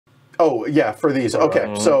Oh, yeah, for these.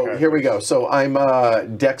 Okay, so okay. here we go. So I'm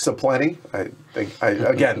decks aplenty.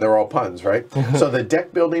 Again, they're all puns, right? So the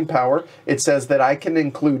deck building power, it says that I can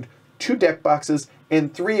include 2 deck boxes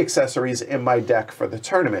and 3 accessories in my deck for the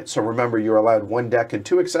tournament. So remember, you're allowed 1 deck and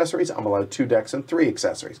 2 accessories. I'm allowed 2 decks and 3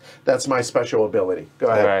 accessories. That's my special ability. Go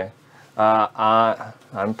ahead. Right.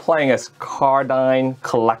 I'm playing as Cardine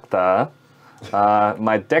Collector.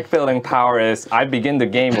 My deck building power is I begin the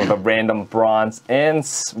game with a random bronze and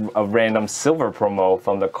a random silver promo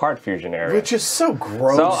from the card fusion area. Which is so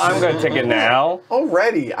gross. So I'm going to take it now.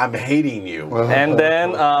 Already, I'm hating you. And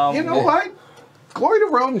then... you know what? Glory to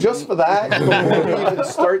Rome just for that. Before we even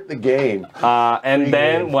start the game. And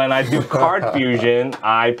then when I do card fusion,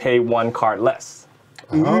 I pay 1 card less.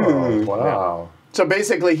 Oh, wow. Yeah. So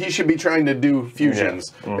basically, he should be trying to do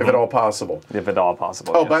fusions, if at all possible. If at all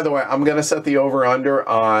possible. Oh, by the way, I'm going to set the over-under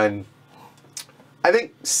on, I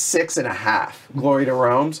think, 6.5 Glory to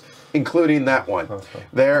Rome's, including that one.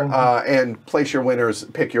 There, and place your winners,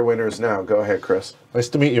 pick your winners now. Go ahead, Chris. Nice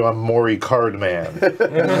to meet you. I'm Maury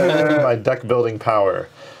Cardman. My deck building power.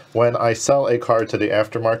 When I sell a card to the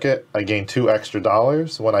aftermarket, I gain $2 extra.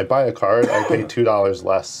 When I buy a card, I pay $2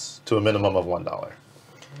 less to a minimum of $1.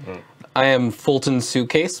 I am Fulton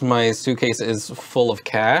Suitcase. My suitcase is full of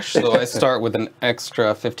cash, so I start with an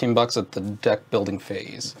extra $15 at the deck building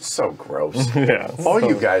phase. So gross. Yeah. All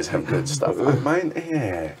you guys have good stuff. Mine,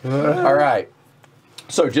 All right.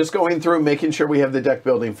 So just going through, making sure we have the deck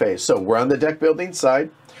building phase. So we're on the deck building side.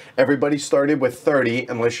 Everybody started with 30,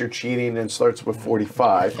 unless you're cheating and starts with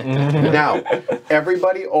 45. Now,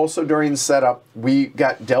 everybody also during setup, we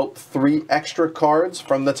got dealt 3 extra cards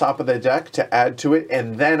from the top of the deck to add to it.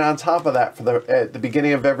 And then on top of that, at the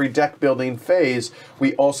beginning of every deck building phase,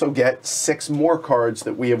 we also get 6 more cards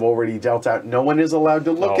that we have already dealt out. No one is allowed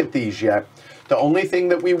to look at these yet. The only thing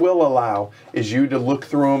that we will allow is you to look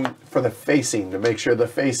through them for the facing, to make sure the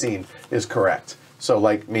facing is correct. So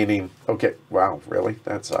like meaning, okay, wow, really?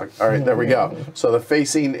 That sucked. All right, there we go. So the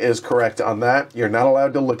facing is correct on that. You're not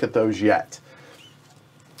allowed to look at those yet.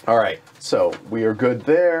 All right, so we are good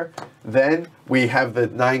there. Then we have the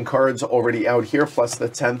 9 cards already out here, plus the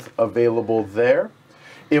 10th available there.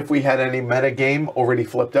 If we had any meta game already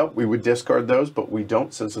flipped up, we would discard those, but we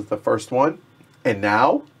don't since it's the first one. And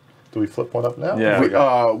now? Do we flip one up now? Yeah.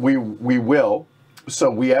 We will.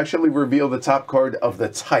 So we actually reveal the top card of the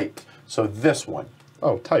type. So this one.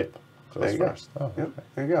 Oh, type. So There that's you go. first. Oh, Yep, okay.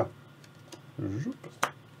 there you go.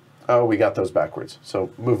 Oh, we got those backwards. So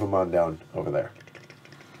move them on down over there.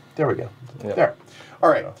 There we go. Yep. There. All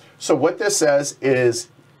right. So what this says is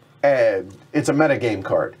it's a metagame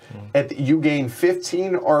card. You gain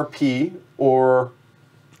 15 RP or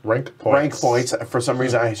Rank points. For some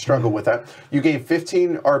reason, I struggle with that. You gain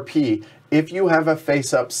 15 RP if you have a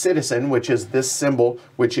face-up citizen, which is this symbol,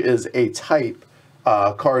 which is a type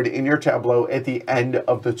card in your tableau at the end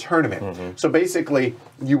of the tournament. So basically,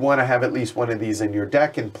 you want to have at least one of these in your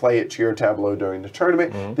deck and play it to your tableau during the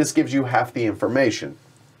tournament. This gives you half the information.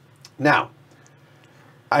 Now,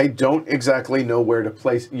 I don't exactly know where to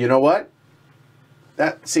place. You know what?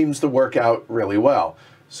 That seems to work out really well.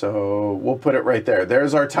 So we'll put it right there.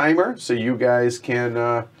 There's our timer, so you guys can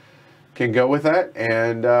go with that.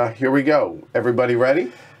 And here we go. Everybody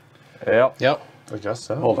ready? Yep. I guess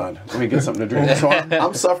so. Hold on. Let me get something to drink. So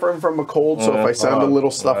I'm suffering from a cold, so if I sound a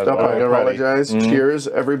little stuffed up, I apologize. Cheers,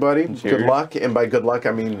 everybody. Cheers. Good luck. And by good luck,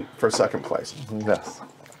 I mean for second place. Yes.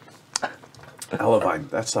 Elevine.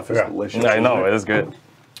 That stuff is delicious. I know, it is good.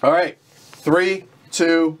 All right. 3,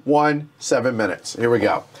 2, 1, 7 minutes. Here we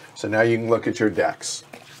go. So now you can look at your decks.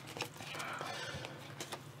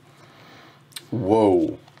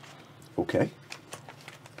 Whoa. Okay.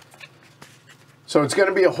 So it's going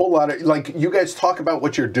to be a whole lot of, like, you guys talk about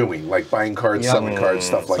what you're doing, like buying cards, selling cards,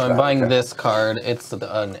 stuff like that. So I'm buying this card. It's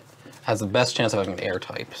has the best chance of having an air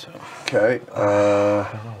type. So. Okay.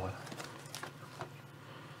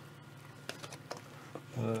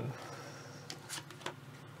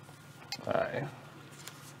 Alright.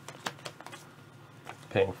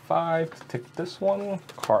 Paying 5 to take this one.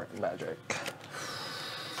 Card magic.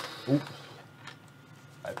 Oops.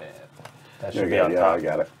 My bad. That should be on top. I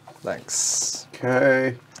got it. Thanks.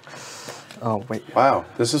 Okay. Oh, wait. Wow,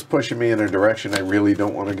 this is pushing me in a direction I really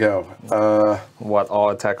don't want to go. What, all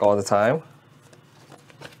attack all the time?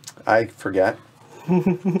 I forget.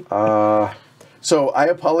 So I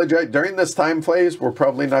apologize. During this time phase, we're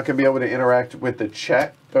probably not going to be able to interact with the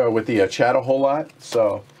chat, chat a whole lot.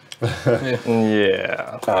 So.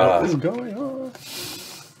 Yeah. What is going on?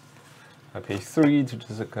 I pay 3 to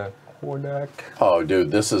just like a core deck. Oh, dude,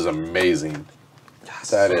 this is amazing. Yes.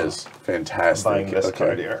 That is fantastic. Buying this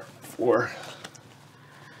card here. 4.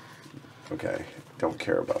 Okay, don't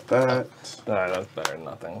care about that. Alright, that's better than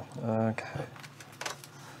nothing. Okay.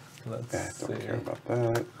 Let's see. Don't care about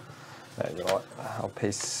that. You know what? I'll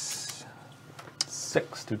pay 6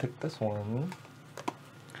 to take this one.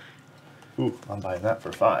 Ooh, I'm buying that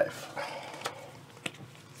for 5.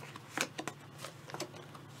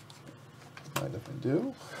 Mind if I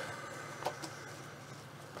do?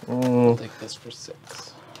 I'll take this for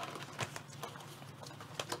 6.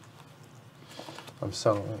 I'm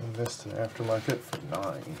selling this to the aftermarket for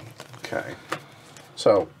 9. Okay.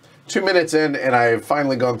 So, 2 minutes in, and I've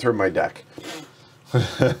finally gone through my deck.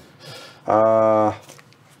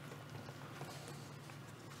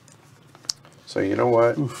 So you know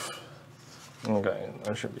what? Oof. Okay,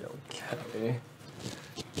 that should be okay.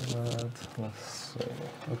 Let's see.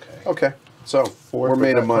 Okay. Okay. So we're for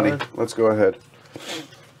made of that money. card? Let's go ahead.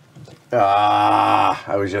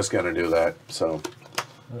 I was just gonna do that. So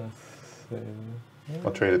Let's see.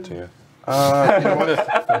 I'll trade it to you. you know what?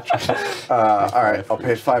 All right. I'll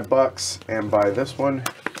pay $5 and buy this one.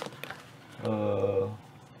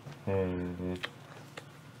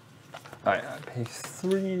 Alright, I pay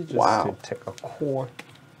 3 just Wow. to take a core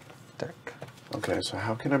deck. Okay. So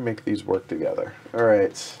how can I make these work together? All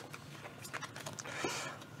right.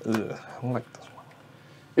 Ugh, I like this one.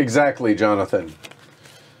 Exactly, Jonathan.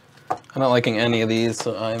 I'm not liking any of these,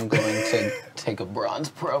 so I'm going to take a bronze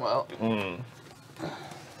promo.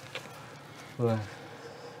 All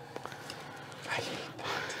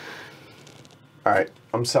right.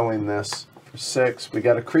 I'm selling this for 6. We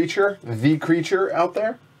got a creature, the creature out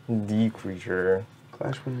there. The creature.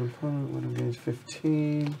 Clash with an opponent when engaged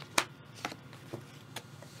 15.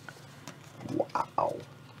 Wow.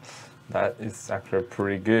 That is actually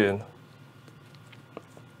pretty good.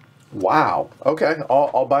 Wow. Okay,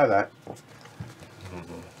 I'll buy that.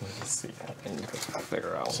 Let's see. I need to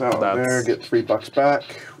figure out. So there, get $3 back.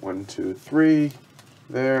 1, 2, 3.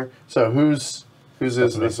 There. So whose is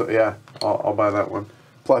this? Yeah, I'll buy that one.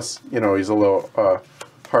 Plus, you know, he's a little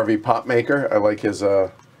Harvey Pop Maker. I like his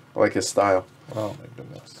style. Oh my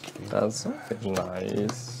goodness. That's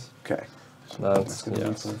nice. Okay. That's Gonna do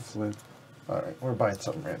yes. some flip All right, we're buying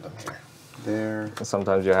something random here. there.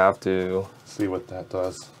 Sometimes you have to. See what that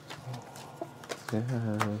does. Yeah.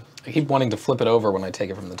 I keep wanting to flip it over when I take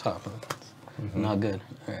it from the top. Not good.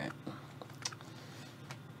 All right.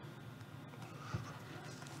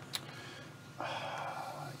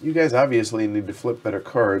 You guys obviously need to flip better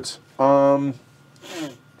cards.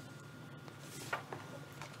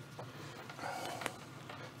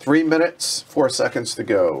 3 minutes, 4 seconds to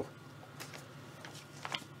go.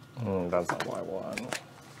 That's not what I want.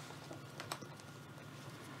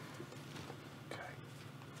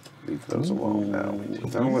 Leave those alone now.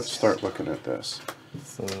 Now let's start looking at this.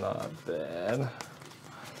 It's not bad.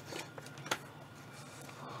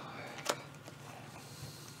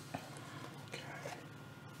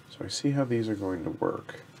 So I see how these are going to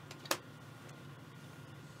work.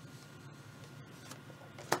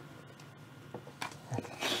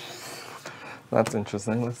 That's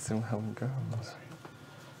interesting. Let's see how it goes.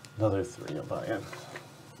 Another 3 I'm buying.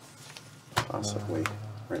 Possibly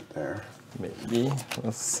right there. Maybe.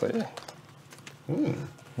 Let's see. That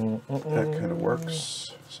kind of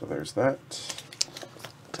works. So there's that.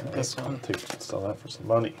 Take this one. Sell that for some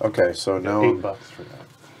money. Okay, so now $8 for that.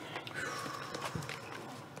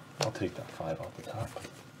 I'll take that 5 off the top.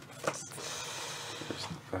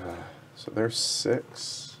 so there's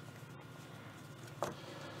 6.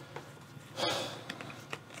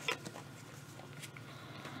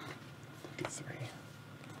 Take a 3.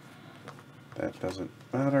 That doesn't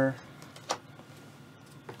matter.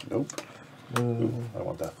 Nope. Ooh, I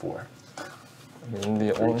want that 4. In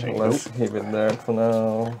the only, change. let's keep it there for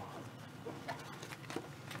now.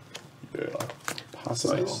 Yeah.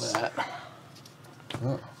 Possibly. That.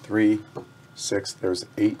 3, 6. There's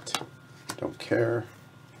 8. Don't care.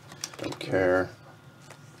 Don't care.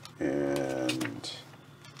 And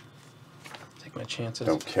Take my chances.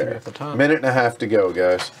 don't Take it care. At the top. Minute and a half to go,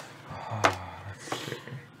 guys.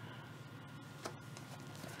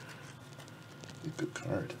 Good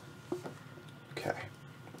card. Okay.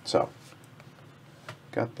 So,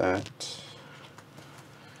 got that.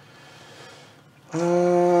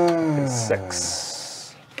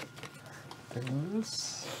 6.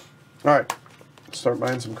 All right. Start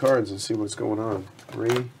buying some cards and see what's going on. 3.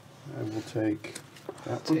 I will take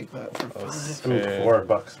that one. Take that for 5. Ooh, Okay.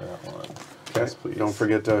 $4 for that one. Okay. Yes, please. Don't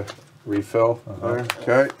forget to refill there.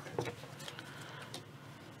 Okay.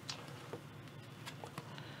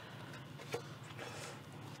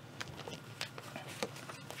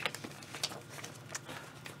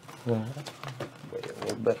 Wait a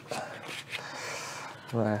little bit.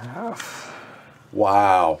 what I have.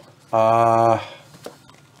 Wow. I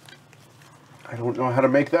don't know how to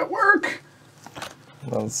make that work.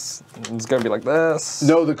 It's gonna be like this.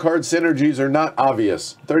 No, the card synergies are not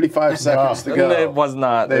obvious. 35 seconds to go. It was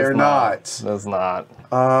not. They are not. It's not.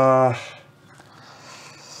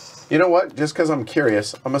 You know what? Just because I'm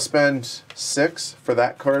curious, I'm going to spend 6 for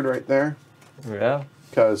that card right there. Yeah.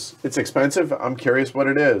 Because it's expensive. I'm curious what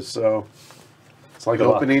it is. So it's like Good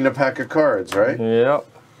luck. opening a pack of cards, right? Yep.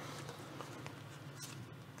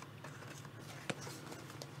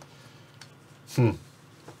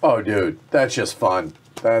 Oh, dude, that's just fun.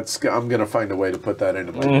 I'm going to find a way to put that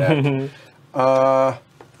into my deck.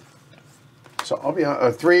 So I'll be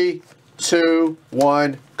on 3, 2,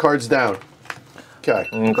 1, cards down. Okay.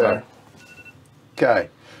 Okay. Okay.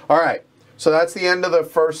 All right. So that's the end of the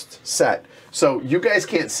first set. So you guys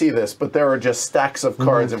can't see this, but there are just stacks of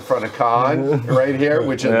cards in front of Khan right here,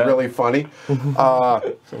 which is really funny. Yeah,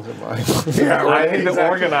 right. I need to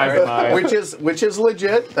organize mine. Which is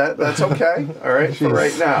legit. That's okay. All right, for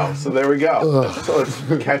right now. So there we go. So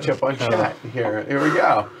let's catch up on chat here. Here we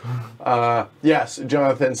go. Yes,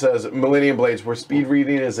 Jonathan says Millennium Blades, where speed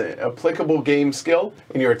reading is an applicable game skill,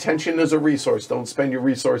 and your attention is a resource. Don't spend your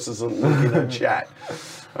resources on looking at chat.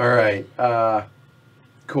 All right.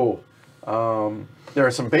 Cool. There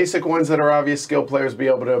are some basic ones that are obvious. Skill players be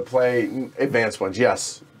able to play advanced ones.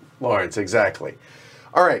 Yes, Lawrence, exactly.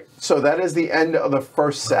 All right, so that is the end of the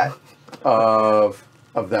first set of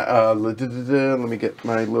that. Let me get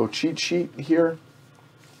my little cheat sheet here.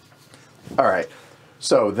 All right,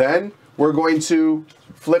 so then we're going to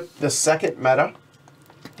flip the second meta,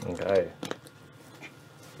 Okay.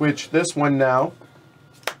 which this one now.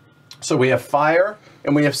 So we have Fire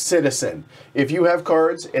and we have Citizen. If you have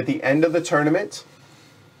cards at the end of the tournament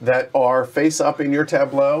that are face up in your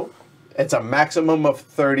tableau, it's a maximum of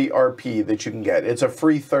 30 RP that you can get. It's a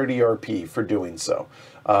free 30 RP for doing so.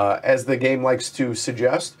 As the game likes to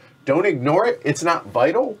suggest, don't ignore it. It's not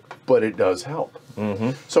vital, but it does help.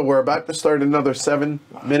 So we're about to start another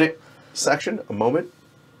 7-minute section. A moment.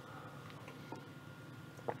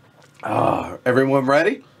 Everyone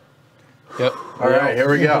ready? Yep. All right, here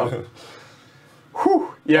we go.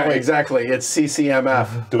 Whew. Yeah, exactly. It's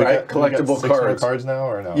CCMF, Do we right? get, do we get Collectible 6 more cards. cards now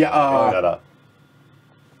or no? Yeah, Oh, got up.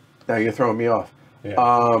 Now you're throwing me off.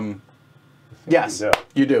 Yeah. Yes, you do.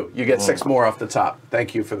 you do. You get 6 more off the top.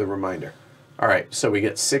 Thank you for the reminder. All right, so we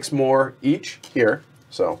get 6 more each here.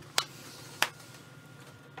 So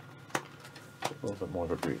A little bit more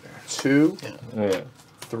of a breather. 2, Yeah.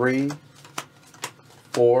 3,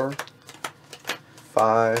 4,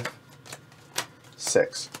 5,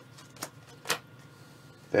 6.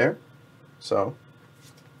 There. So,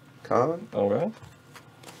 Con. Okay.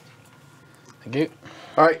 Thank you.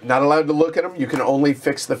 All right, not allowed to look at them. You can only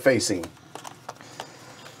fix the facing.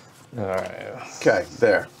 All right. Okay,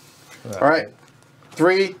 there. All right.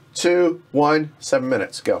 3, 2, 1, 7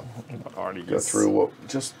 minutes. Go. Already Go through what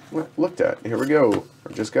just looked at. Here we go.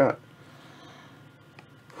 I just got.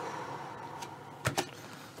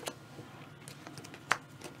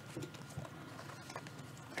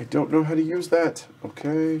 I don't know how to use that.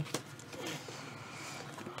 Okay.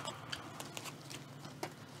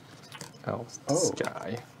 Oh, Oh. this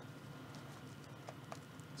guy.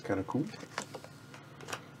 It's kind of cool.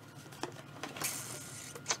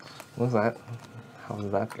 What's that? How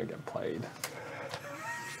is that gonna get played?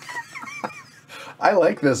 I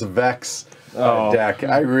like this Vex Oh. deck.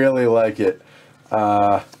 I really like it.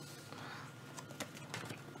 All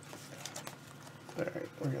right,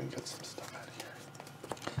 we're gonna get some stuff out of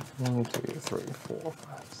here. 1, 2, 3, 4,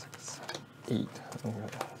 5, 6, 7, 8.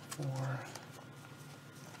 Okay. 4.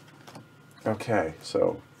 Okay,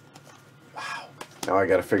 so wow. Now I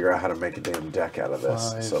got to figure out how to make a damn deck out of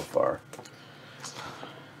this. 5. So far,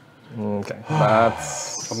 Okay.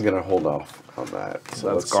 That's I'm gonna hold off on that. So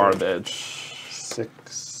that's let's see. garbage.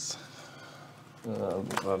 6.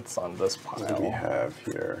 That's on this What do we pile. have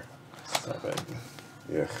here? 7.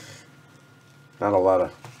 Yeah, not a lot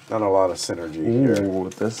of synergy here. Ooh,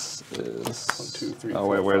 this is. 1, 2, 3, Oh 4,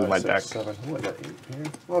 wait, where's 5, my 6, deck? 7. Ooh, I got 8 here.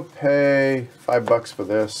 I'll pay $5 for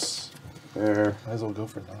this. There. Might as well go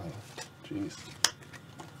for 9. Jeez.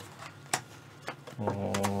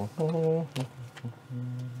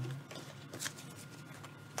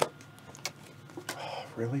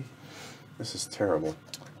 Really? This is terrible.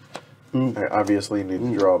 Ooh. I obviously need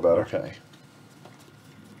to draw better. Okay.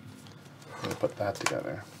 I'm gonna put that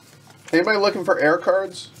together. Anybody looking for air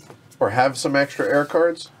cards? Or have some extra air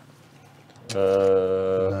cards?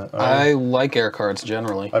 I like air cards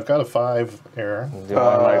generally. I've got a 5 air. Do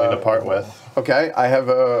I Willing like to part with. Okay, I have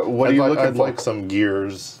a. What are you looking I'd for? like some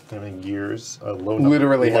gears. I mean, gears. A low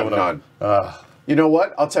Literally low have none. Uh, You know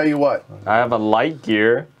what? I'll tell you what. I have a light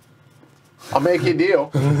gear. I'll make you a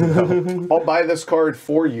deal. I'll buy this card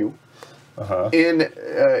for you in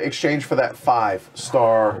exchange for that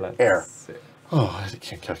 5-star air. See. oh, I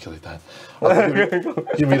can't calculate that.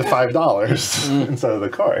 Give me the $5 instead of the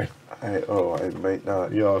card. I might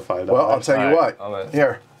not. You know, $5. Well, I'll tell you Alright, what. I'm gonna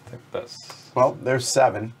Here. take this. Well, there's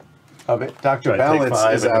 7 of it. Dr. Should I take Balance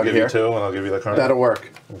 5 is and out give here. you 2, and I'll give you the card. That'll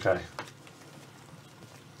work. Okay.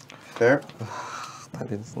 There. That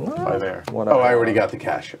is not 5 air. what Oh, I already got the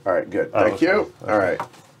cash. All right, good. Thank okay. you. All right.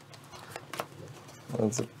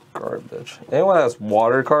 That's garbage. Anyone has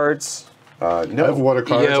water cards? I have No. water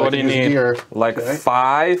cards. Yeah, I what can do you use need? gear. Like Okay.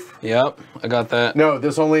 5? Yep, I got that. No,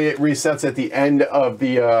 this only resets at the end of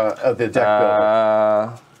the deck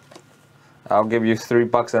builder. I'll give you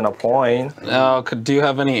 $3 and a point. Do you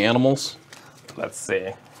have any animals? Let's see.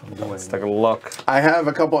 Let's take a look. I have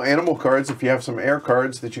a couple animal cards if you have some air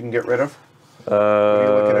cards that you can get rid of. What are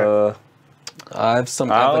you looking at? I have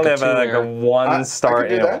some. I have only like have like a two-air. 1-star I could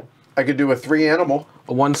do animal. that. I could do a 3 animal.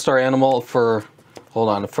 A 1-star animal for. Hold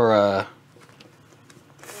on, for a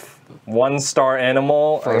 1-star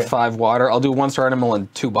animal. for a 5 water. I'll do 1-star animal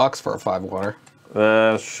and $2 for a 5 water.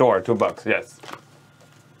 Sure, $2. Yes.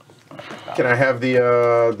 Can I have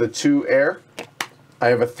the 2 air? I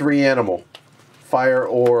have a 3 animal. Fire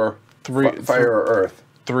or fire or earth.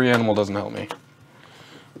 3 animal doesn't help me.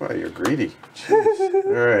 Wow, you're greedy. Jeez.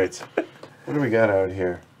 All right. What do we got out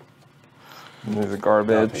here? There's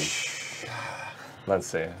garbage. Let's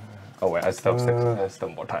see. Oh wait, I still have I still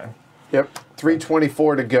have more time. Yep.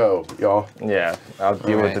 324 to go, y'all. Yeah, I'll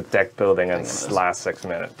deal with Alright. the deck building in the last 6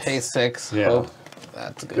 minutes. Pay 6. Yeah. Hope.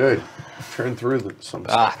 That's good. Good. Turn through some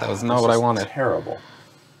Ah, stuff. that was not This what I is wanted. Terrible.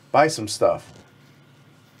 Buy some stuff.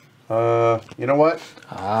 You know what?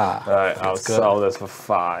 Alright, I'll good. sell this for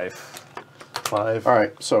 5. 5. All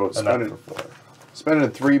right. So And that spending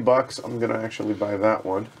for 4. $3. I'm gonna actually buy that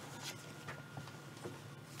one.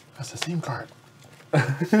 That's the same card.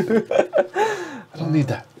 I don't need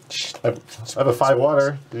that. I have a 5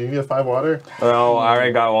 water. Do you need a 5 water? No, I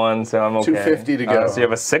already got one, so I'm okay. 250 to go. So you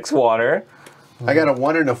have a 6 water, I got a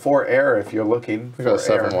 1 and a 4 air if you're looking. I got a for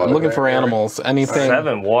 7 air. water. I'm looking for Air. animals. Anything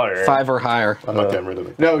 7 water. 5 or higher. I'm not getting rid of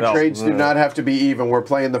it. No, No. trades do not have to be even. We're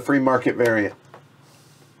playing the free market variant.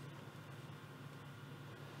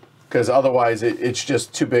 Because otherwise, it's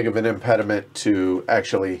just too big of an impediment to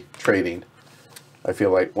actually trading. I feel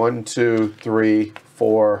like 1, 2, 3,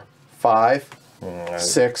 4, 5,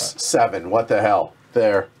 6, 7. What the hell?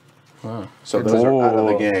 There. So those are out of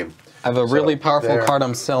the game. I have a really powerful there. card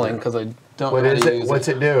I'm selling because I don't What know how is to it? use What's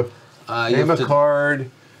it. it do? You Name a have to- card.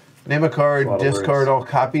 Name a card. lot of Discard words. all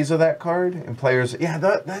copies of that card, and players. Yeah,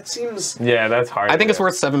 that seems. Yeah, that's hard. I think to it's do.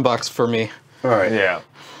 worth $7 for me. All right. Yeah.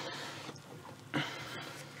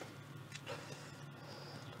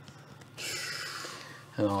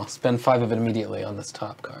 And I'll spend 5 of it immediately on this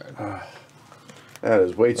top card. That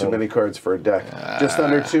is way too many cards for a deck. Just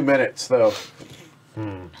under 2 minutes, though.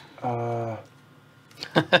 Alright,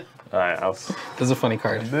 I'll This is a funny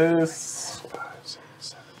card. this. 5, 6,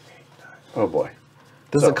 7, 8, 9. Oh boy.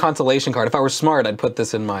 This is a consolation card. If I were smart, I'd put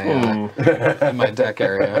this in my in my deck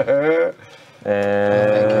area.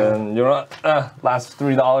 And you know what? Last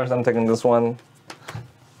 $3, I'm taking this one.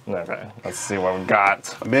 Okay, let's see what we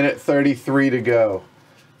got. A minute 33 to go.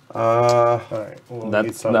 All right. We'll That's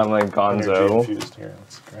need some not my energy gonzo. infused here.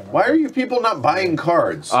 Let's grab Why are you people not buying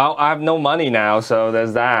cards? I have no money now, so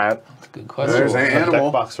there's that. Good question. There's an a animal.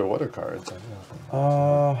 deck box for water cards.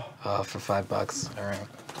 For $5. All right.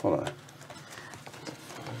 Hold on.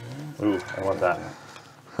 Ooh, I want that.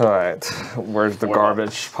 Alright, where's the Four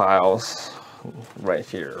garbage piles? Right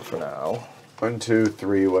here for now. 1, 2,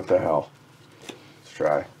 3. What the hell? Let's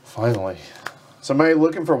try. Finally. Somebody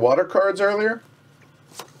looking for water cards earlier?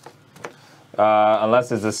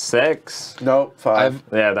 Unless it's a 6. Nope. 5.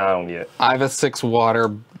 Yeah, I don't get it. I have a 6 water,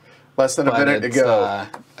 Less than a but minute to it's, go.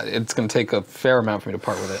 it's going to take a fair amount for me to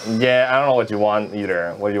part with it. Yeah, I don't know what you want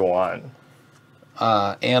either. What do you want?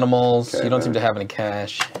 Animals. Okay, You don't seem man. to have any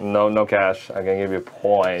cash. No cash. I can give you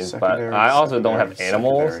points, but Secondary, I also don't have secondary,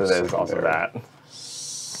 animals, so secondary, there's also secondary. that.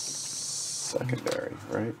 Secondary,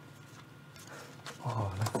 right?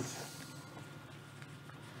 Oh,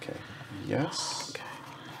 Okay. Yes.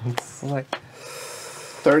 It's like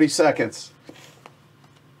 30 seconds.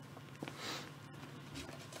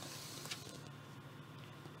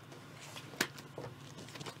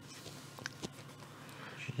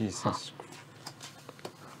 Jesus.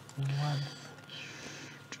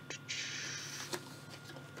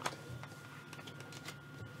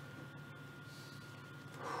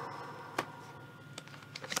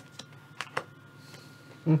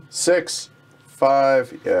 6,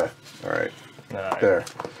 5. Yeah. All right. Alright. There.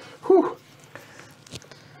 Whew.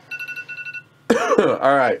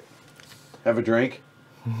 All right. Have a drink.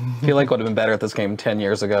 I feel like I would have been better at this game 10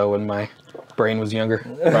 years ago when my brain was younger.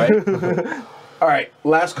 Right? All right.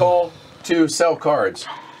 Last call to sell cards.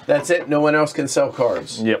 That's it. No one else can sell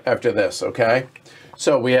cards Yep. after this, okay?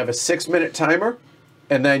 So we have a 6-minute timer,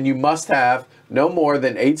 and then you must have no more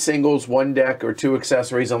than 8 singles, 1 deck, or 2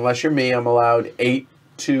 accessories. Unless you're me, I'm allowed 8,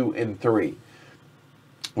 2, and 3.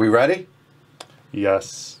 We ready?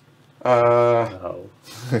 Yes. All No.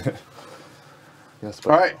 Yes, but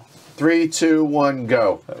right. 3, 2, 1,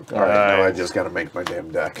 go. Okay. All right. Now I Alright. just got to make my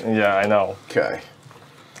damn deck. Yeah, I know. Okay.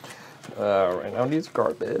 Right now these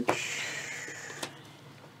garbage.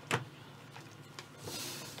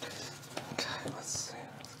 Okay, let's see.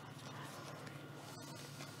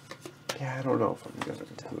 Yeah, I don't know if I'm going to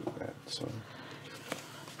include that. So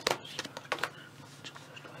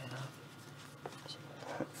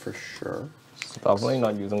that for sure. Definitely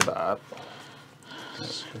not using that.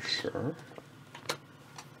 That's for sure.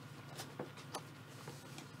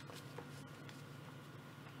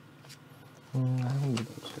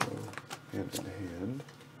 Those go hand in hand.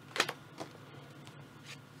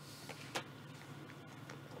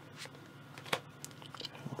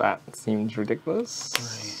 That seems ridiculous.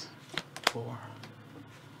 3, 4.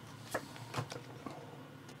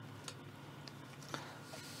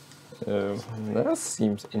 That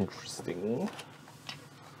seems interesting.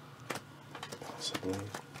 Possibly.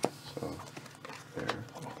 So there.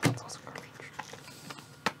 That's also garbage.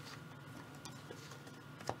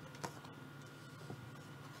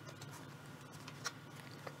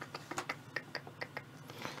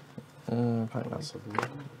 Probably not. Possibly.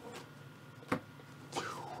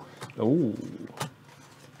 Ooh.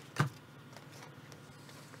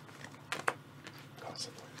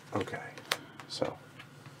 Possibly. Okay. So.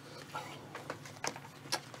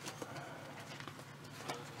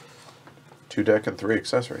 Two deck and 3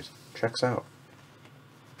 accessories. Checks out.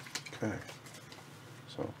 Okay.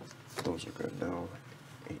 So those are good. Now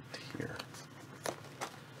 8 here.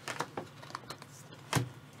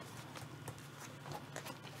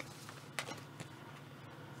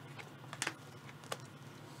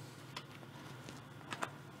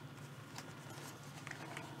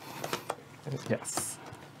 Yes.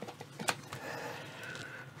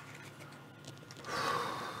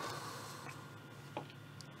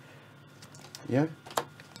 Yeah.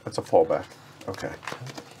 That's a fallback. Okay.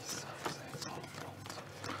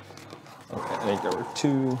 Okay, I need over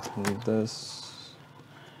 2. Need this.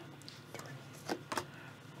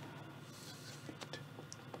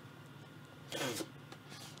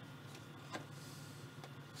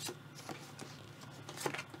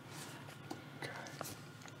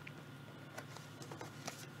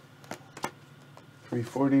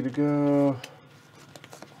 340 to go.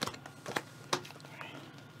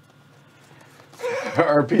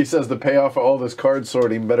 RP says the payoff of all this card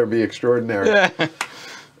sorting better be extraordinary.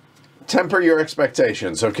 Temper your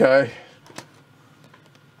expectations, okay?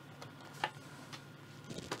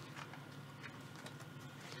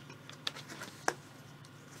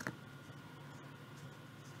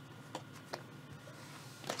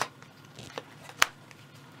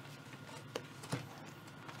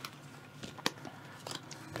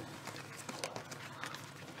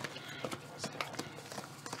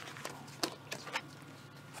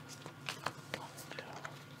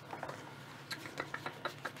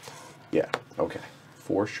 Yeah, okay.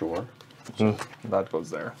 For sure. That goes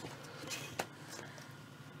there.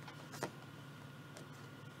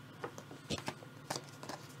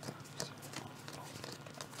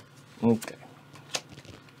 Okay.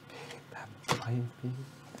 That might be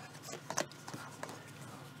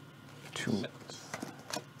 2 minutes.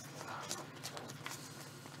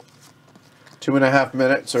 2.5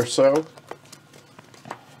 minutes or so.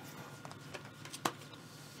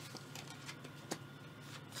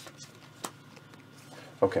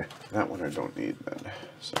 Okay, that one I don't need then,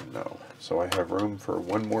 so no. So I have room for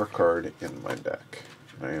 1 more card in my deck,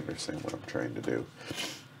 and I understand what I'm trying to do.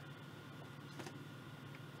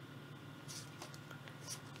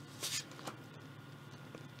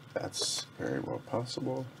 That's very well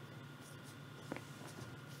possible.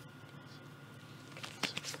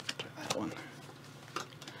 That one.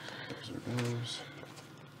 Those are those.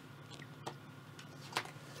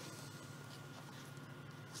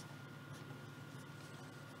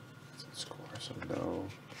 Score, so no.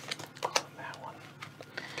 On that one.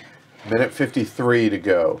 Minute 53 to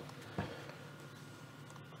go.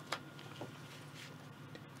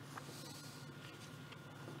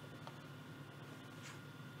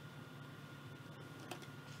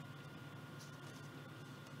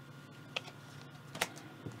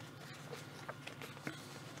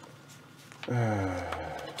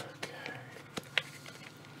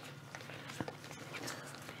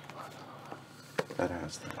 That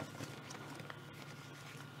has that.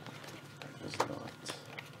 That does not.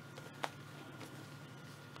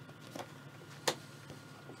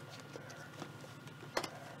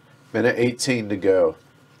 Minute 18 to go.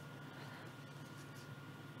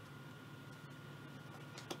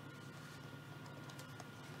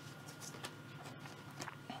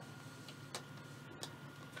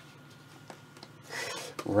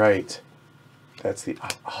 Right. That's the.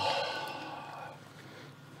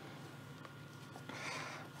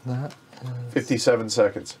 That 57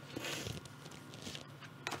 seconds.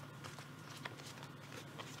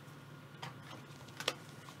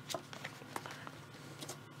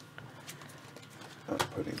 I'm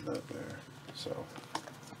putting that there. So. 1,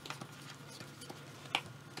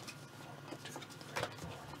 2, 3, 4,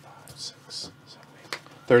 5, 6, 7, 8.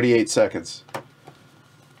 38 seconds.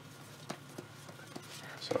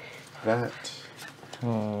 So that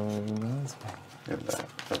and that.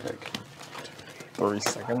 Okay. 3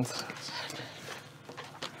 seconds.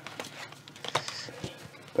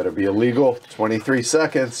 Better be illegal. 23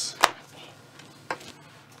 seconds.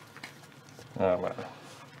 Oh, man.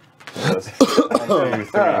 1, 2,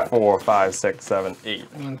 3, 4, 5, 6, 7,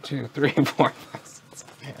 8. 1, 2, 3, 4, 5, 6,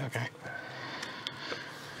 7, 8. Okay.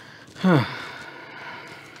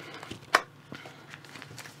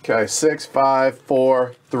 Okay, 6, 5,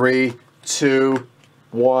 4, 3, 2,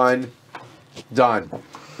 1. Done.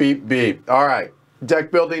 Beep, beep. All right.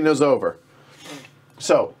 Deck building is over.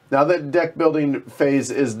 So now that deck building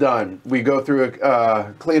phase is done, we go through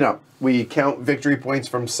a cleanup. We count victory points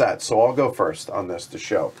from sets. So I'll go first on this to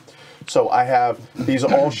show. So I have these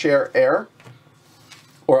all share air,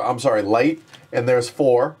 or I'm sorry, light, and there's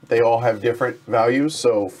 4. They all have different values.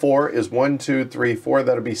 So 4 is 1, 2, 3, 4.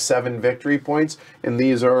 That'll be 7 victory points, and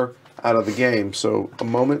these are out of the game. So a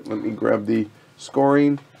moment, let me grab the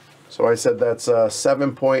scoring. So I said that's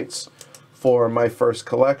 7 points for my first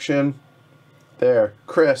collection. There.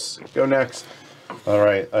 Chris, go next. All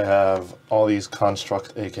right, I have all these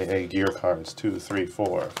construct, aka gear cards. 2, 3,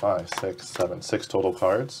 4, 5, 6, 7, 6 total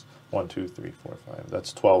cards. 1, 2, 3, 4, 5.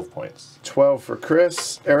 That's 12 points 12 for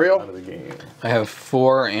Chris. Ariel, out of the game. I have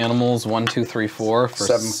 4 animals, 1, 2, 3, 4 for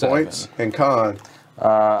 7 points. And Khan,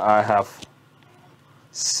 I have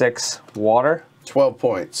 6 water. 12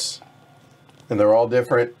 points. And they're all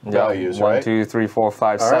different values, One, right? 2, 3, 4,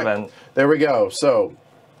 5, All 7. right. There we go. So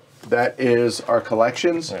that is our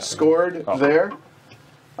collections scored there.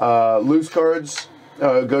 Loose cards,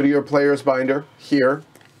 go to your player's binder here.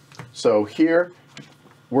 So here,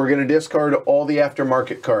 we're going to discard all the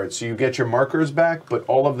aftermarket cards. So you get your markers back, but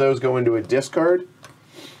all of those go into a discard.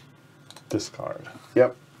 Discard.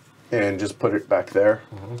 Yep. And just put it back there.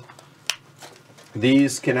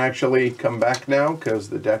 These can actually come back now because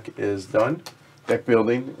the deck is done. Deck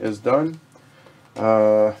building is done.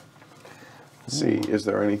 Let's see, is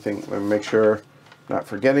there anything? Let me make sure I'm not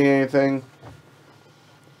forgetting anything.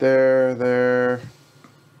 There.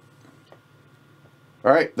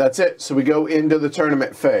 All right, that's it. So we go into the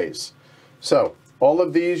tournament phase. So all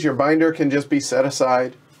of these, your binder can just be set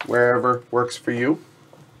aside wherever works for you.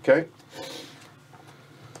 Okay.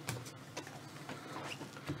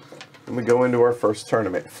 And we go into our first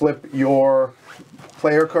tournament. Flip your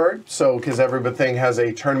player card, so because everything has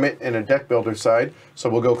a tournament and a deck builder side. So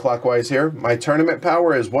we'll go clockwise here. My tournament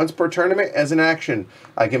power is once per tournament. As an action,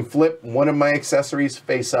 I can flip one of my accessories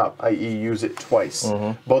face up, i.e. use it twice.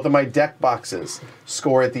 Both of my deck boxes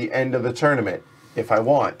score at the end of the tournament if I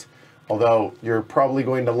want. Although you're probably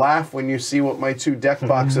going to laugh when you see what my 2 deck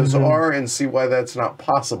boxes are and see why that's not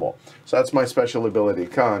possible. So that's my special ability.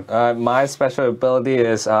 Khan. My special ability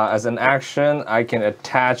is, as an action, I can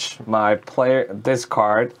attach my this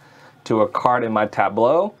card to a card in my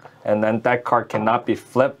tableau, and then that card cannot be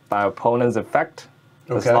flipped by opponent's effect.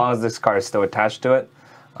 As long as this card is still attached to it.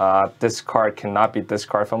 This card cannot be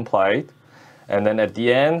discarded from play. And then at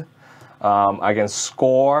the end, I can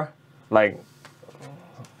score, the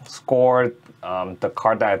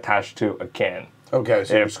card that I attached to a can. Okay,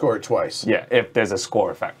 so you score it twice. Yeah, if there's a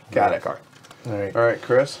score effect. Got it. Card. All right. All right,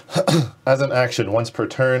 Chris. As an action, once per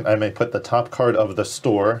turn, I may put the top card of the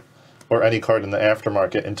store or any card in the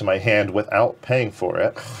aftermarket into my hand without paying for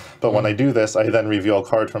it. But when I do this, I then reveal a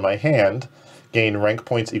card from my hand, gain rank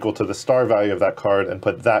points equal to the star value of that card, and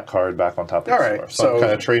put that card back on top of the store. So I'm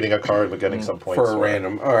kind of trading a card but getting some points for a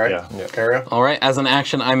random. All right. Yeah. Ariel? All right, as an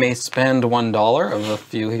action, I may spend $1 of a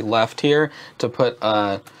few left here to put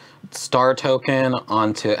star token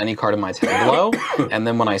onto any card in my tableau, and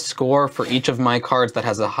then when I score for each of my cards that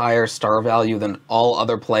has a higher star value than all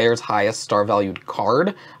other players' highest star valued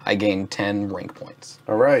card, I gain 10 rank points.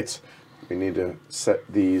 All right. We need to set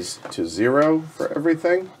these to 0 for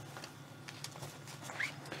everything.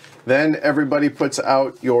 Then everybody puts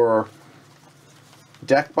out your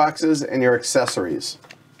deck boxes and your accessories.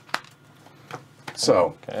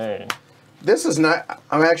 So, Okay. this is not,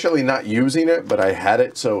 I'm actually not using it, but I had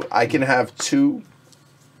it, so I can have 2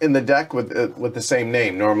 in the deck with the same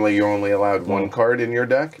name. Normally you're only allowed 1 card in your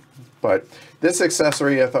deck, but this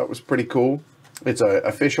accessory I thought was pretty cool. It's an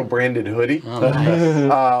official branded hoodie. Oh,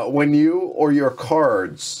 nice. When you or your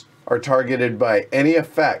cards are targeted by any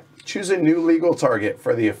effect, choose a new legal target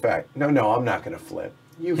for the effect. No, I'm not going to flip.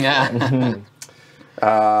 You flip.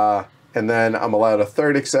 And then I'm allowed a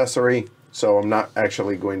 3rd accessory, so I'm not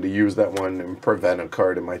actually going to use that one and prevent a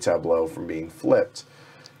card in my tableau from being flipped.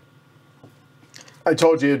 I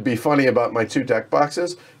told you it'd be funny about my 2 deck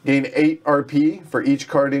boxes. Gain 8 RP for each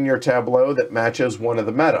card in your tableau that matches one of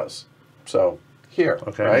the metas. So, here,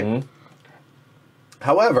 Okay. right? Mm-hmm.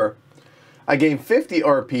 However, I gain 50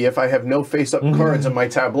 RP if I have no face-up cards in my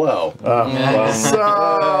tableau. Well, So,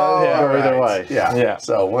 or either way. Yeah. Yeah.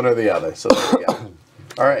 So, one or the other. So, there we go.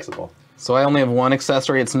 All right. Flexible. So I only have 1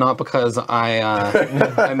 accessory. It's not because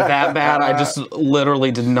I'm that bad. I just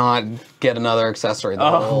literally did not get another accessory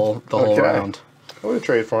the whole okay. round. I would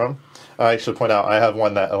trade for him. I should point out I have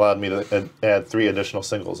one that allowed me to add 3 additional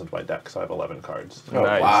singles into my deck, so I have 11 cards. Oh,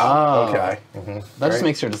 Nice. wow. Oh. Okay. That just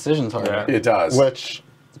makes your decisions harder. Yeah. It does. Which,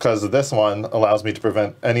 because this one allows me to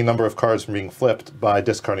prevent any number of cards from being flipped by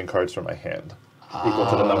discarding cards from my hand, equal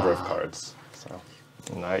to the number of cards. So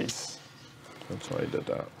Nice. that's why I did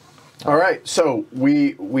that. All right, so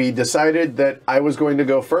we decided that I was going to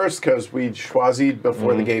go first because we schwazied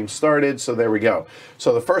before the game started, so there we go.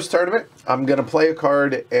 So the first tournament, I'm going to play a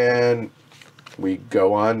card, and we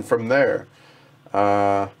go on from there.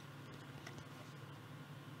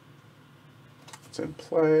 It's in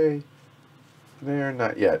play. There,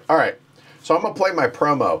 not yet. All right, so I'm going to play my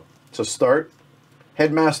promo to start.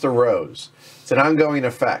 Headmaster Rose. It's an ongoing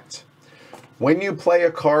effect. When you play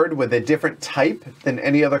a card with a different type than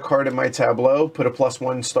any other card in my tableau, put a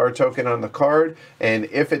 +1 star token on the card, and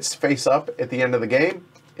if it's face up at the end of the game,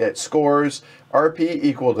 it scores RP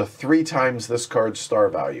equal to 3 times this card's star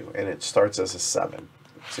value, and it starts as a 7.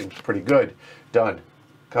 Seems pretty good. Done.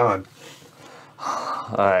 Con.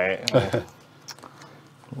 All right.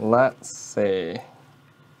 Let's see.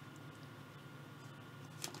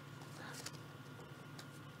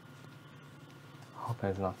 Hope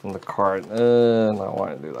it's not from the card. I don't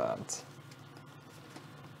want to do that.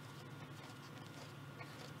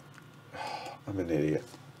 I'm an idiot.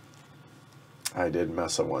 I did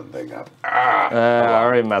mess a one thing up. I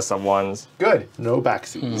already messed up once. Good. No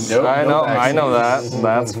backseats. Nope, I no know that. backseats.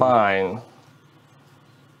 That's fine.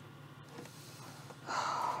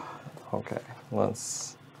 Okay,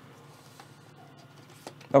 let's.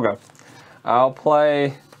 Okay, I'll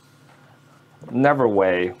play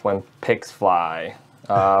Neverway when pigs fly.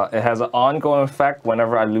 It has an ongoing effect.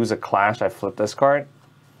 Whenever I lose a clash, I flip this card,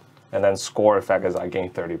 and then score effect is I gain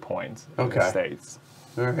 30 points. Okay. It states.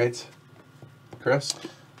 All right. Chris?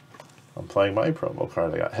 I'm playing my promo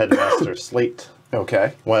card. I got Headmaster Slate.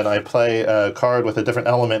 Okay. When I play a card with a different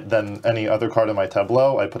element than any other card in my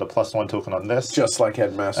tableau, I put a +1 token on this. Just like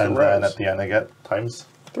Headmaster and Rose. then at the end I get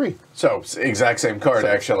 ×3. So, exact same card,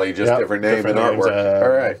 actually, just Yep, different name and names artwork. All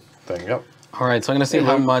right. Thing, yep. All right, so I'm going to see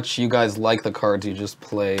how much you guys like the cards you just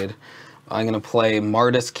played. I'm going to play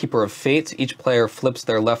Mardus, Keeper of Fates. Each player flips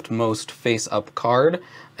their leftmost face-up card,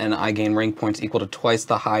 and I gain rank points equal to twice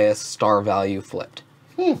the highest star value flipped.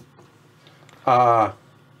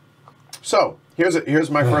 So,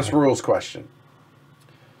 here's my first rules question.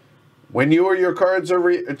 When you or your cards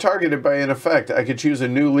are targeted by an effect, I could choose a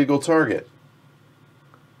new legal target.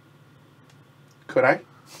 Could I?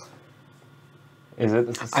 Is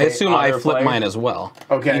it? I assume I flip mine as well.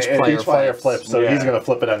 Okay, Each and player flips, so Yeah. he's going to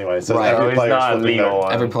flip it anyway. So Right. Oh, every it's player's not flipping legal.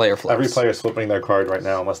 their, Every player flips. every player's flipping their card right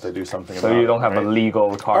now unless they do something So about you don't it, have a right?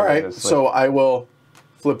 legal card. All right, to flip. so I will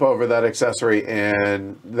flip over that accessory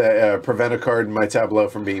and prevent a card in my tableau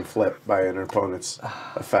from being flipped by an opponent's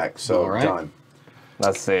effect. So, All right. done.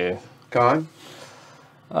 Let's see. Con?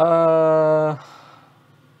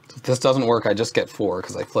 If this doesn't work, I just get 4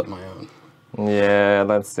 because I flip my own. Yeah,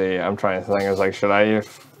 let's see. I'm trying to think. It's like, should I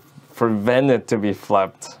prevent it to be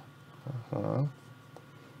flipped? No,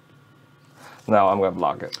 I'm gonna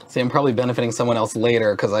block it. See, I'm probably benefiting someone else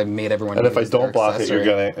later because I've made everyone. And if I use their don't block it, you're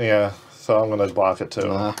accessory. going to, yeah. So I'm going to block it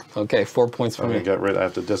too. Okay, 4 points for I'm me. going to get rid, I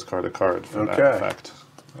have to discard a card for that Okay. effect.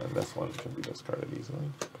 And this one can be discarded easily.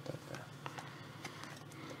 Put that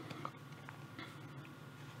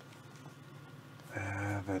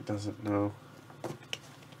there. That doesn't know.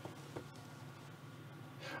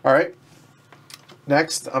 All right.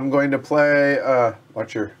 Next, I'm going to play.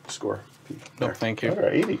 What's your score? No, thank you. All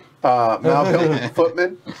right, 80. Malcolm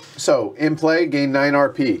Footman. So, in play, gain 9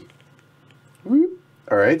 RP.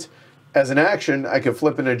 All right. As an action, I can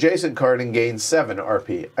flip an adjacent card and gain 7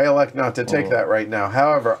 RP. I elect not to take that right now.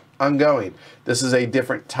 However, I'm going. This is a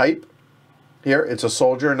different type here. It's a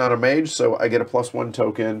soldier, not a mage, so I get a +1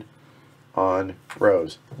 token on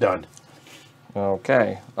Rose. Done.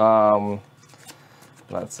 Okay.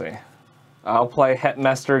 Let's see. I'll play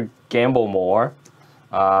Headmaster Gamble More.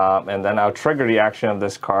 And then I'll trigger the action of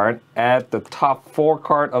this card. Add the top 4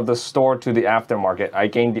 card of the store to the aftermarket. I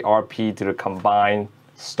gain the RP to the combined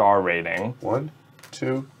star rating. 1,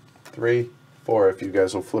 2, 3, 4. If you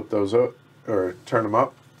guys will flip those up or turn them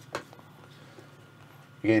up.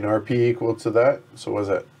 You gain RP equal to that. So what is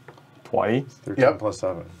that? 20. 13 Yep. plus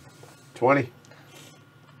 7. 20.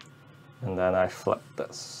 And then I flip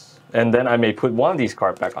this. And then I may put one of these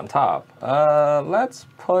cards back on top. Let's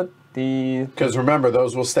put the... Because remember,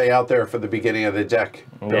 those will stay out there for the beginning of the deck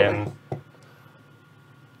building. Yeah.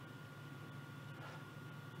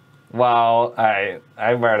 Well,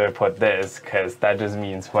 I'd rather put this because that just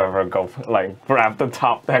means whoever grab the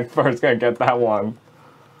top deck first gonna get that one.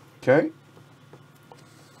 Okay.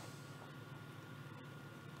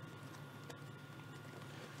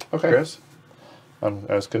 Okay. Chris? I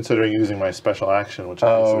was considering using my special action, which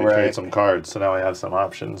I easily right. create some cards, so now I have some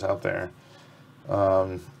options out there.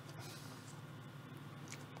 All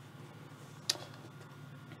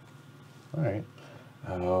right.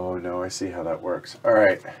 Oh, no, I see how that works. All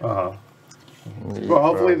right. Uh-huh. Well,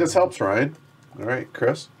 hopefully this helps, Ryan. All right,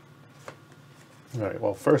 Chris? All right,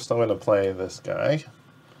 well, first I'm going to play this guy.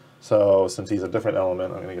 So since he's a different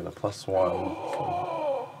element, I'm going to get a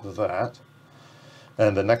 +1 from that.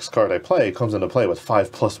 And the next card I play comes into play with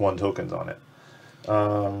 5 +1 tokens on it.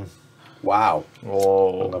 Wow. I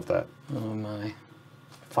Whoa. love that. Oh my.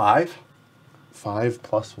 5? 5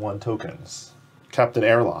 +1 tokens. Captain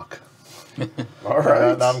Airlock. All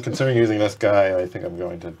right. Now I'm considering using this guy. I think I'm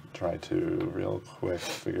going to try to real quick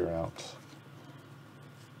figure out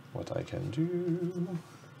what I can do.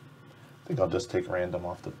 I think I'll just take random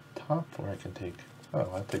off the top, or I can take,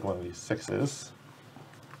 I'll take one of these 6s.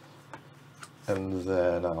 And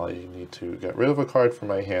then I'll need to get rid of a card from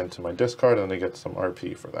my hand to my discard, and I get some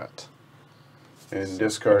RP for that. And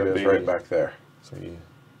discard is right back there. See,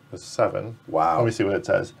 the 7. Wow. Let me see what it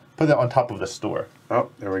says. Put it on top of the store. Oh,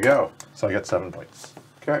 there we go. So I get 7 points.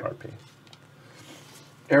 Okay. RP.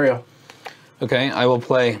 Ariel. Okay, I will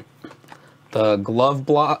play the glove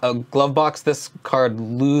box. This card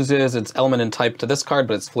loses its element and type to this card,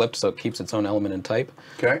 but it's flipped, so it keeps its own element and type.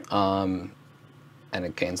 Okay. And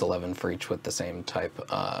it gains 11 for each with the same type.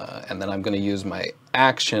 And then I'm going to use my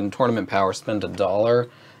action, Tournament Power, spend $1,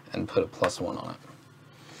 and put a +1 on it.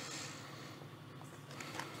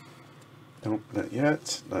 Nope, not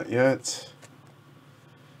yet. Not yet.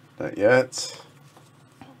 Not yet.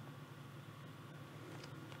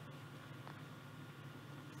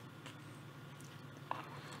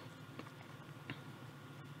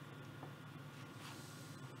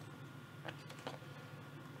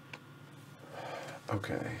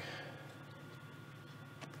 Okay.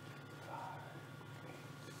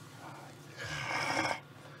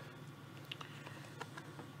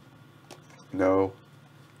 No.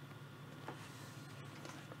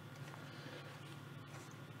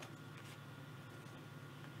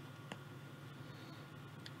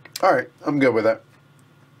 All right, I'm good with that.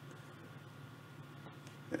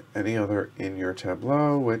 Any other in your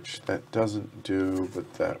tableau, which that doesn't do,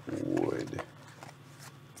 but that would.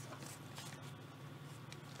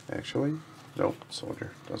 Actually, nope,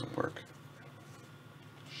 soldier doesn't work.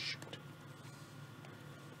 Shoot.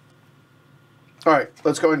 All right,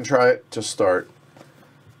 let's go ahead and try it to start.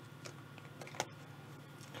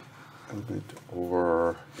 Element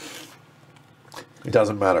or it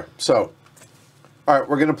doesn't matter. So, all right,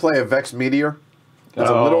 we're gonna play a Vex Meteor. It's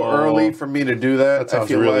a little early for me to do that. That sounds I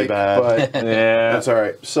feel really like, bad. but Yeah. that's all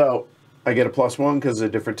right. So I get a +1 because it's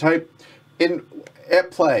a different type.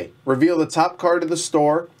 At play, reveal the top card of the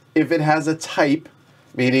store. If it has a type,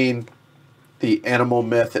 meaning the animal,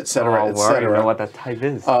 myth, etc., Oh, etc. you know what that type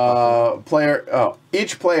is.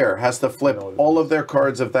 Each player has to flip all of their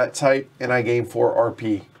cards of that type, and I gain 4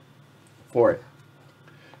 RP for it.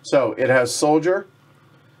 So it has soldier.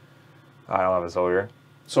 I don't have a soldier.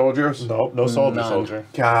 Soldiers. Nope, no soldier, None. soldier.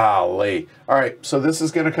 Golly. All right, so this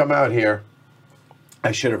is going to come out here.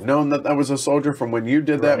 I should have known that that was a soldier from when you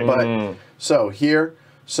did that, but so here,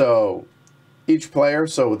 so each player,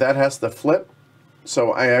 so that has to flip.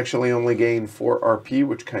 So I actually only gain 4 RP,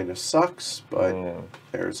 which kind of sucks, but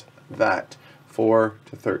there's that. 4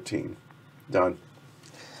 to 13. Done.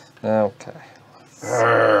 Okay.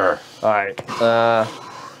 All right.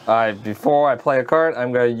 Before I play a card,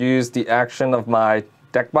 I'm going to use the action of my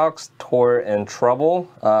deck box, Tour and Trouble.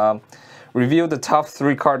 Reveal the top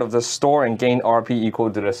 3 card of the store and gain RP equal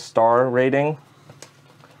to the star rating.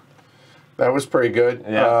 That was pretty good.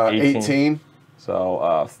 Yeah, 18.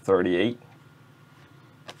 So 38.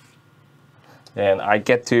 And I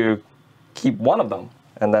get to keep one of them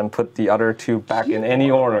and then put the other 2 back in any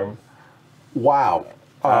order. Wow.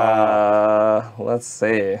 Let's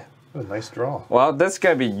see. A nice draw. Well, this is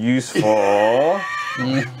going to be useful.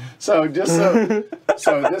 So just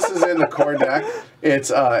so this is in the core deck.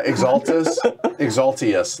 It's Exaltius,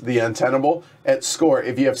 the Untenable. At score,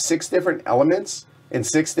 if you have 6 different elements and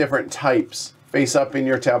 6 different types face up in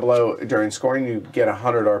your tableau during scoring, you get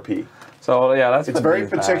 100 RP. So yeah, that's It's very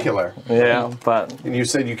particular. Yeah, but And you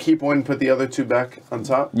said you keep one, put the other 2 back on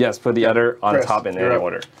top? yes, put the other on Chris, top in you're any up.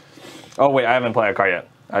 order. Oh wait, I haven't played a card yet.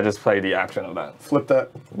 I just played the action of that. Flip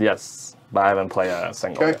that. Yes, but I haven't played a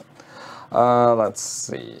single Okay. yet. Let's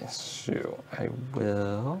see. Shoot, I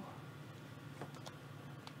will.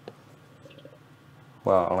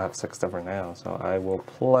 Well, I'll have 6 different now, so I will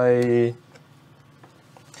play.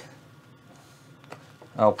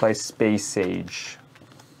 I'll play Space Sage.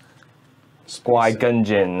 Squai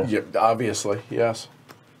Gungeon. Yeah, obviously, yes.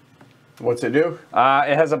 What's it do?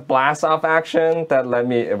 It has a blast off action that let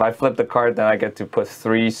me, if I flip the card, then I get to put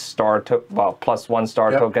 3 star, plus 1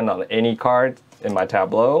 star token on any card in my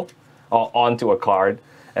tableau, or onto a card.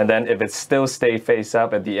 And then if it still stays face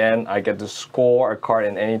up at the end, I get to score a card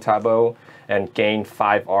in any tableau and gain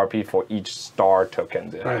 5 RP for each star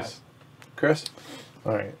token it has. Chris?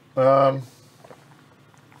 All right.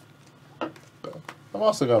 I'm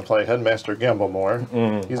also going to play Headmaster Gamblemore.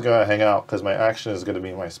 He's going to hang out because my action is going to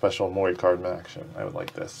be my special Mori card action. I would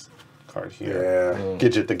like this card here. Yeah.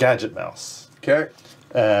 Gidget the Gadget Mouse. Okay.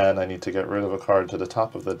 And I need to get rid of a card to the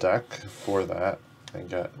top of the deck for that and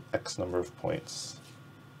get X number of points.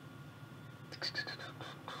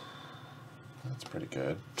 That's pretty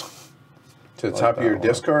good. To the like top of that your one.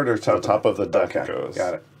 discard or To the top of the deck Okay, goes.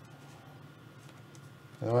 got it.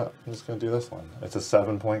 You know what? I'm just going to do this one. It's a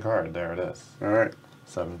 7-point card. There it is. All right.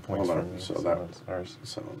 7 points Hold for on. me. So So that- that's ours.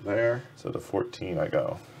 So there. So to 14 I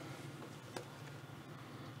go.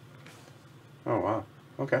 Oh, wow.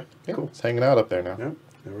 Okay. Yeah, Cool. it's hanging out up there now. Yep.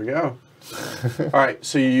 There we go. All right.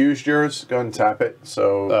 So you used yours. Go ahead and tap it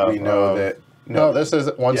so we know that. No, this is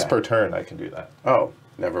once Yeah. per turn I can do that. Oh,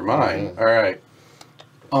 never mind. All right.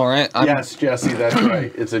 All right. Yes, Jesse, that's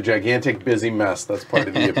right. It's a gigantic, busy mess. That's part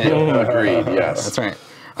of the appeal. Agreed, yes. That's right.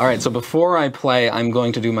 All right, so before I play, I'm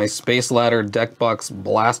going to do my Space Ladder deck box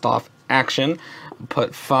blast off action.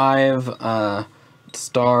 Put 5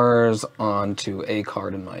 stars onto a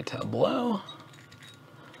card in my tableau.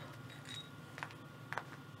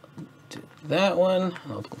 Do that one.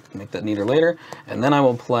 I'll make that neater later. And then I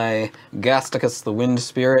will play Gasticus the Wind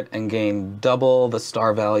Spirit and gain double the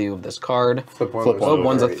star value of this card. Flip one. Flip of one. those Oh,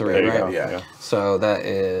 one's a over. 3, There you right? go, Yeah. Yeah. So that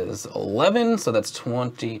is 11, so that's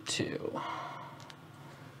 22.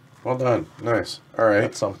 Well done. Nice. All right.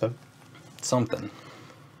 That's something. Something.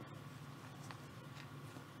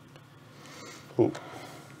 Ooh.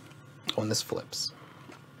 When this flips.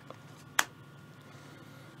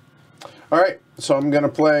 All right. So I'm going to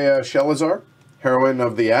play Shelazar, Heroine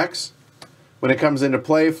of the Axe. When it comes into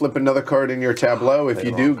play, flip another card in your tableau. If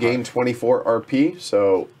you do, gain 24 RP.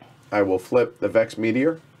 So I will flip the Vex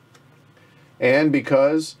Meteor. And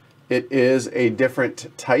because it is a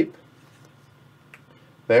different type,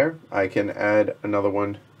 there, I can add another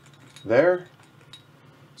one there.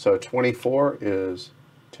 So 24 is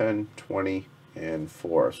 10, 20, and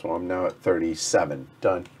 4. So I'm now at 37.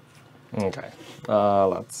 Done. Okay.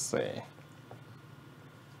 Let's see.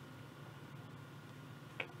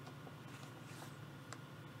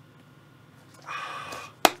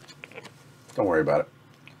 Don't worry about it.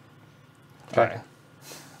 Okay.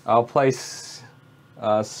 I'll play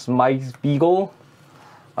Smite Beagle,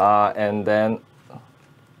 and then.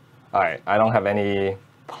 All right. I don't have any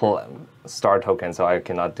star token, so I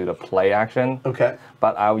cannot do the play action. Okay.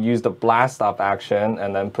 But I'll use the blast off action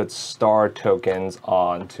and then put star tokens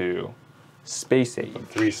onto Space Age.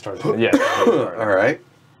 3 stars. Yeah. All right.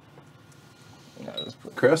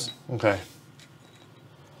 Chris? Okay.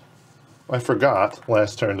 I forgot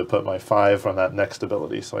last turn to put my 5 on that next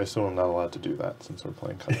ability, so I assume I'm not allowed to do that since we're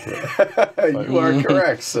playing cut through. You are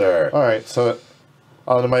correct, sir. All right, so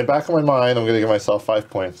On my back of my mind, I'm going to give myself 5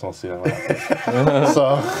 points. I'll see how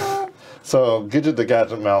that So Gidget the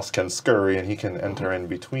Gadget Mouse can scurry, and he can enter in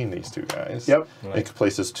between these two guys. Yep. It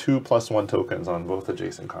places 2+1 tokens on both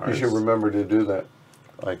adjacent cards. You should remember to do that.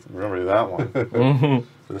 Like, remember that one. So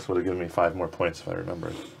this would have given me 5 more points if I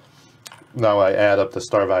remembered. Now I add up the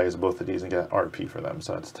star values of both of these and get RP for them.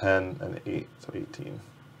 So that's 10 and 8, so 18.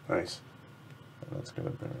 Nice. And that's going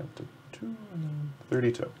to bring it up to 2 and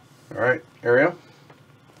 32. All right, Ariel?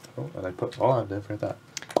 Oh, and I put, hold on, didn't forget that.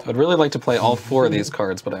 So I'd really like to play all 4 of these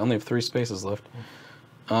cards, but I only have 3 spaces left.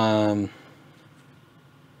 I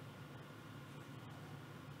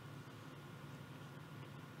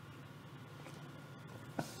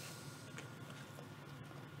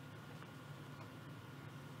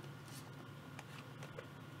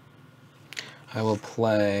will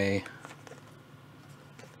play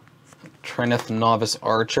Trinith Novice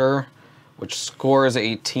Archer, which scores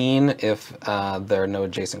 18 if there are no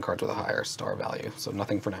adjacent cards with a higher star value. So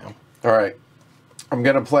nothing for now. All right. I'm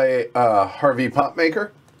going to play Harvey Popmaker.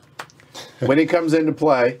 When he comes into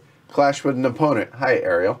play, clash with an opponent. Hi,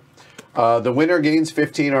 Ariel. The winner gains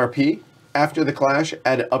 15 RP. After the clash,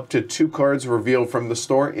 add up to 2 cards revealed from the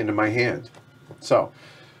store into my hand. So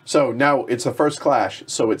now it's the first clash.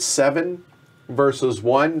 So it's 7 versus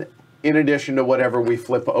 1 in addition to whatever we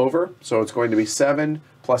flip over. So it's going to be 7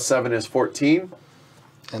 plus 7 is 14.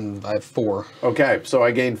 And I have 4. Okay, so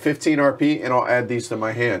I gain 15 RP, and I'll add these to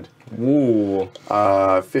my hand. Ooh.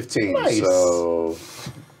 15. Nice. So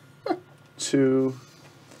 2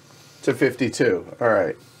 to 52. All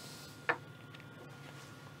right.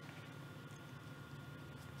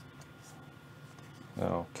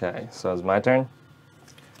 Okay, so it's my turn?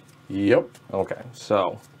 Yep. Okay,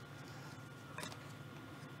 so.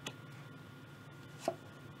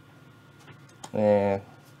 And,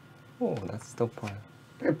 oh, that's still fine.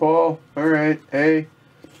 Hey, Paul. All right. Hey.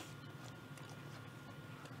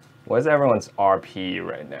 What is everyone's RP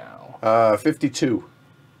right now? 52.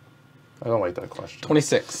 I don't like that question.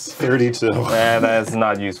 26. 32. That's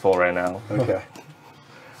not useful right now. Okay.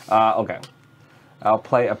 Okay. I'll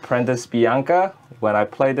play Apprentice Bianca. When I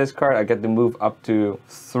play this card, I get to move up to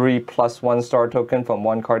 3+1 star token from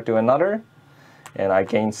one card to another. And I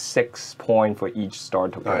gain 6 points for each star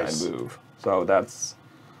token Nice. I move. So that's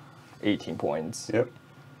 18 points. Yep.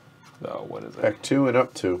 So what is it? Back 2 and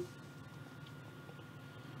up 2.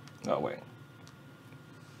 Oh, wait.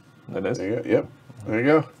 That is? There you go. Yep. There you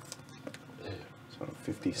go. So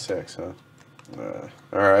 56, huh?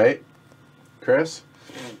 All right. Chris?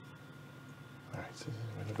 All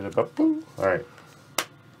right.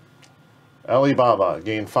 Alibaba,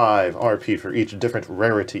 gain 5 RP for each different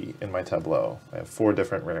rarity in my tableau. I have 4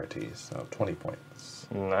 different rarities, so 20 points.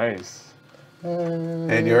 Nice.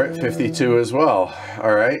 And you're at 52 as well.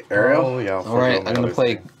 All right, Ariel? Oh, yeah. All right, I'm going to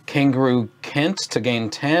play Kangaroo Kent to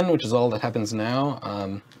gain 10, which is all that happens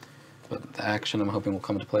now. But the action I'm hoping will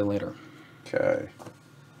come into play later. Okay.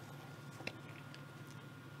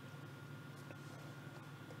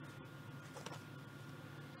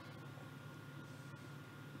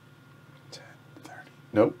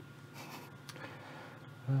 Nope.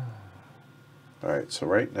 All right, so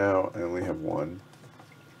right now I only have 1.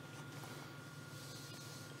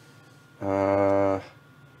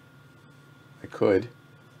 I could.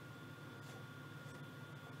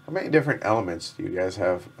 How many different elements do you guys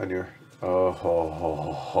have on your... Oh, ho,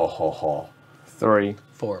 ho, ho, ho, ho. 3.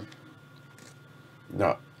 4.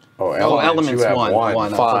 No. Oh, elements you have 1. 1. I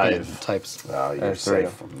was looking at 5. types. Oh, you're That's 3.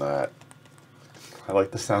 safe from that. I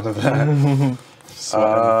like the sound of that. What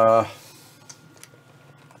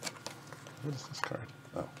is this card?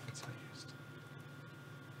 Oh, it's not used.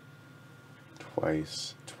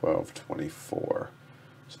 Twice, 12, 24.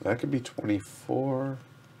 So that could be 24,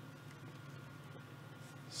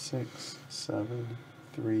 6, 7,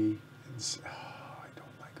 3, and oh, I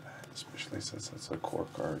don't like that, especially since that's a core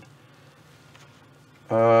card.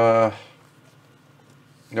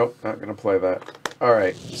 Nope, not gonna play that. All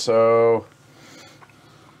right, so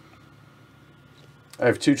I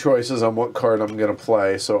have 2 choices on what card I'm going to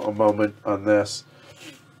play, so a moment on this.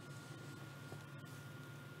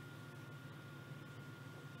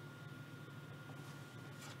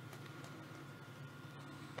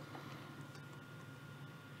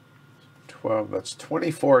 That's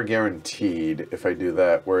 24 guaranteed if I do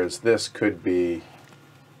that, whereas this could be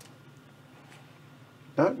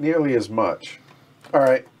not nearly as much. All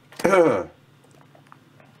right.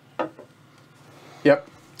 Yep.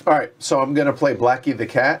 All right, so I'm going to play Blackie the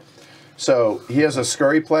Cat. So he has a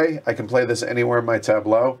scurry play. I can play this anywhere in my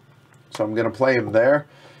tableau. So I'm going to play him there.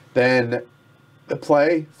 Then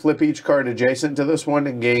play, flip each card adjacent to this one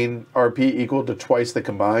and gain RP equal to twice the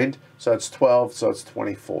combined. So that's 12, so it's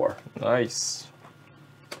 24. Nice.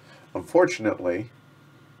 Unfortunately,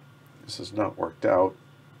 this has not worked out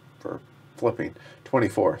for flipping.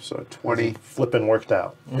 24, so 20. Flipping worked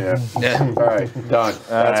out. Yeah. Yeah. All right, done.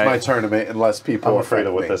 That's right. my tournament, unless people I'm are afraid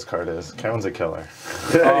of what me. this card is. Coun's a killer.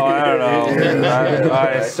 Oh, I don't know. All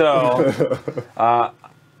right, so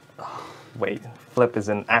wait, flip is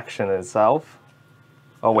an action itself.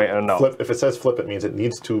 Oh wait, no. Flip. If it says flip, it means it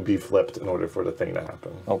needs to be flipped in order for the thing to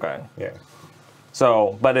happen. Okay. Yeah.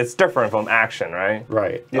 So, but it's different from action, right?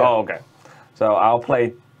 Right. Yeah. Oh, okay. So I'll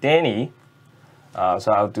play Danny.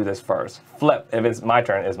 So I'll do this first. Flip. If it's my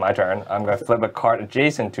turn, it's my turn. I'm going to flip a card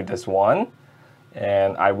adjacent to this one.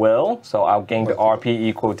 And I will. So I'll gain the RP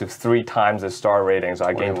equal to 3 times the star rating. So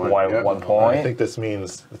I gain 21, yeah. one point. I think this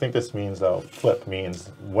means though flip means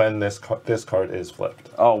when this card is flipped.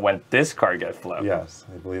 Oh, when this card gets flipped. Yes,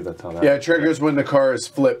 I believe that's how that. Yeah, it triggers when the car is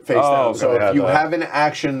flipped face Oh, down. So okay. if you Yeah, have an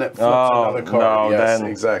action that flips Oh, another card, no, yes, then-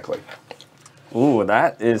 exactly. Ooh,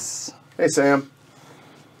 that is... Hey, Sam.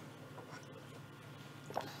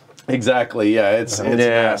 Exactly, yeah, it's Yeah.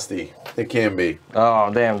 nasty. It can be.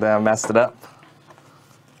 Oh, damn, I messed it up.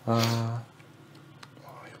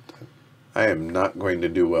 I am not going to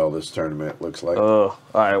do well this tournament, looks like. Ugh. All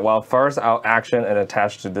right, well, first I'll action and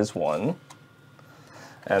attach to this one.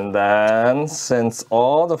 And then, since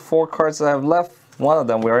all the 4 cards I have left, one of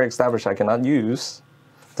them we already established I cannot use.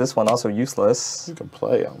 This one also useless. You can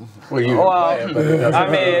play them. Well, you Well, can play it, but it doesn't I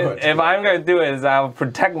mean, matter. if I'm going to do it, is I'll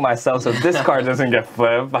protect myself so this card doesn't get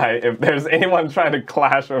flipped if there's anyone trying to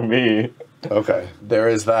clash with me. Okay. There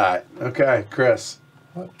is that. Okay, Chris.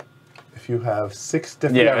 If you have 6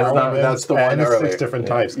 different Yeah, it's not- elements that's the one and earlier. 6 different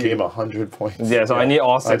types, gain 100 points. Yeah, so I need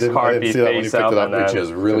all 6 cards be see that when you face picked up, it up, and then, Which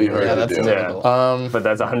is really hard Yeah, to that's do. typical. but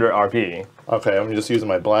that's 100 RP. Okay, I'm just using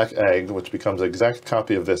my black egg, which becomes an exact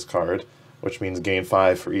copy of this card, which means gain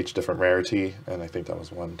 5 for each different rarity, and I think that was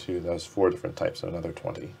 4 different types, so another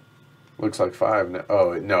 20. Looks like 5. No,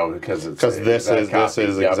 oh, no, because it's Because this that is copy.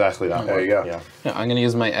 Yep. exactly that There one. you go. Yeah. Yeah, I'm going to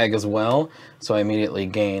use my egg as well, so I immediately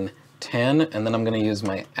gain 10, and then I'm going to use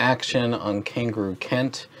my action on Kangaroo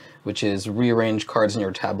Kent, which is rearrange cards in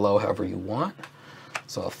your tableau however you want.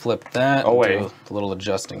 So I'll flip that. Oh, and wait. do a little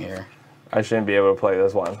adjusting here. I shouldn't be able to play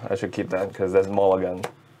this one. I should keep that because that's mulligan.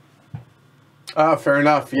 Ah, fair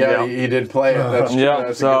enough. Yeah, Yeah. he did play it. That's true. Yeah,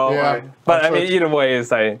 That's so, a good point. but I mean, either way, it's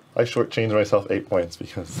like, I shortchanged myself 8 points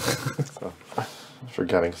because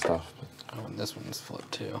forgetting stuff. Oh, and this one's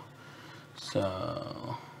flipped too.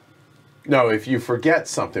 So No, if you forget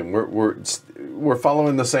something, we're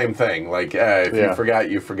following the same thing. Like if Yeah. you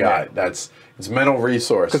forgot, you forgot. Yeah. It's mental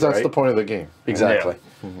resource. Because that's right? the point of the game. Exactly.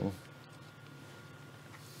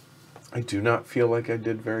 I do not feel like I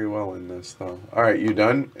did very well in this, though. All right, you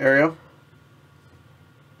done, Ariel?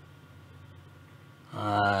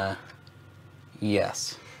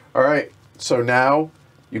 yes. All right. So now,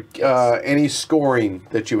 you any scoring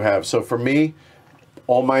that you have. So for me,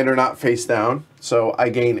 all mine are not face down. So I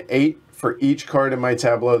gain 8 for each card in my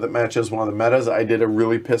tableau that matches one of the metas. I did a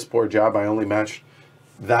really piss poor job. I only matched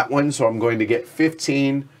that one, so I'm going to get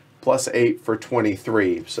 15 plus 8 for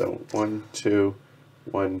 23. So 1, 2,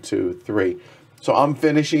 1, 2, 3. So I'm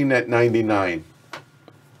finishing at 99.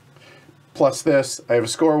 Plus this, I have a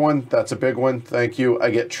score one. That's a big one. Thank you. I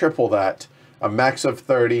get triple that. A max of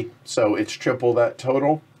 30, so it's triple that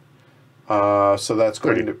total. So that's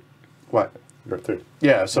going to... What? You're 3.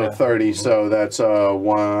 Yeah, so Yeah. 30, so that's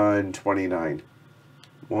 129.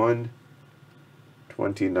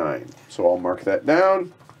 129. So I'll mark that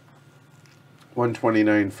down.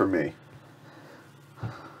 129 for me.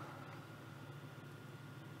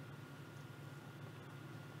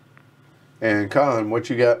 And Colin, what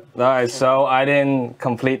you got? all right, so I didn't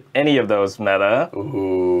complete any of those meta.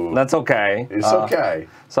 Ooh, That's okay. it's okay.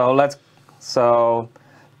 So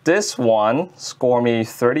this one scored me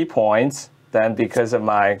 30 points. Then because of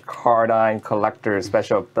my Cardine Collector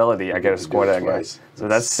special ability, I get to to score do it that again. twice. So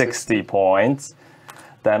that's 60 points.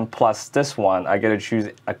 Then plus this one, I get to choose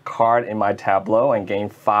a card in my tableau and gain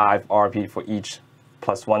 5 RP for each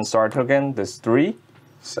plus 1 star token. There's 3,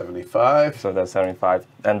 75. so that's 75.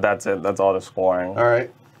 And that's it. That's all the scoring. All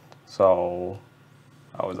right. So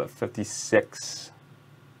I was at 56,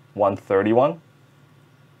 131.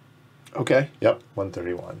 Okay. Yep,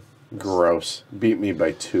 131. Gross. Beat me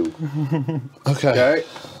by 2. Okay. Okay.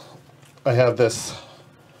 I have this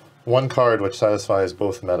one card which satisfies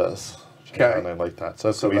both metas. Okay. And I like that. So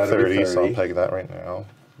that's So going to be that'll be 30, so I'll 30. peg that right now.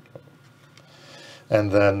 And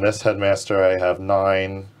then this Headmaster, I have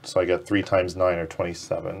 9, so I get 3 times 9 or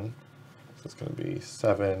 27. it's going to be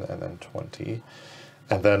 7 and then 20.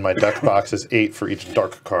 And then my deck box is 8 for each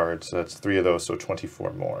dark card, so that's 3 of those, so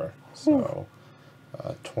 24 more. So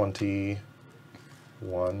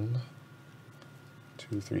 21,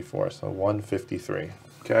 2, 3, 4, so 153.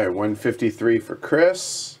 Okay, 153 for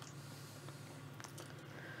Chris.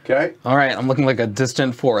 Okay. All right, I'm looking like a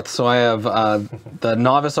distant fourth. So I have the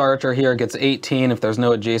Novice Archer here gets 18 if there's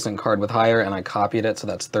no adjacent card with higher, and I copied it, so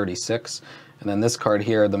that's 36. And then this card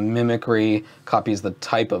here, the Mimicry, copies the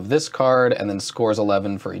type of this card and then scores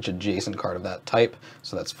 11 for each adjacent card of that type.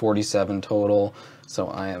 So that's 47 total. So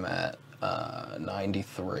I am at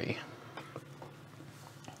 93.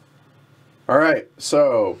 All right,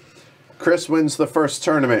 so Chris wins the first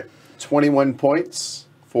tournament. 21 points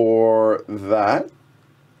for that.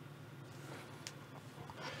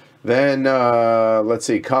 Then, let's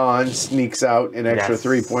see, Khan sneaks out an extra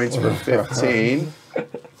 3 points for 15.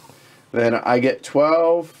 Then I get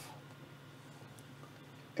 12.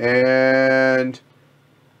 And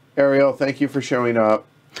Ariel, thank you for showing up.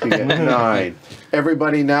 You get 9.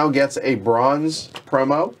 Everybody now gets a bronze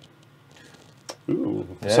promo. Ooh.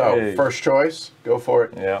 So, Yay. first choice, go for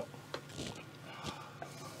it. Yeah.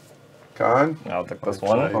 Khan, I'll take this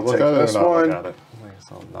one. I'll Look take at it this or not one. look at it?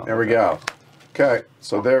 There we go. Okay,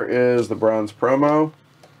 so there is the bronze promo.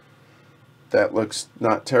 That looks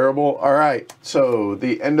not terrible. All right, so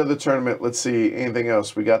the end of the tournament. Let's see, anything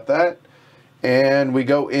else? We got that. And we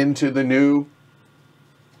go into the new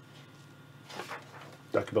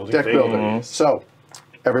Deck building. deck phase. builder. So,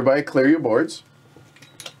 everybody clear your boards.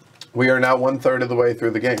 We are now 1/3 of the way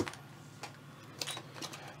through the game.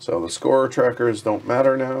 So the scorer trackers don't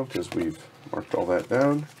matter now because we've marked all that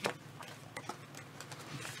down.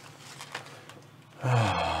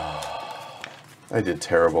 I did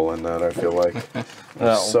terrible in that, I feel like.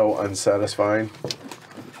 No. So unsatisfying.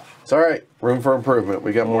 It's all right. Room for improvement.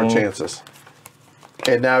 We got more chances.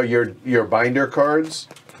 And now your binder cards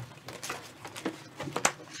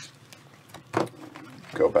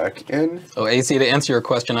go back in. Oh, AC, to answer your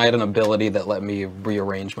question, I had an ability that let me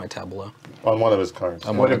rearrange my tableau. On one of his cards.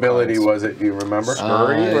 On What one of the ability cards. was it? Do you remember?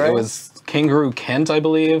 Scurry, right? It was Kangaroo Kent, I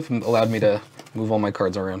believe, allowed me to move all my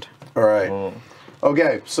cards around. All right.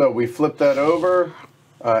 Okay, so we flip that over.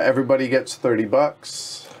 Everybody gets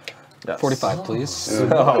 $30. Yes. 45, please.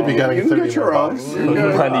 I'll be getting You can 30 get your more own. bucks. You're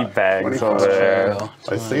good. Money bags 25. over there.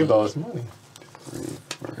 I saved all this money.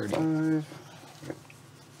 30, 5.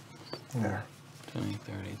 There. 20,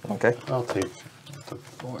 30, Okay. I'll take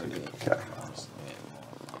 40. Okay.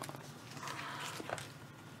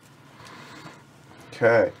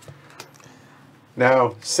 Okay.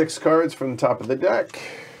 Now, 6 cards from the top of the deck.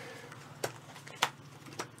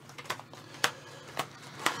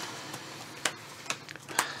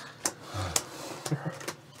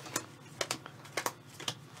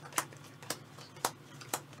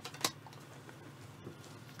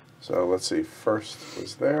 So let's see, first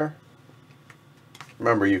was there.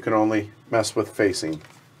 Remember, you can only mess with facing.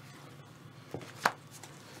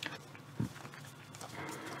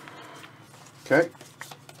 Okay.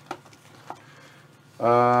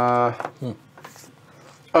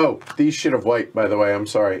 Oh, these should have wiped, by the way. I'm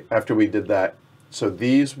sorry. After we did that. So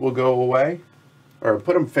these will go away. Or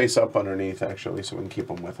put them face up underneath, actually, so we can keep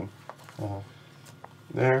them with them.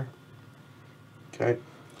 There. Okay.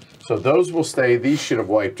 So those will stay. These should have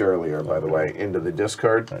wiped earlier, by the way, into the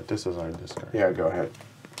discard. All right, this is our discard. Yeah, go ahead.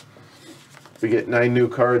 We get 9 new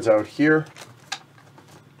cards out here.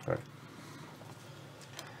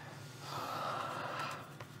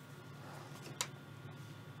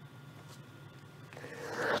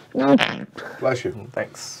 Okay. Bless you.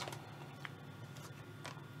 Thanks.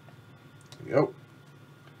 There you go.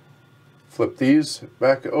 Flip these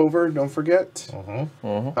back over, don't forget.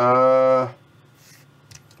 A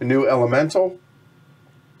new elemental.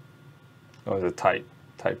 Oh, the type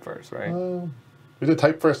first, right? We did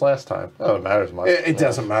type first last time. Oh, it matters much. It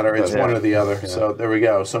doesn't matter, it's Yeah. one or the other. Yeah. So there we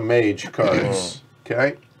go. So mage cards.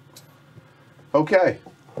 Okay. Okay.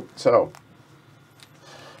 So.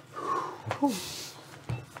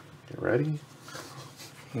 Get ready.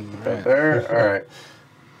 Right there. All right.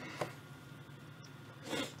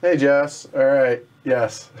 Hey, Jess. All right.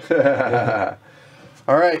 Yes.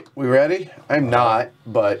 All right. We ready? I'm not,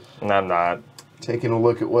 but And I'm not. taking a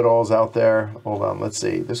look at what all's out there. Hold on. Let's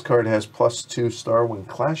see. This card has +2 when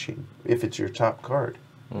clashing, if it's your top card.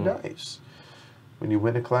 Nice. When you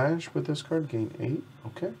win a clash with this card, gain 8.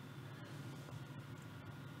 Okay.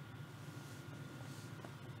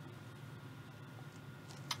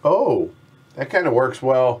 Oh, that kind of works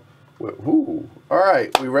well. Ooh. All right.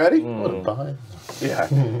 We ready? What a bind. Yeah.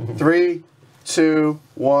 3, 2,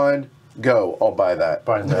 1, Go. I'll buy that.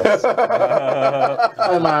 Buying this.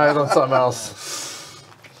 I'm out on something else.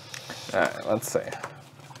 All right, let's see.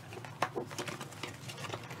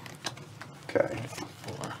 Okay.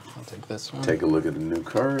 I'll take this one. Take a look at the new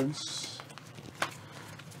cards.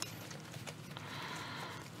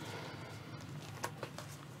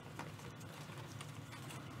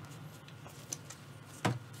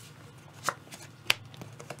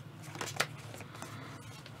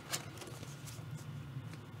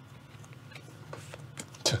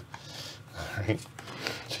 Alright.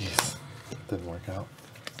 Jeez. Didn't work out.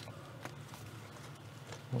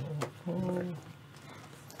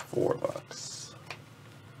 $4.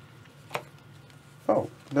 Oh,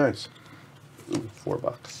 nice. Ooh,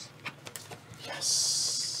 $4.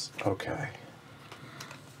 Yes. Okay.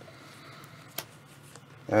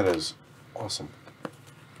 That is awesome.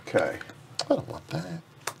 Okay. I don't want that.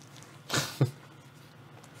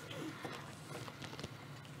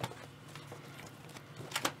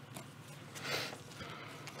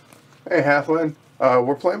 Hey, Hathland.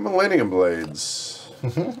 We're playing Millennium Blades.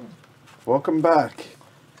 Welcome back.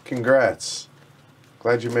 Congrats.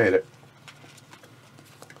 Glad you made it.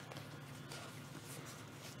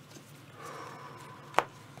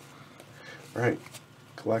 Right.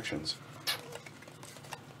 Collections.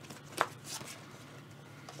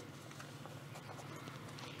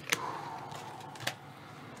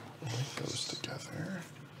 It goes together.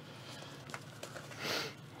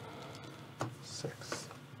 6.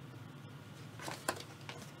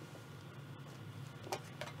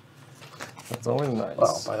 That's always nice.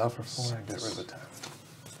 Well, buy that for 4 and get rid of the 10.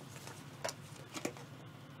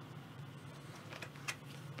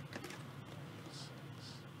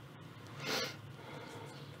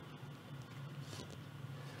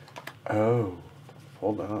 Oh,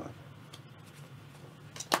 hold on.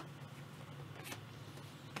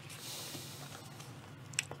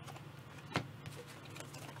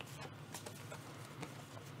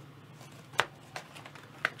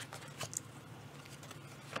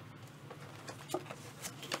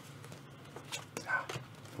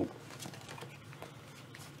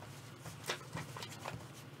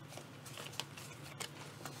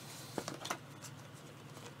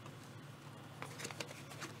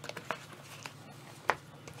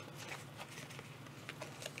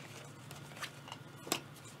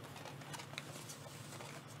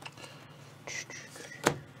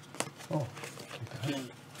 Oh, take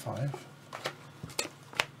that. 5.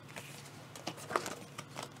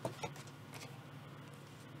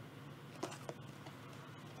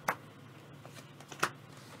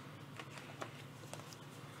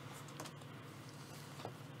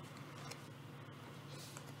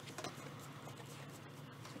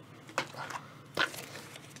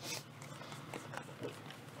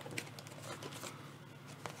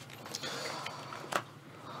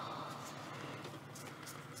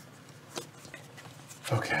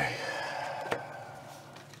 Okay.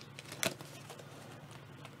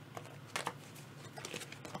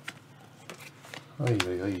 Ay,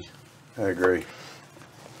 ay, ay. I agree.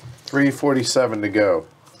 347 to go.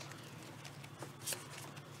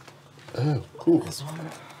 Oh, cool. This one.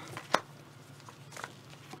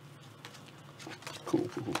 Cool,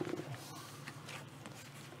 cool, cool, cool.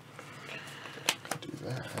 Do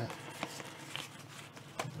that.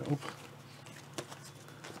 Nope.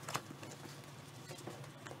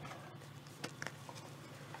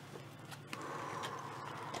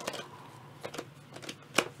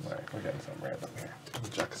 Alright, we're getting something random here.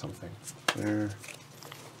 Check something. There.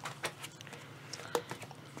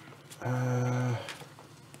 Uh,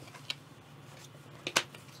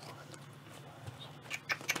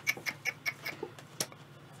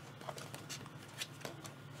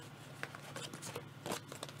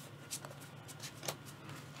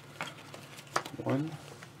 one.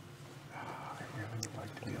 I really would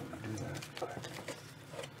like to be able to do that.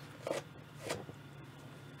 But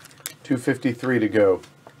 253 to go.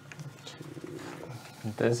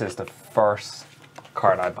 This is the first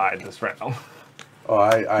card I buy this round. Oh,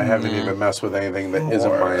 I haven't even messed with anything that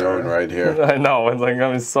isn't my own right here. I know, it's like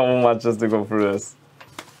I mean so much just to go through this.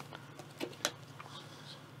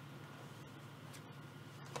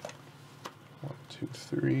 1, 2,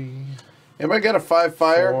 3. Anybody got a 5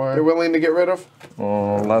 fire 4. they're willing to get rid of?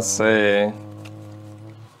 Let's see.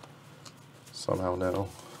 Somehow no.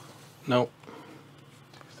 Nope.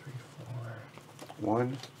 2, 3, 4.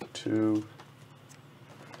 1, 2,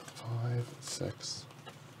 5, 6.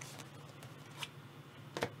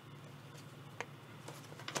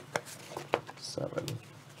 7.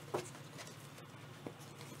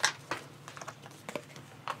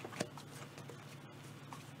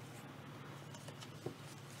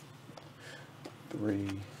 3,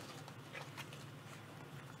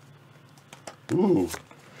 Ooh.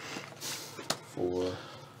 4,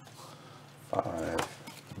 5.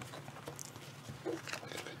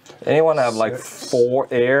 Anyone have like 6, 4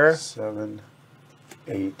 air? 7,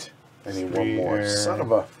 8. I need 3 one more. air. Son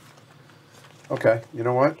of a. Okay, you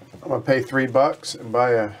know what? I'm gonna pay $3 and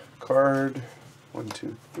buy a card. 1,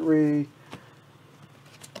 2, 3.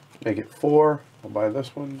 Make it 4. I'll buy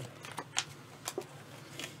this one.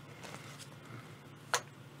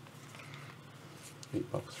 $8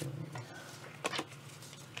 for me.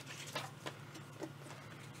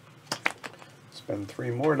 Spend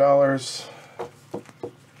 $3 more.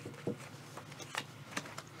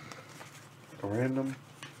 A random.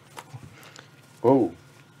 Whoa.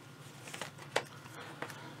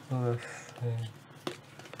 Let's see.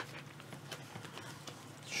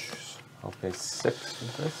 I'll pay 6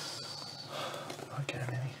 for this. Not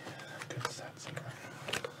getting any good sets here.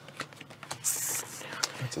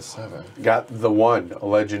 That's a 7. Got the 1, a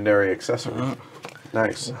legendary accessory.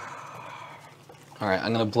 Nice. All right,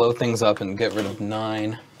 I'm gonna blow things up and get rid of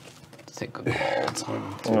 9. Take a gold.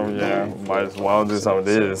 Oh yeah, might as well do some of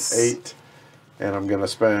this. 8. And I'm gonna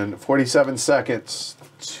spend 47 seconds.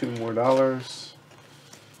 $2 more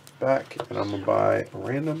back. And I'm gonna buy a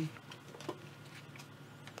random.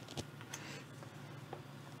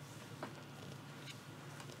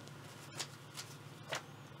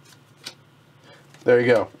 There you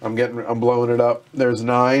go. I'm blowing it up. There's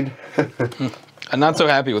 9. I'm not so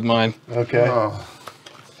happy with mine. Okay. Oh.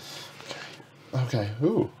 Okay.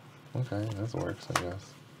 Ooh. Okay, that works, I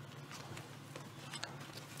guess.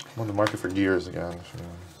 I'm on the market for gears again.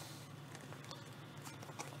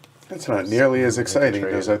 It's not nearly as exciting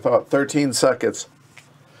as I thought. 13 seconds.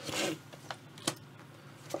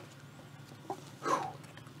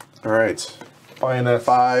 All right. Buying that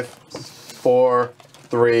 5, 4,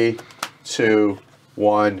 3, 2,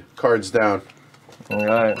 1. Cards down.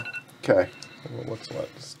 Alright. Okay. What's what?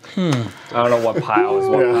 I don't know what pile is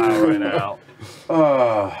what pile right now.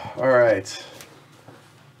 All right.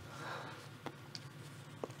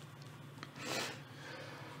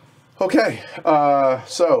 Okay.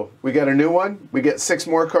 So we got a new one. We get 6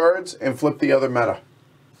 more cards and flip the other meta.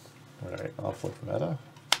 Alright, I'll flip meta.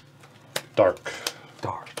 Dark.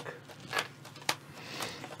 Dark.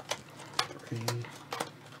 3, 5,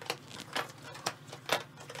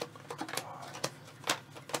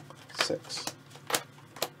 6.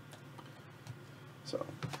 So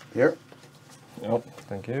here. Nope,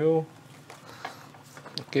 thank you.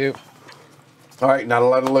 Thank you. All right, not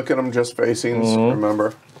allowed to look at them, just facings,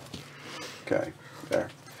 remember. Okay, there.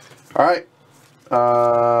 All right.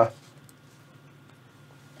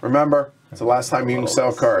 Remember, it's the last time you can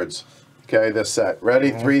sell cards. Okay, this set. Ready?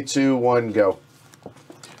 3, 2, 1, go.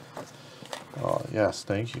 Oh, yes,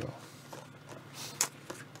 thank you.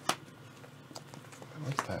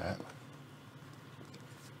 What's that?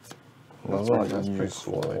 Those That's are pretty, that's pretty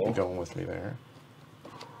useful. cool. They'd be going with me there.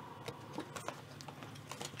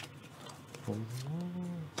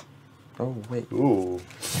 Oh wait, Ooh.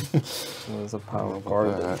 there's a pile of about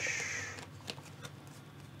garbage.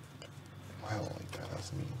 I don't like that.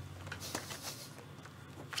 That's mean.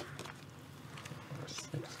 Number 6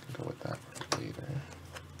 can go with that for later.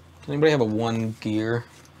 Does anybody have a 1 gear?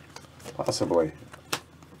 Possibly.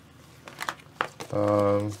 I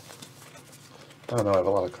don't know. I have a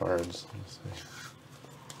lot of cards. Let's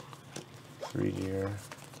see. 3 gear.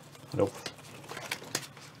 Nope.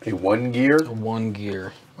 A 1 gear? A 1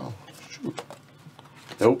 gear. Oh, shoot.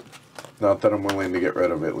 Nope. Not that I'm willing to get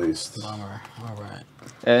rid of, at least. Bummer. All right.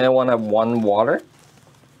 Anyone have 1 water?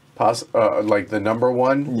 Like the number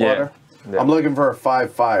 1 Yeah. water? Yeah. I'm looking for a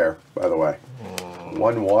 5 fire, by the way.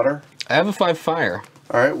 1 water? I have a 5 fire.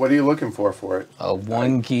 All right, what are you looking for it? A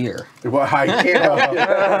 1 gear. Well, I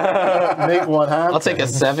can't. Make one happen. I'll take a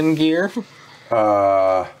 7 gear.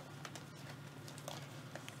 uh, I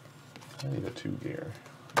need a 2 gear.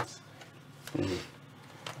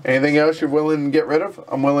 Anything else you're willing to get rid of?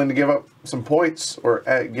 I'm willing to give up some points or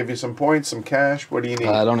give you some points, some cash. What do you need?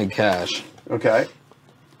 I don't need cash. Okay.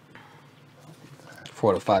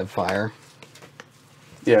 For a 5 fire.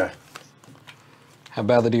 Yeah. How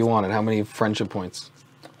badly do you want it? How many friendship points?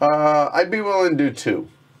 I'd be willing to do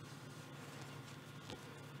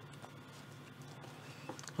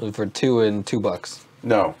 2. For 2 and $2.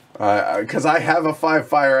 No, because I have a 5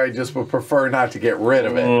 fire. I just would prefer not to get rid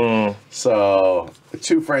of it. So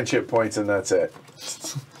 2 friendship points and that's it.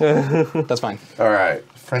 That's fine. All right.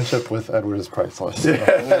 Friendship with Edward is priceless.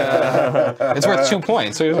 It's worth 2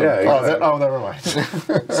 points. So Yeah. Oh, Exactly. oh, never mind.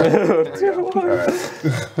 All right.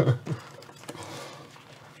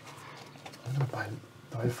 I'm gonna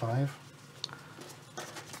buy 5.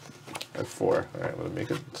 have 4. All right, I'm gonna make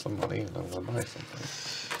some money, and I'm gonna buy something.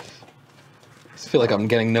 I feel like I'm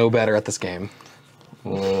getting no better at this game.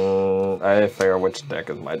 I figure which deck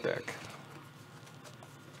is my deck.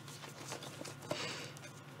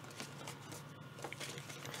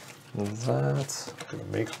 That. I'm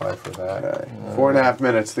gonna make 5 for that. Okay. 4.5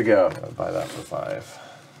 minutes to go. I'll buy that for 5.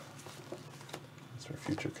 That's for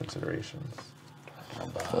future considerations.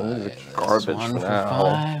 Garbage One for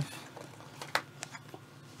now. 5.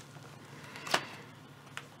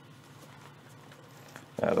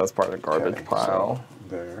 Yeah, that's part of the garbage Okay, pile. so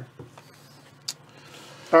there.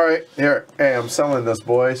 All right, here. Hey, I'm selling this,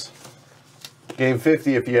 boys. Game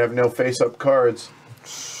 50 if you have no face-up cards.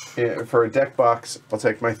 Yeah, for a deck box, I'll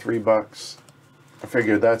take my $3. I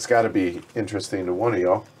figured that's got to be interesting to one of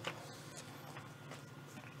y'all.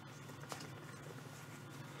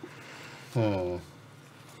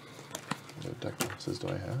 What deck boxes do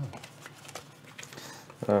I have?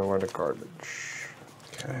 Where the garbage?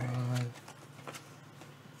 Okay.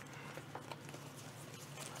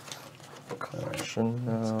 Collection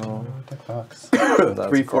now. Deck box. That's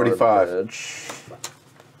 345. garbage.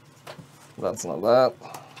 That's not that.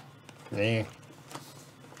 Yeah.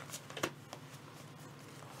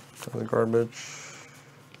 The garbage.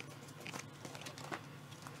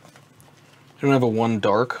 You don't have a 1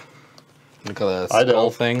 dark? Like a I do.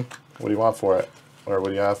 skull thing? What do you want for it? Or what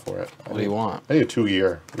do you have for it? What do you want? I need a 2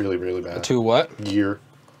 gear. Really, really bad. A 2 what? gear.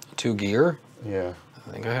 2 gear? Yeah.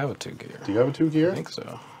 I think I have a 2 gear. Do you have a 2 gear? I think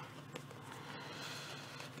so.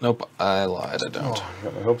 Nope, I lied, I don't. Oh, I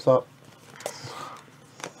got my hopes up.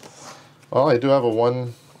 Well, I do have a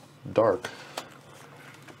 1 dark.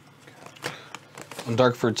 1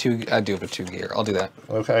 dark for 2. I do have a 2 gear. I'll do that.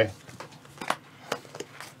 Okay.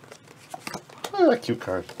 Oh, that cute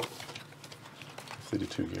card. If they do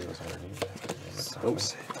 2 gears already.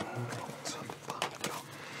 Oops.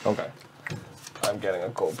 Okay. I'm getting a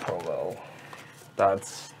gold promo.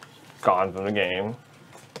 That's gone from the game.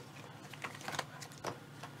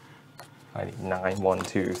 I need 9, 1,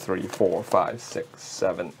 2, 3, 4, 5, 6,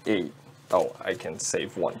 7, 8. Oh, I can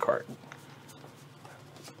save 1 card.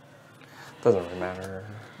 Doesn't really matter.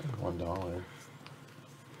 $1. Eh.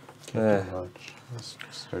 Can't do much. Let's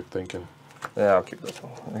start thinking. Yeah, I'll keep this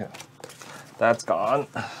one. Yeah. That's gone.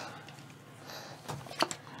 Alright,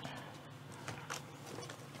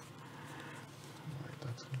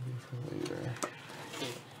 that's gonna be for later.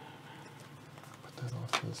 Put that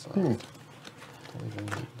off to the side.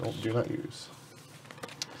 Do not use.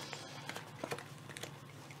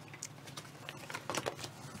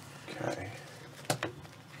 Okay.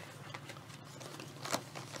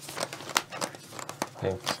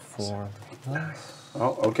 Thanks for this.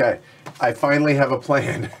 Oh, okay. I finally have a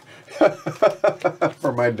plan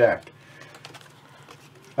for my deck.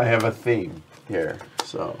 I have a theme here,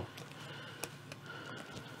 so.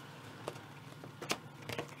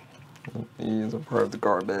 These are part of the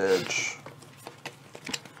garbage.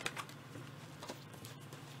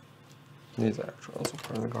 These are actually also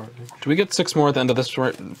part of the garbage. Do we get 6 more at the end of this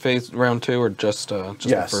phase, round 2, or just Yes,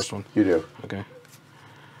 the first one? you do. Okay.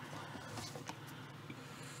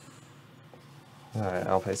 Alright,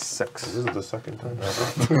 I'll pay 6. This is the second time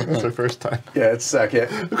ever. It's the first time. Yeah, it's second.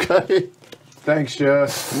 Okay. Thanks,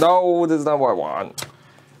 Jeff. No, this is not what I want.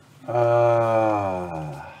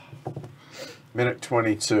 Minute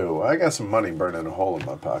 22. I got some money burning a hole in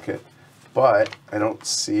my pocket, but I don't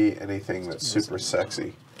see anything that's super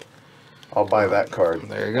sexy. I'll buy that card.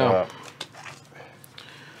 There you go.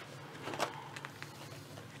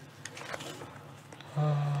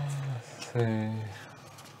 Let's see.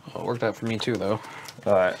 Well, it worked out for me too, though.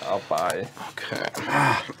 Alright, I'll buy. Okay.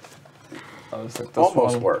 I'll just take this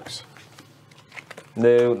Almost one. works.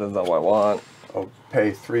 No, that's not what I want. I'll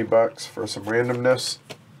pay $3 for some randomness.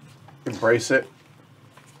 Embrace it.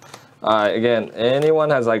 Again, anyone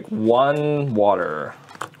has like 1 water.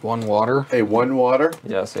 1 water. A 1 water.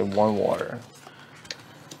 Yes, a 1 water.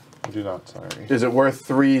 I do not, sorry. Is it worth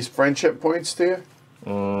 3 friendship points to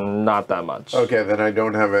you? Not that much. Okay, then I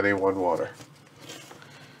don't have any 1 water.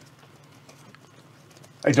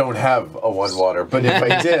 I don't have a 1 water, but if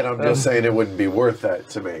I did, I'm just saying it wouldn't be worth that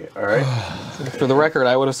to me. All right. For the record,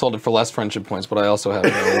 I would have sold it for less friendship points, but I also have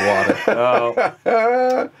no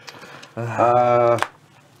water. Oh,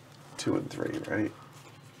 2 and 3, right?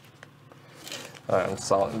 I'm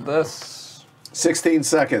selling this 16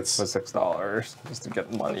 seconds. for $6 just to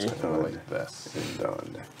get money. Kind of like this. And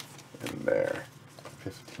done. And there. I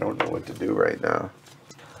don't know what to do right now.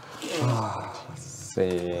 Let's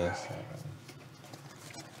see.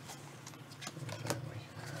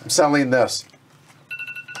 I'm selling this.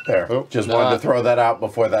 There. Oh, Just wanted to throw that out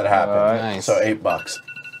before that happened. Alright. Nice. So $8.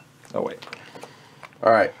 Oh, wait.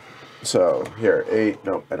 All right. So here, 8.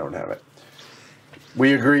 Nope, I don't have it.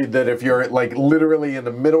 We agreed that if you're like literally in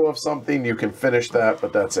the middle of something, you can finish that,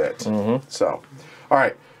 but that's it. Mm-hmm. So, all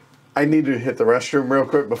right. I need to hit the restroom real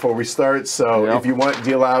quick before we start. So Yep. if you want,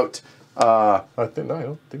 deal out. I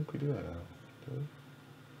don't think we do that.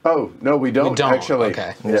 Oh no, we don't, don't, actually.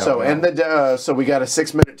 okay. Yeah. So end the. So we got a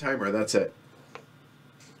 6-minute timer. That's it.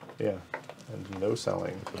 Yeah. And no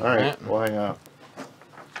selling. All right. Well, hang out.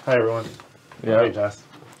 Hi, everyone. Yeah. Hey, Jess.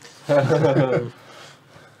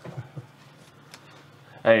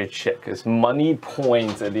 Hey, check. It's money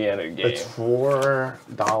points at the end of the game. It's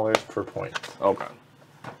 $4 per point. Okay.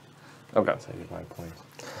 Okay. That's how you buy points.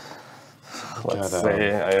 Let's Got, see.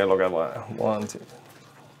 I gotta look at what. 1, 2.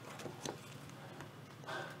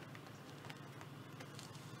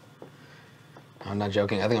 I'm not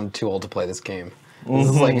joking. I think I'm too old to play this game. This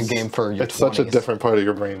is like a game for your It's 20s. such a different part of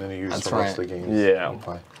your brain than you use That's for most right. of the games. Yeah. you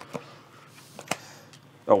play.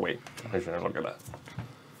 Oh, wait. I shouldn't look at that.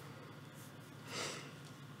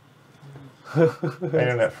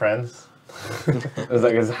 Internet friends. It's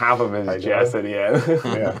like it's half of Hi, his Jess Joe. at the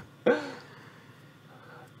end. Yeah.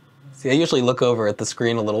 See, I usually look over at the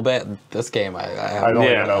screen a little bit. This game, I I don't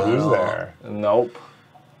Yeah. even know who's there. Nope.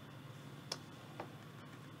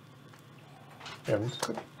 Yeah,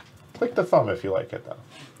 just click the thumb if you like it, though.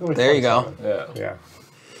 Only There you go. 27. Yeah. Yeah.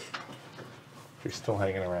 If you're still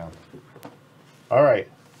hanging around. All right.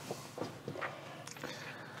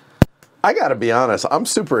 I got to be honest. I'm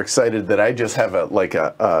super excited that I just have a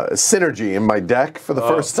synergy in my deck for the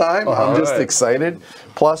first time. I'm just alright. excited.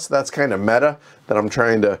 Plus, that's kind of meta that I'm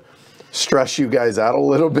trying to stress you guys out a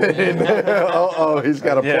little bit. He's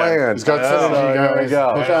got a Yeah. plan. He's got synergy, There we guys.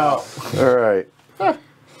 go. Look out. All right.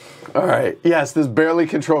 All right. Yes, this barely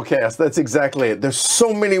control cast. That's exactly it. There's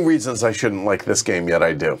so many reasons I shouldn't like this game, yet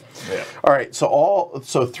I do. Yeah. All right. So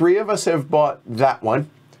 3 of us have bought that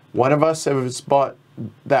one. 1 of us has bought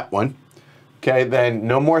that one. Okay, then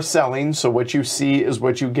no more selling. So what you see is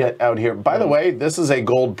what you get out here. By the way, this is a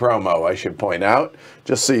gold promo, I should point out,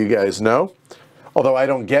 just so you guys know. Although I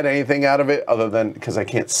don't get anything out of it other than because I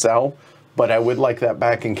can't sell. But I would like that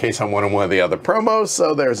back in case I wanted one of the other promos.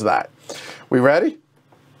 So there's that. We ready?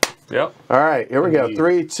 Yep. All right, here we go. Indeed.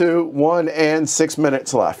 3, 2, 1, and 6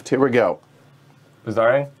 minutes left. Here we go. Is that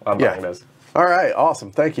right? I'm Yeah. buying this. All right,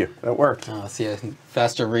 awesome. Thank you. That worked. see a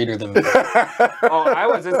faster reader than me. Oh, I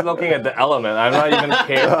was just looking at the element. I'm not even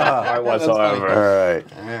caring that part whatsoever. All right.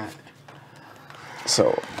 All right.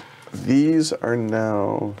 So these are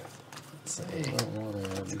now. Let's see.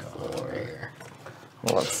 Let's go over here.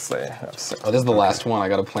 Let's see. That's six. Oh, this is the last one. I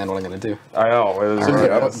got to plan what I'm going to do. I know. It is All right.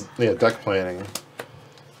 ridiculous. Yeah, deck planning.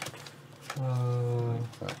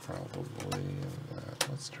 That probably.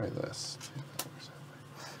 Let's try this.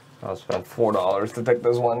 I'll spend $4 to take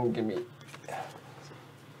this one. Give me.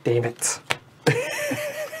 Damn it.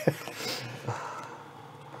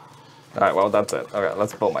 All right. Well, that's it. Okay,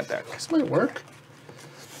 let's build my deck. This might work.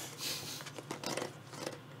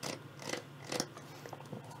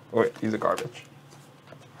 Wait, these are garbage.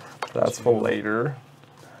 That's for later.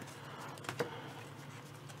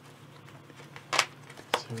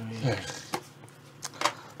 There.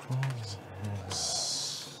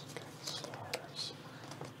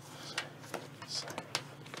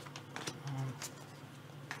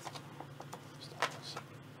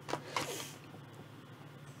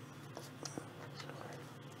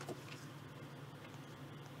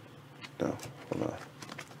 No, hold on.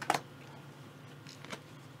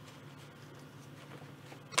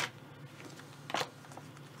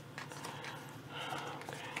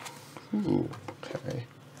 Ooh, okay.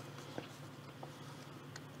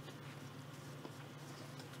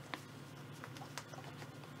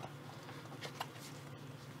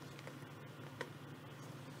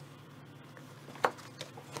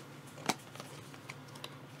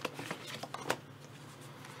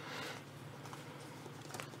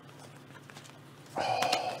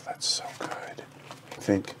 Oh, that's so good. I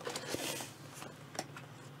think.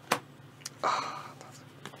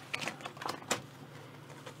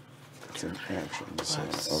 It's an action, so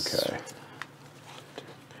okay.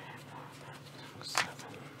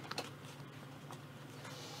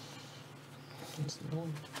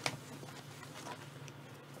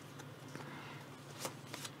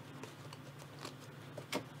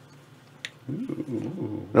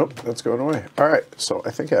 Nope, that's going away. All right, so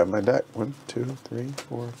I think I have my deck. 1, 2, 3,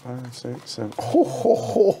 4, 5, 6, 7. Oh, ho,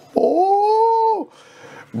 ho, ho.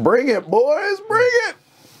 Bring it, boys, bring it.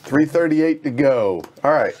 338 to go.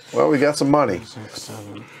 All right, well, we got some money. 6,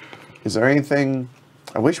 7. Is there anything?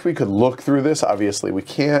 I wish we could look through this. Obviously, we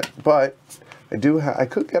can't, but I do. I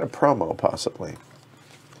could get a promo possibly.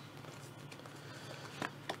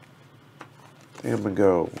 I'm going to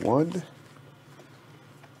go 1.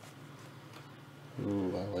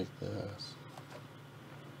 Ooh, I like this.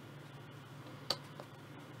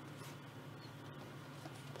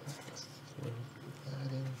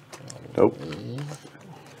 Nope.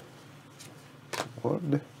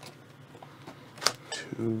 1,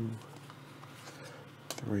 2,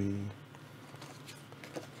 3.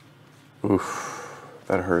 Oof,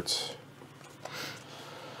 that hurts.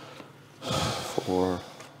 4,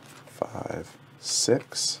 5,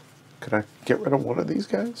 6. Could I get rid of one of these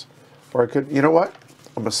guys? Or I could, you know what?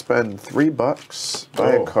 I'm gonna spend $3,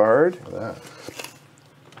 buy a card. Look at that.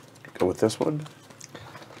 Go with this one.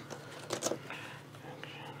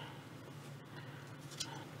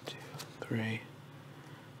 2, 3.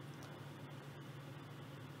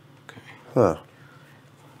 Okay. Huh.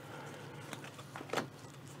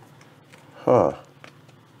 Huh.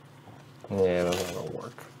 Yeah, that's not gonna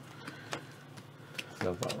work.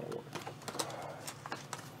 That's not gonna work.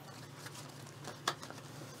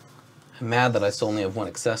 I'm mad that I still only have one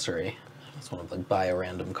accessory. I just want to like buy a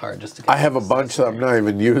random card just to get I have a an bunch that I'm not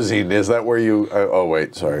even using. Is that where you? Oh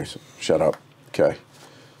wait, sorry. Shut up. Okay.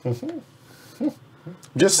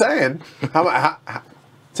 Just saying. How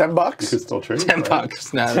 $10? You could still trade.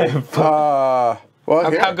 $10. Nah, Well,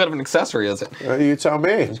 how, here, how good of an accessory is it? you tell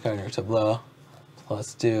me. Just got your tableau.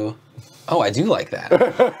 Plus 2. Oh, I do like that. For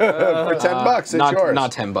 $10, it's not yours.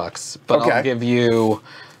 not $10, but Okay. I'll give you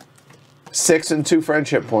 6 and 2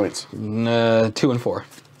 friendship points. 2 and 4.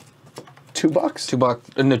 $2?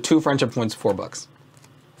 $2. No, 2 friendship points, $4.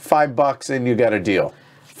 $5 and you got a deal.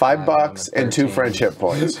 $5 I'm and 2 13. friendship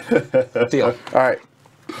points. Deal. All right.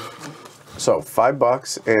 So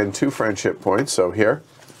 $5 and 2 friendship points. So here,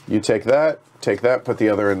 you take that, put the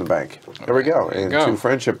other in the bank. There we go. There you And go. 2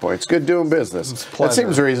 friendship points. Good doing business. That pleasure.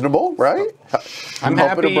 seems reasonable, right? I'm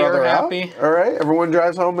helping happy, a brother you're out. happy. All right. Everyone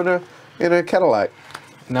drives home in a Cadillac.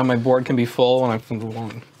 Now my board can be full when I can move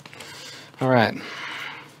on. All right.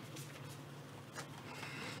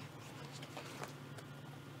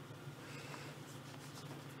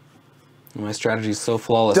 My strategy is so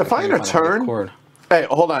flawless. I Define can't a even find the right turn. chord. Hey,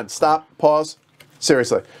 hold on. Stop. Pause.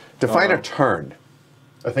 Seriously. Define a turn.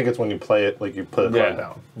 I think it's when you play it, like you put a card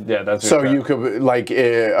down. Yeah, that's So your you turn. could like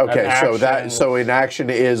okay. So action. in action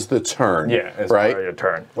is the turn. Yeah, it's right. part of your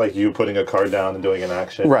turn. Like you putting a card down and doing an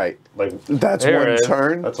action. Right. Like That's Here one it is.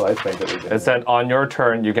 turn. that's what I think it would be. It said on your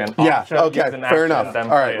turn you can Yeah. option, Okay. use an Fair action, enough. then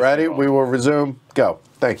All right. play a Ready? symbol. We will resume. Go.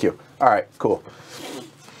 Thank you. All right. Cool.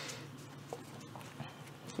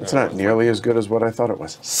 It's not nearly as good as what I thought it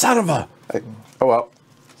was. Son of a. Oh well.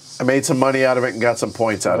 I made some money out of it and got some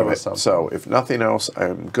points out of it. Something. So if nothing else,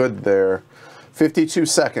 I'm good there. 52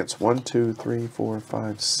 seconds. 1, 2, 3, 4,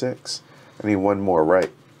 5, 6. I need one more,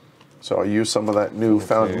 right? So I'll use some of that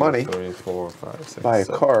newfound 2, money. 3, 4, 5, 6, Buy a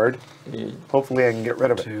 7, card. 8. Hopefully I can get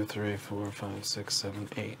rid of it. 2, 3, 4, 5, 6, 7,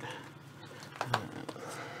 8.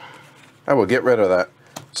 I will get rid of that.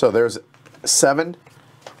 So there's 7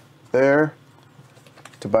 there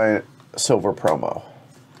to buy a silver promo.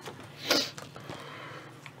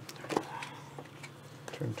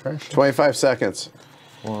 Turn trash. 25 seconds.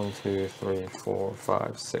 1, 2, 3, 4,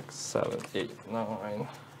 5, 6, 7, 8, 9.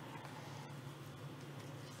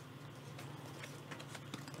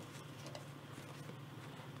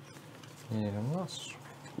 Yeah, that's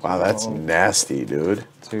Wow, that's nasty, dude.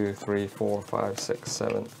 2, 3, 4, 5, 6,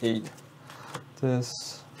 7, 8.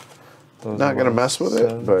 This. Those Not gonna ones, mess with it,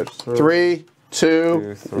 7, but 3,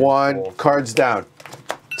 2, 3, 1. 4. Cards down.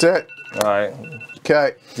 That's it. Alright.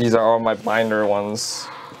 Okay. These are all my binder ones.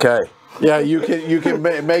 Okay. Yeah, you can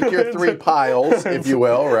make your 3 piles, if you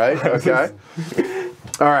will, right? Okay.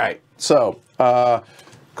 All right. So,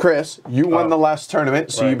 Chris, you won the last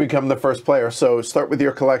tournament, so you right. become the first player. So start with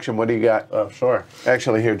your collection. What do you got? Oh, sure.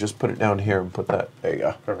 Actually, here, just put it down here and put that. There you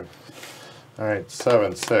go. Perfect. All right,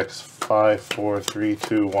 7, 6, 5, 4, 3,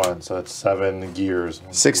 2, 1. So that's 7 gears.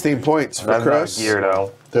 16 points for That's Chris. not gear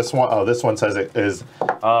though. This one, oh, this one says it is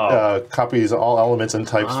copies all elements and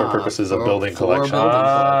types for purposes of for- building for collection. building.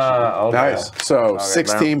 Okay. Nice. So Okay,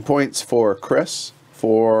 16 points for Chris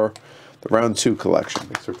for the round 2 collection.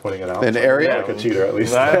 Thanks for pointing it out. Then Ariel? Like a cheater, at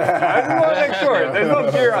least. I just want to make sure. There's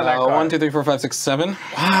no gear on that card. 1, 2, 3, 4, 5, 6, 7.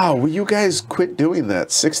 Wow, will you guys quit doing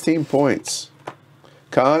that? 16 points.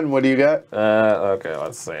 Con, what do you got? Okay,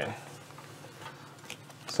 let's see.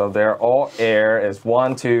 So they're all air is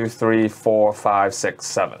 1, 2, 3, 4, 5, 6,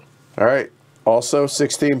 7. All right. Also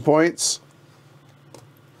 16 points.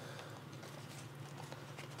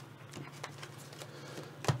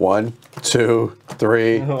 One, 2,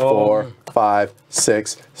 3, 4, 5,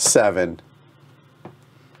 6, 7,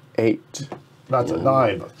 8. That's a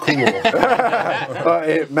 9. Cool.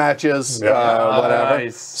 It matches, Yeah. whatever.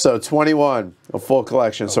 Nice. So 21, a full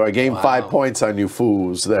collection. So I gained 5 points on you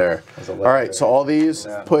fools there. That's a All right, so all these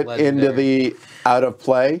put into Legendary. the out of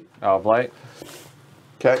play. I'll play.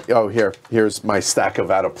 Okay. Oh, here's my stack of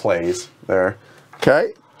out of plays there.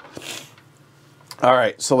 Okay. All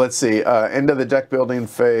right. So let's see. End of the deck building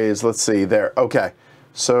phase. Let's see there. Okay.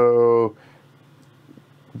 So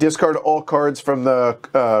discard all cards from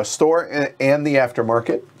the store and the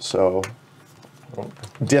aftermarket. So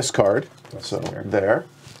discard. So there.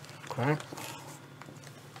 Okay.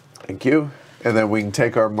 Thank you. And then we can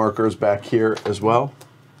take our markers back here as well.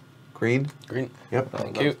 Green. Green. Yep.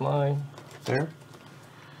 Thank That's you. mine. There.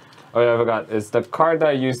 Oh yeah, I forgot. It's the card that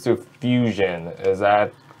I used to fusion. Is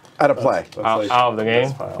that Out of play. That's out, like out of the game?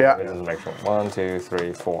 this pile. Yeah. Let me just make sure. 1, 2,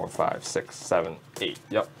 3, 4, 5, 6, 7, 8.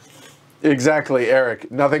 Yep. Exactly, Eric.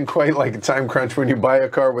 Nothing quite like a time crunch when you buy a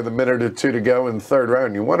card with a minute or two to go in the third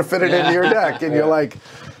round. You want to fit it into your deck, and you're like,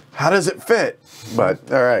 how does it fit? But,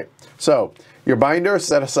 all right. So, your binder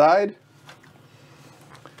set aside.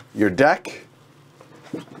 Your deck.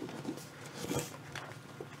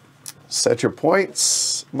 Set your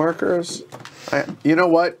points, markers. You know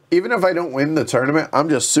what? Even if I don't win the tournament, I'm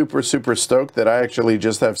just super, super stoked that I actually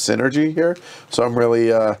just have synergy here. So I'm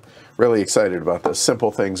really, really excited about this.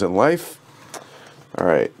 Simple things in life. All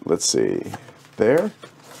right, let's see. There.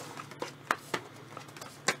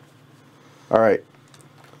 All right.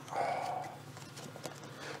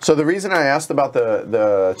 So the reason I asked about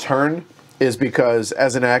the turn is because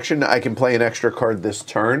as an action, I can play an extra card this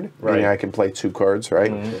turn. Meaning I can play 2 cards, right?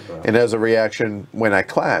 And as a reaction, when I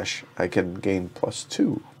clash, I can gain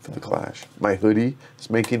 +2 for the clash. My hoodie is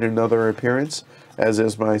making another appearance, as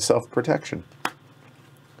is my self-protection.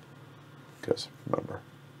 Because, remember.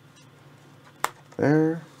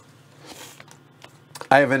 There.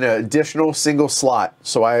 I have an additional single slot,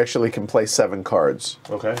 so I actually can play 7 cards.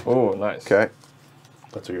 Okay. Oh, nice. Okay?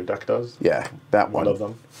 That's what your deck does? Yeah, that one. One of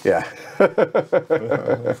them? Yeah.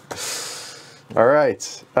 All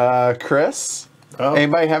right. Chris,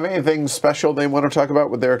 anybody have anything special they want to talk about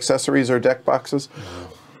with their accessories or deck boxes?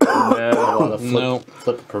 A lot of No.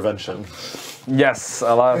 flip prevention. Yes,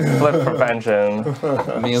 a lot of flip prevention.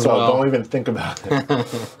 Me as So well. don't even think about it.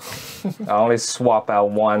 I only swap out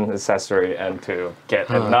one accessory and to get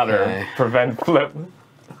another Okay. prevent flip.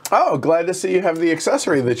 Oh, glad to see you have the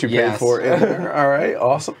accessory that you paid Yes. for in there. All right,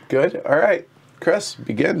 awesome, good. All right, Chris,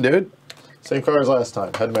 begin, dude. Same card as last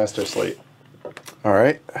time. Headmaster Slate. All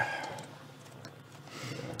right.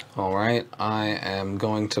 All right, I am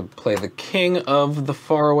going to play the King of the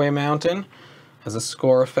Faraway Mountain as a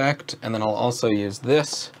score effect, and then I'll also use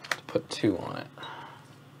this to put 2 on it.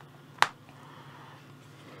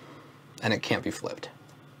 And it can't be flipped.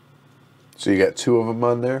 So you got 2 of them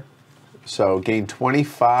on there. So gain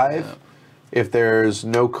 25. Yep. If there's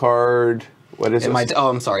no card, what is In it? my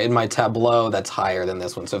I'm sorry, in my tableau, that's higher than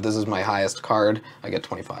this one. So if this is my highest card, I get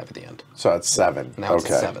 25 at the end. So it's 7. Now it's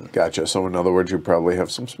a 7. Gotcha. So in other words, you probably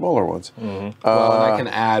have some smaller ones. Well, and I can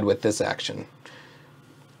add with this action.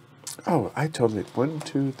 Oh, I totally. 1,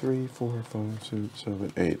 2, 3, 4, 5, 6,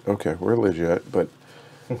 7, 8. Okay, we're legit, but.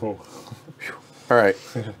 All right.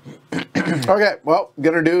 Okay, well,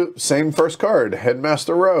 gonna do same first card.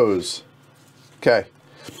 Headmaster Rose. Okay.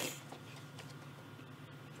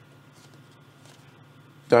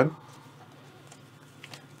 Done?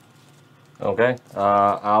 Okay,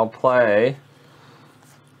 I'll play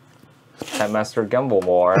Headmaster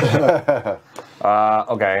Gamblemore.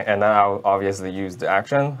 Okay, and then I'll obviously use the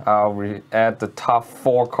action. I'll add the top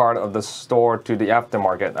 4 card of the store to the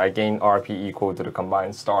aftermarket. I gain RP equal to the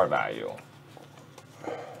combined star value.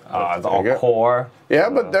 It's all go. core. Yeah,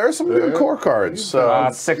 but there are some good core cards. So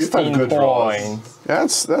 16 good draws.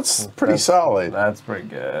 points. that's pretty solid. That's pretty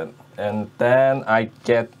good. And then I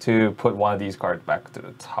get to put one of these cards back to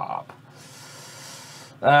the top.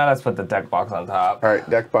 Let's put the deck box on top. All right,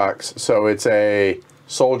 deck box. So it's a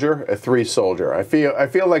soldier, a 3 soldier. I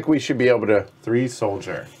feel like we should be able to. 3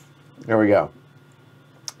 soldier. There we go.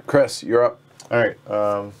 Chris, you're up. All right.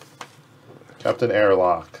 Captain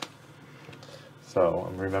Airlock. So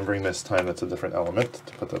I'm remembering this time it's a different element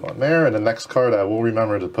to put that on there. And the next card, I will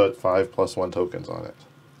remember to put 5+1 tokens on it.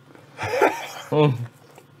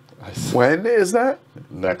 When is that?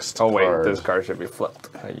 Next Oh wait, card. this card should be flipped.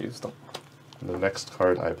 I used them. The next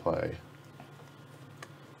card I play.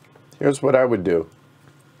 Here's what I would do.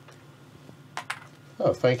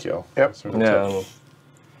 Oh, thank you. Yep. Sort of tip. Yeah.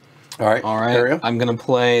 All right. All right, Ariel? I'm going to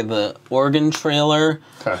play the Organ Trailer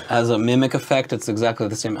Okay. as a mimic effect. It's exactly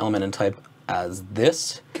the same element and type as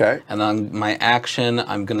this. Okay. And on my action,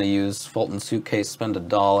 I'm going to use Fulton Suitcase, spend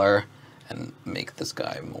 $1, and make this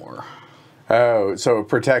guy more. Oh, so it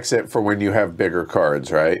protects it for when you have bigger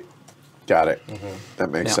cards, right? Got it. That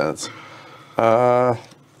makes sense. Got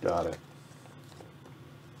it.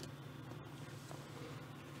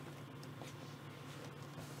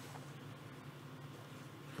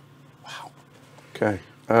 Okay.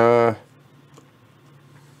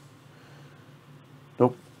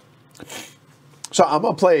 Nope. So I'm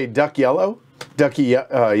gonna play Ducky Yellow,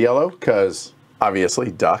 because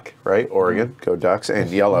obviously Duck, right? Oregon, go Ducks, and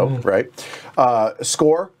yellow, right?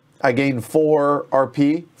 Score: I gain 4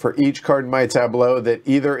 RP for each card in my tableau that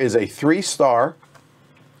either is a 3-star,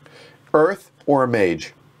 Earth, or a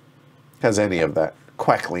Mage. Has any of that?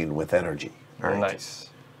 Quackling with energy. All right. Nice.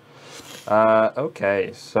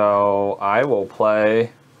 Okay, so I will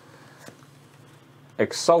play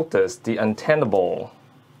Exaltus, the Untenable.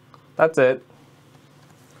 That's it.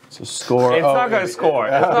 So score. It's not gonna score.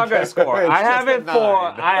 It's not gonna score. It's I have just it a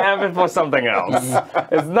for. 9. I have it for something else.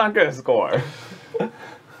 It's not gonna score.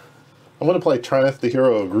 I'm going to play Trineth, the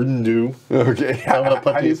hero of Grindu. Okay. I'm gonna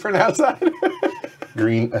put How do you these- pronounce that?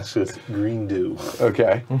 That's just Green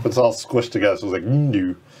Okay. It's all squished together, so it's like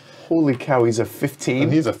Grindu. Holy cow, he's a And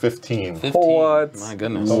 15. he's a 15. 15. What? My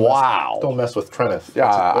goodness. Wow. Don't mess with Trineth. Yeah,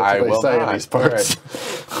 That's what I they will say not. in these parts.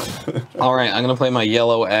 All right, I'm going to play my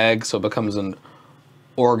yellow egg, so it becomes an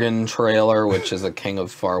Oregon trailer, which is a king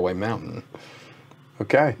of Faraway Mountain.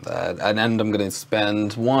 Okay. And I'm going to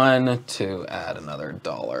spend 1 to add another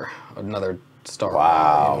 $1, another star.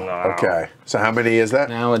 Wow. value. Wow. Okay. So how many is that?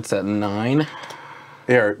 Now it's at 9.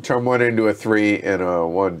 Here, turn 1 into a 3 and a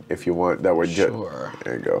 1 if you want. That would Sure.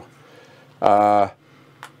 There you go.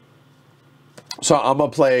 So I'm gonna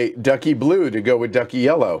play Ducky Blue to go with Ducky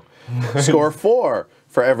Yellow. Score 4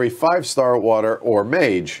 for every 5-star water or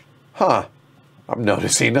mage. Huh. I'm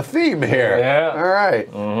noticing a theme here. Yeah. All right.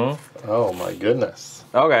 Oh my goodness.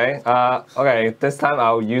 Okay. Okay. This time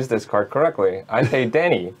I'll use this card correctly. I pay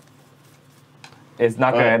Danny. It's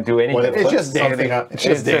not gonna do When anything. it It's flips just Danny. something out- It's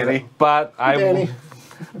just Danny. But Danny.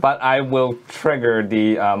 I will trigger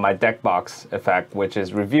the my deck box effect, which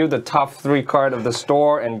is review the top 3 card of the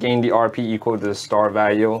store and gain the RP equal to the star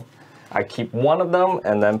value. I keep one of them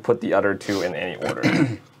and then put the other 2 in any order.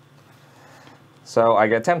 So I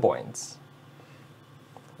get 10 points.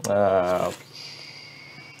 Oh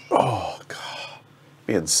god.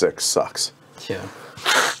 Being sick sucks. Yeah.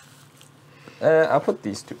 I'll put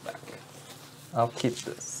these 2 back. I'll keep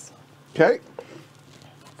this. Okay.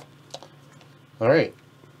 All right.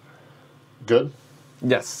 Good?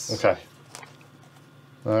 Yes. Okay.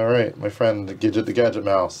 All right, my friend Gidget the Gadget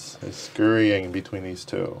Mouse is scurrying between these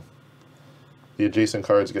 2. The adjacent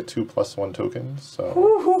cards get 2+1 tokens,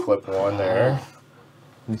 so flip 1 there,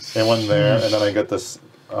 and 1 there, and then I get this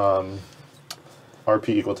RP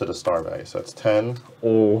equal to the star value, so that's 10, and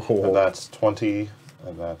Oh. that's 20,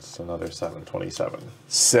 and that's another 7, 27.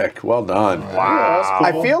 Sick. Well done. Wow.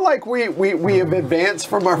 I feel like we have advanced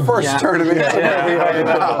from our first Yeah. tournament to where we are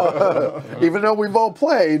now. Even though we've all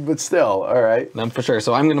played, but still. All right. No, for sure.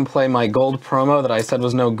 So I'm going to play my gold promo that I said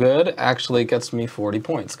was no good. Actually, it gets me 40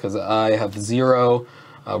 points because I have 0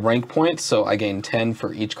 rank points, so I gain 10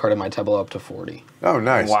 for each card in my tableau up to 40. Oh,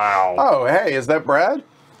 nice. Wow. Oh, hey, is that Brad?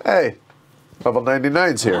 Hey, Level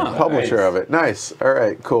 99's here, Oh, publisher nice. of it. Nice. All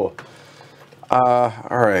right, cool. All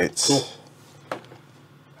right. Cool.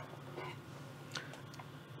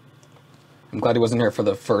 I'm glad he wasn't here for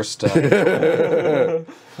the first.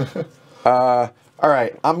 All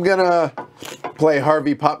right, I'm gonna play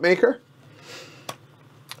Harvey Popmaker.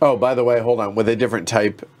 Oh, by the way, hold on, with a different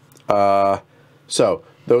type. So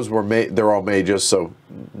those were they're all mages, so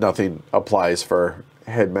nothing applies for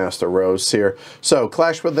Headmaster Rose here. So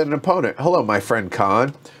clash with an opponent. Hello, my friend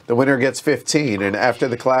Khan. The winner gets 15, and after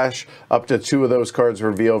the clash, up to 2 of those cards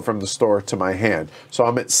revealed from the store to my hand. So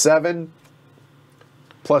I'm at 7.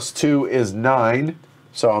 Plus 2 is 9.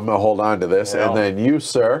 So I'm gonna hold on to this, Yeah. and then you,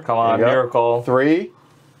 sir. Come on, you go. Miracle. 3,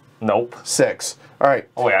 Nope. 6. All right.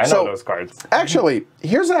 Oh yeah, I know So, those cards. Actually,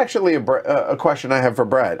 here's actually a question I have for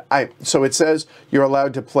Brad. So it says you're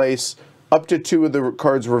allowed to place up to 2 of the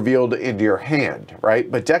cards revealed into your hand, right?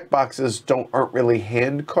 But deck boxes aren't really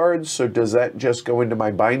hand cards, so does that just go into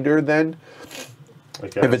my binder then?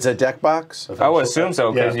 If it's a deck box? I would assume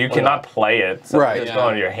so because Yeah, you why cannot play it. So Right. It's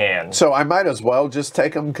going to your hand. So I might as well just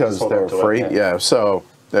take them because hold they're on to it, free. yeah. Yeah, so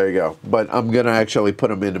there you go. But I'm going to actually put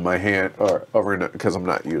them into my hand or over because I'm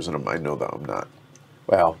not using them. I know that I'm not.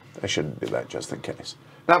 Well, I shouldn't do that just in case.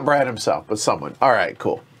 Not Brad himself, but someone. All right,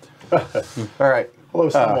 cool. All right. Hello,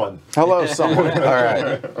 someone. Hello, someone. All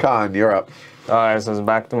right. Khan, you're up. All right, so it's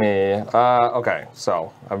back to me. Okay,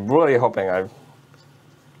 so I'm really hoping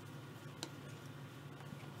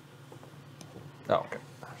Oh,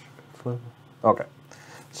 okay. Okay.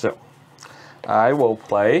 So, I will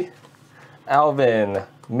play Alvin,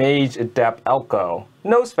 Mage Adept Elko.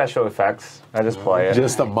 No special effects. I just play it.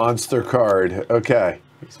 Just a monster card. Okay.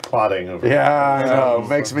 He's plotting over. Yeah, I know. It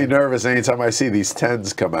makes me nervous anytime I see these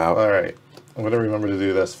 10s come out. All right. I'm going to remember to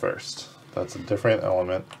do this first. That's a different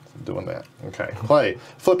element. I'm doing that. Okay. Play.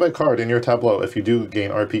 Flip a card in your tableau. If you do,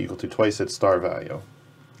 gain RP equal to twice its star value.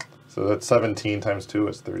 So that's 17 times 2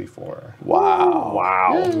 is 34. Wow.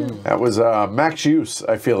 Wow. That was max use,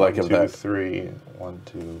 I feel like, of 2, that. 3, 1,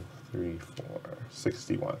 2, 3, 4,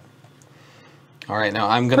 61. All right, now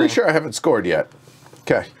I'm gonna. Pretty sure I haven't scored yet.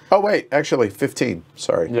 Okay. Oh, wait. Actually, 15.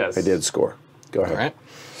 Sorry. Yes. I did score. Go ahead.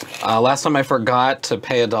 All right. Last time I forgot to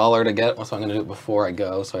pay $1 to get, so I'm gonna do it before I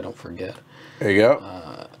go, so I don't forget. There you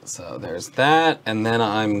go. So there's that, and then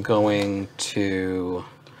I'm going to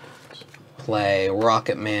play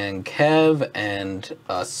Rocket Man Kev and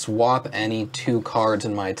swap any 2 cards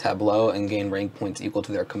in my tableau and gain rank points equal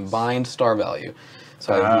to their combined star value.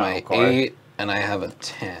 So I have my okay. 8 and I have a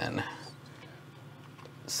 10.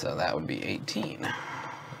 So that would be 18.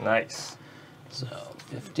 Nice. So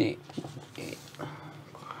 58.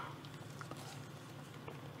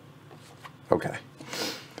 Okay.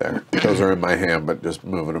 There. Those are in my hand, but just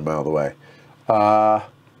moving them out of the way.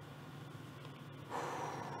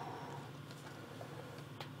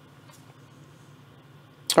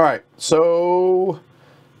 All right. So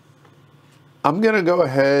I'm going to go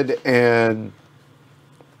ahead and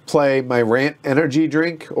play my Rant Energy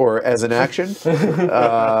Drink, or as an action.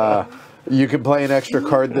 You can play an extra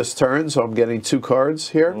card this turn, so I'm getting 2 cards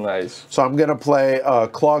here. Nice. So I'm going to play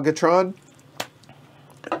Clawgatron.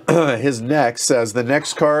 His next says the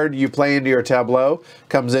next card you play into your tableau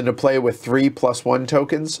comes into play with 3+1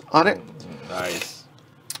 tokens on it. Nice.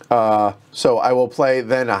 So I will play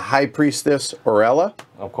then a High Priestess Orella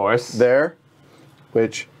Of course. there,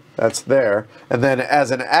 which that's there. And then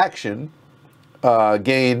as an action,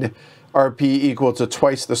 gain RP equal to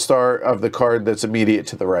twice the star of the card that's immediate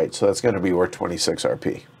to the right. So that's going to be worth 26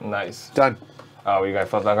 RP. Nice. Done. Oh, you guys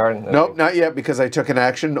flip that card? Nope, not yet, because I took an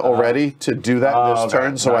action already to do that this okay.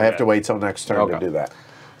 turn, so Not I have yet. to wait till next turn to Okay. do that.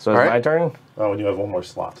 So it's All my right. turn? Oh, and you have one more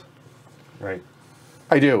slot. Right.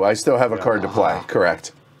 I do. I still have a card to play.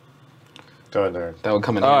 Correct. Go ahead, Aaron. That would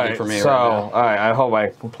come in All handy right, for me so, right now. all right, I hope I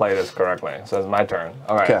can play this correctly. So it's my turn.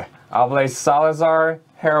 All right. Okay. I'll play Salazar,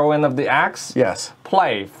 Heroine of the Axe. Yes.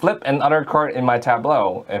 Play, flip another card in my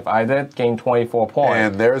tableau. If I did, gain 24 points.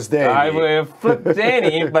 And there's Danny. I will flip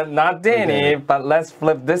Danny, but not Danny. But let's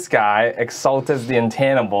flip this guy, Exaltus the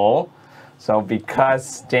Intangible. So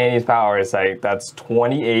because Danny's power is like, that's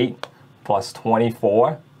 28 plus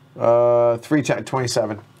 24. 3 times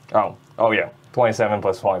 27. Oh yeah, 27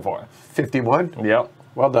 plus 24. 51. Yep.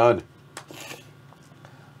 Well done.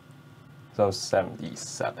 So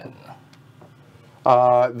 77.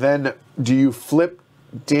 Then do you flip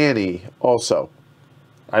Danny also?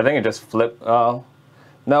 I think it just flip.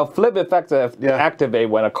 No, flip effect activate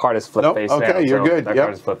when a card is flipped Nope, face okay, down. you're so good, That yep.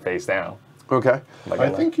 card is flipped face down. Okay. Like I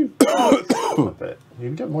think you flip it. You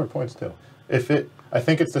can get more points too. I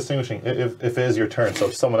think it's distinguishing if it is your turn. So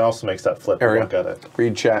if someone else makes that flip, you Area. won't get it.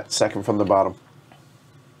 Read chat, second from the bottom.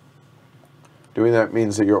 Doing that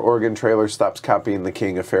means that your Oregon trailer stops copying the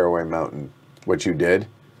King of Fairway Mountain, which you did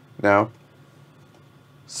now.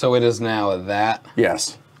 So it is now that.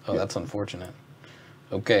 Yes. Oh, that's unfortunate.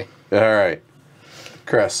 Okay. All right.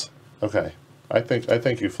 Chris. Okay. I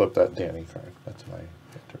think you flipped that Danny card. That's my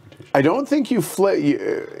interpretation. I don't think you flip.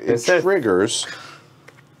 It says- triggers.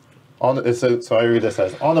 It says, so I read this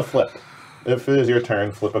as, on a flip, if it is your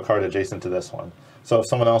turn, flip a card adjacent to this one. So if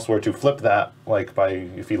someone else were to flip that, like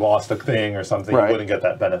if he lost a thing or something, Right. he wouldn't get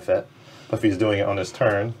that benefit. But if he's doing it on his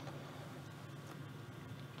turn,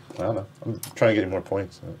 I don't know. I'm trying to get you more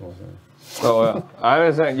points. Oh, I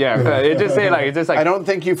was saying, yeah. It just say like I don't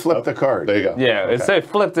think you flip the card. There you go. Yeah, it say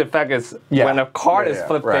flipped effect is Yeah. when a card Yeah, is yeah,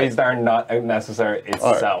 flipped right. face down, not necessary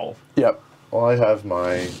itself. Yep. Well, I have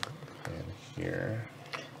my in here.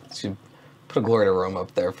 So put a Glory to Rome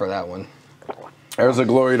up there for that one. There's a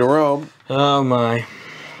glory to Rome. Oh my.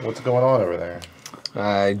 What's going on over there?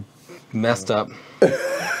 I messed up.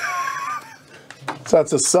 So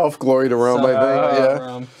that's a self glory to Rome, I think. Yeah.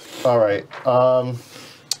 Rome. All right.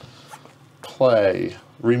 Play.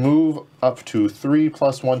 Remove up to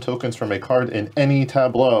 3+1 tokens from a card in any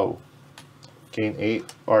tableau. Gain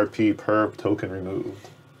 8 RP per token removed.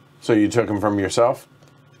 So you took them from yourself?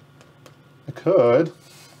 I could.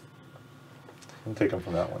 I'll take them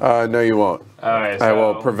from that one. No, you won't. All right, I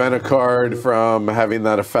will so- prevent a card from having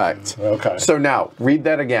that effect. Okay. So now, read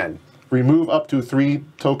that again. Remove up to 3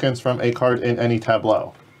 tokens from a card in any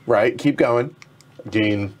tableau. Right? Keep going.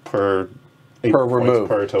 gain per 8 Per points remove.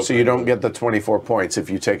 per token. So you don't get the 24 points if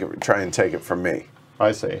you try and take it from me.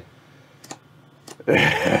 I see. So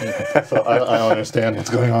I don't understand what's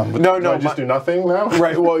going on. But No, do no, I just do nothing now?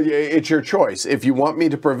 Right, well, it's your choice. If you want me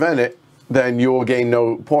to prevent it, then you will gain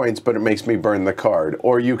no points, but it makes me burn the card.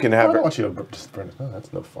 Or you can I have don't it. want you to just burn it. No,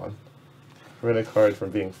 that's no fun. Prevent a card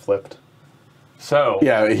from being flipped. So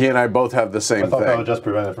Yeah, he and I both have the I same thought that thing. would just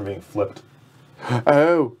prevent it from being flipped.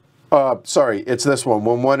 Oh, sorry, it's this one.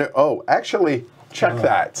 Oh, actually, check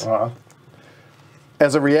that.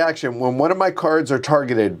 As a reaction, when one of my cards are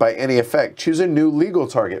targeted by any effect, choose a new legal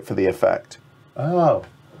target for the effect. Oh.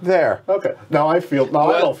 There. Okay. Now I feel.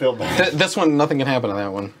 No, I don't feel bad. This one, nothing can happen to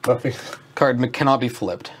that one. Nothing. Card cannot be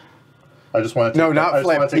flipped. I just want to. No, not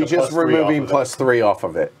flip. He's just removing +3 off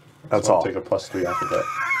of it. That's all. Take a +3 off of it.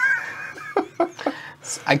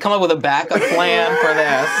 I come up with a backup plan for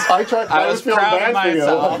this. I tried. I was feeling proud of bad for you.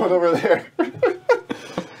 myself. I went over there.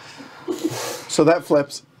 So that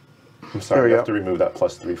flips. I'm sorry. There we You have go. to remove that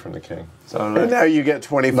 +3 from the king. And now you get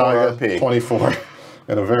 24 RP. 24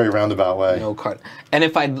 in a very roundabout way. No card. And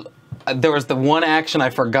if there was the one action I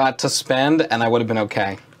forgot to spend, and I would have been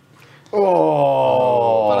okay.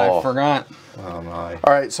 Oh. But I forgot. Oh my.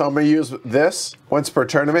 All right, so I'm going to use this once per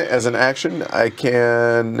tournament as an action. I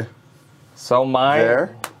can so mine.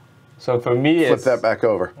 there So for me, flip it's that back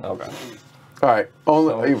over. Okay. All right,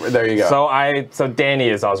 only there you go. So Danny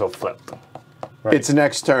is also flipped. Right. It's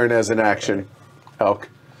next turn as an action. Elk.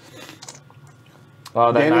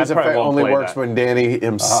 Well, then Danny's I probably effect won't only play works that. when Danny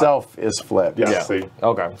himself is flipped. Yeah. Yeah. See.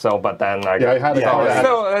 Okay. So, but then I Yeah, I had a card. yeah.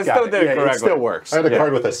 I still did it It correctly. still works. I had a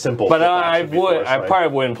card with a simple. But flip I action before, so probably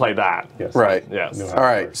wouldn't play that. Yes. Right. Yes. Knew how All it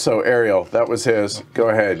right, worked. so Ariel, that was his. Go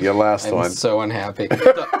ahead, your last I'm one. so unhappy.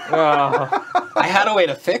 I had a way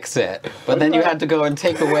to fix it, but then you had to go and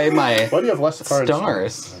take away my Why do you have less cards?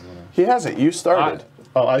 stars. He hasn't. You started.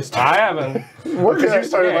 Oh, I I started. haven't. Because you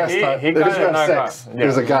started last time. He Because got you it. have No, 6. yeah.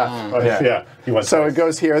 There's a gap. Yeah. You went So it six.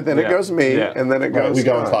 goes here, then it Yeah. goes me, Yeah. and then it Right, goes. we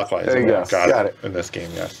go in on. clockwise. There you go. Got it. In this game,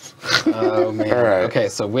 yes. Oh man. All right. Okay,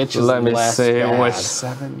 so which is Let me less see bad? which.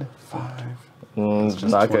 7, 5.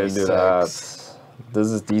 Not gonna do 26.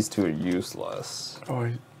 that. These two are useless. Oh,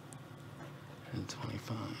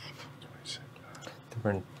 25,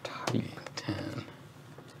 Different type. 10.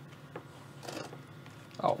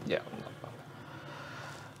 Oh yeah.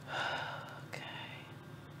 Okay.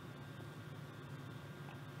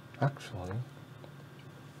 Actually.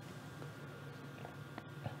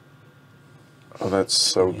 oh, that's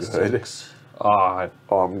so good. Oh,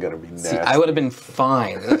 Oh, I'm gonna be nasty. See, I would have been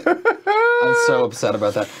fine. I'm so upset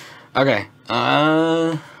about that. Okay.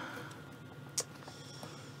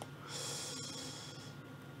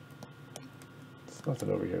 There's nothing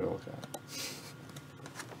over here to look at.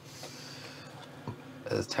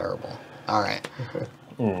 This is terrible. All right.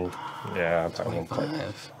 yeah. I probably won't play.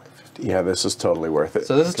 5. Yeah, this is totally worth it.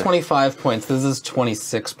 So this is 25 points. This is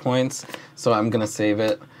 26 points. So I'm gonna save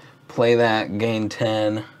it. Play that. Gain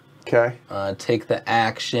 10. Okay. Take the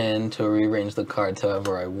action to rearrange the cards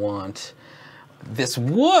however I want. This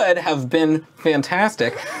would have been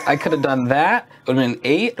fantastic. I could have done that. It would have been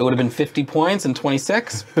 8. It would have been 50 points and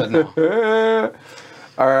 26, but no.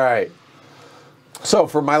 All right. So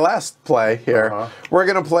for my last play here, we're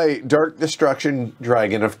gonna play Dark Destruction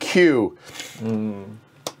Dragon of Q.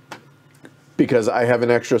 Because I have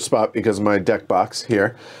an extra spot because of my deck box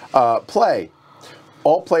here. Play.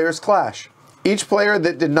 All players clash. Each player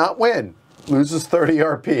that did not win loses 30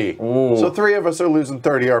 RP. So 3 of us are losing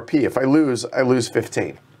 30 RP. If I lose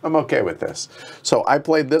 15. I'm okay with this. So I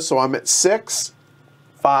played this, so I'm at 6,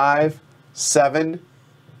 5, 7,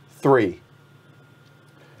 3.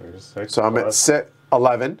 There's 6. So I'm at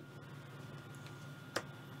 11.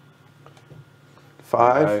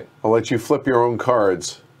 5. Right. I'll let you flip your own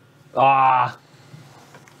cards. Ah,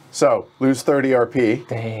 So lose 30 RP.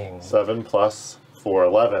 dang. 7 plus 4,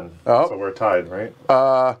 11. Oh. So we're tied, right?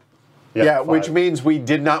 Yeah, 5. which means we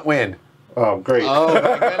did not win. Oh, great. Oh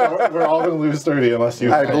my goodness. We're all going to lose 30 unless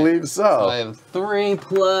you. I believe so. I have 3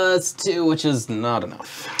 plus 2, which is not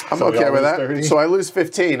enough. I'm So we okay all with lose that. 30? So I lose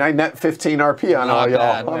 15. I net 15 RP on Not all bad.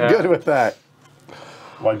 y'all. I'm Yeah. good with that.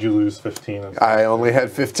 Why'd you lose 15? I only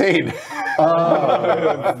had 15.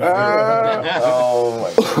 Oh,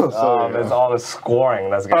 there's all the scoring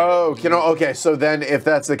that's going. Oh, okay. So then if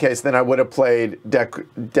that's the case, then I would have played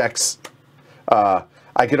decks.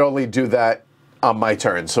 I could only do that on my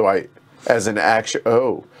turn. So as an action.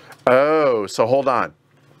 So hold on.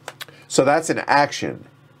 So that's an action.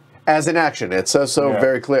 As an action. It says so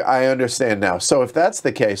very clear. I understand now. So if that's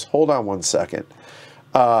the case, hold on one second.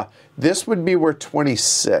 This would be worth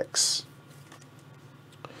 26.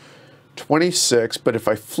 26, but if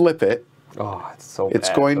I flip it, Oh, it's so it's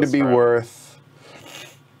bad going to this be round. worth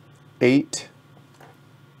 8,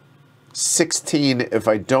 16 if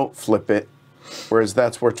I don't flip it, whereas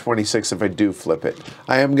that's worth 26 if I do flip it.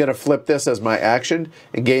 I am going to flip this as my action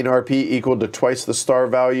and gain RP equal to twice the star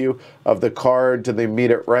value of the card to the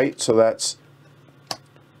immediate right, so that's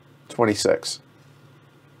 26.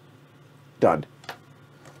 Done.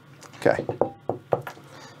 Okay. Cool.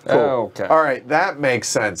 Okay. All right, that makes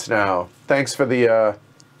sense now. Thanks for the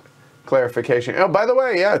clarification. Oh, by the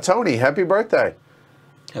way, yeah, Tony, happy birthday.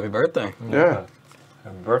 Happy birthday. Yeah.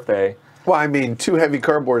 Happy birthday. Well, I mean, 2 heavy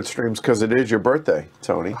cardboard streams because it is your birthday,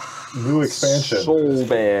 Tony. New expansion. So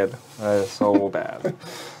bad. That is so bad.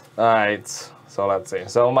 All right. So let's see.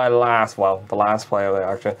 So my last, well, the last play of the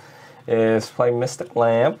action is play Mystic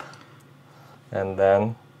Lamp, and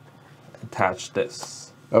then attach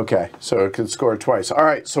this. Okay, so it can score twice. All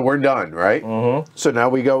right, so we're done, right? Mm-hmm. So now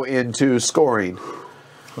we go into scoring.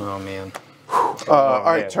 Oh, man. All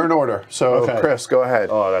right, man. turn order. So, Okay. Chris, go ahead.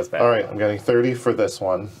 Oh, that's bad. All right, I'm getting 30 for this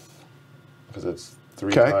one because it's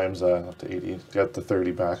 3 Okay. times up to 80. Got the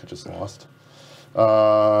 30 back. I just lost.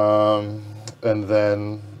 And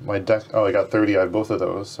then my deck. Oh, I got 30 out of both of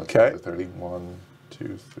those. So Okay. the 30. 1,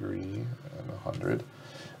 2, 3, and 100.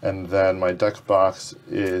 And then my deck box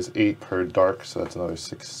is 8 per dark, so that's another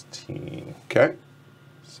 16. Okay.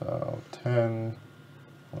 So 10,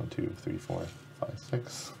 1, 2, 3, 4, 5,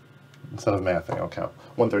 6. Instead of mathing, I'll count.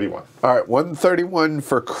 131. All right, 131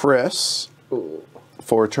 for Chris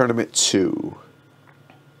for tournament 2.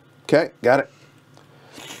 Okay, got it.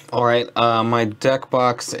 All right, my deck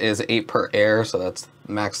box is 8 per air, so that's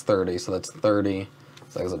max 30, so that's 30.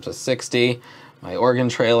 So that goes up to 60. My organ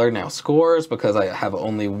trailer now scores because I have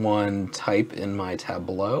only one type in my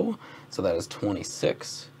tableau, so that is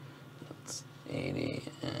 26. That's 80,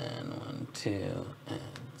 and 1, 2, and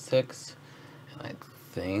 6. And I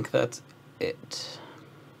think that's it.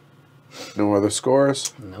 No other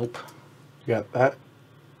scores? Nope, You got that?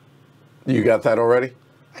 You got that already?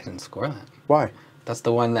 I didn't score that. Why? That's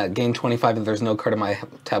the one that gained 25 and there's no card in my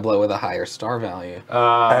tableau with a higher star value.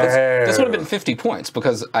 Air. This would have been 50 points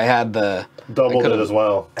because I had the... Doubled I it could've as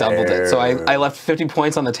well. Doubled it. So Air. I left 50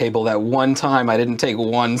 points on the table that one time I didn't take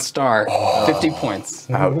 1 star. 50 points.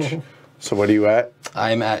 Ouch. So what are you at?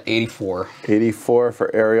 I'm at 84. 84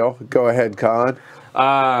 for Ariel. Go ahead, Colin.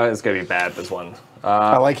 It's gonna be bad, this one.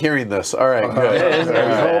 I like hearing this. All right, It good. is gonna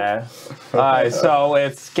be bad. Alright, so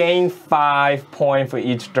it's gain 5 points for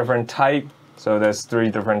each different type. So there's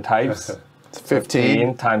 3 different types.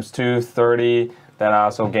 15. times 2, 30. Then I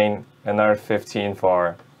also gain another 15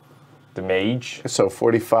 for the mage. So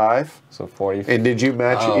 45. So 40. And did you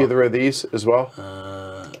match either of these as well?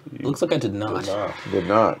 Looks like I did not. Did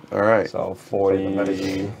not. All right. So 40,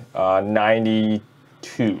 92.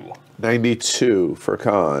 92 for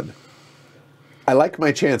Con. I like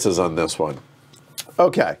my chances on this one.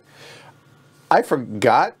 Okay. I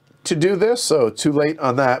forgot to do this, so too late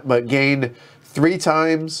on that, but gain 3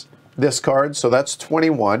 times this card, so that's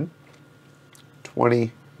 21.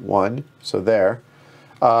 21, so there.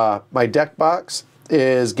 My deck box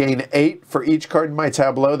is gain 8 for each card in my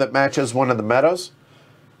tableau that matches one of the metas.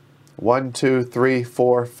 1, 2, 3,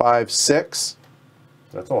 4, 5, 6.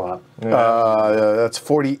 That's a lot. That's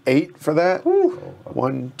 48 for that.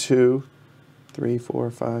 1, 2, 3,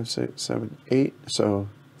 4, 5, 6, 7, 8. So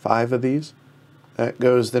 5 of these. That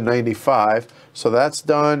goes to 95. So that's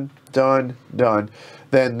done, done, done.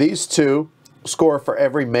 Then these 2 score for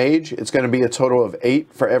every mage. It's going to be a total of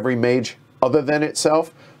 8 for every mage other than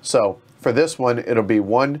itself. So for this one, it'll be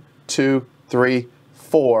 1, 2, 3,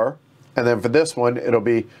 4. And then for this one, it'll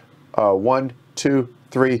be 1, 2,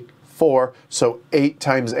 3, 4. So 8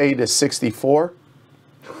 times 8 is 64.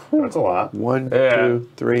 That's a lot. 1, Yeah. 2,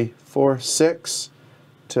 3, 4, 6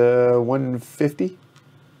 to 150.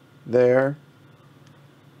 There.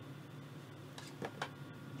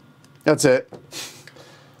 That's it.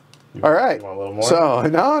 All right. You want a little more? So,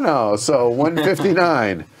 no. So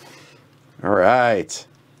 159. All right.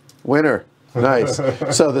 Winner. Nice.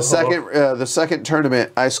 So the second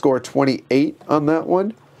tournament, I score 28 on that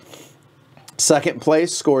one. Second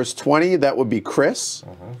place scores 20. That would be Chris.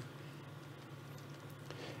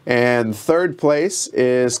 And third place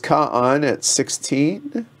is Kaan at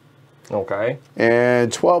 16. Okay.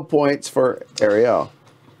 And 12 points for Ariel.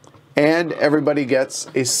 And everybody gets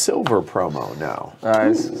a silver promo now.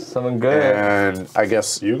 Alright, something good. And I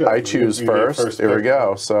guess I choose you get first. first There we pick.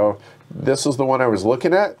 go. So this is the one I was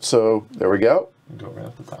looking at. So there we go. Go right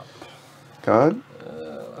at the top. Gone.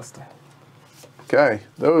 Let's do- Okay,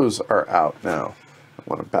 those are out now. I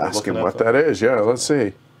want to bask looking in at what them. that is. Yeah, let's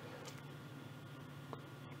see.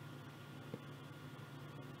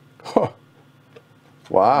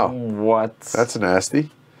 Wow. What? That's nasty.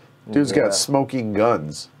 Dude's Yeah. got smoking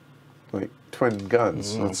guns. Like twin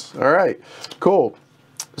guns. That's all right. Cool.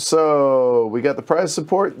 So we got the prize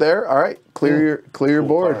support there. All right. Clear your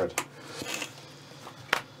board. Card.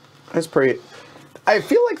 That's pretty. I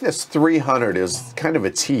feel like this 300 is kind of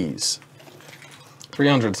a tease.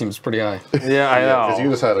 300 seems pretty high. Yeah, I know. Because you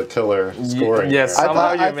just had a killer scoring. yes. there.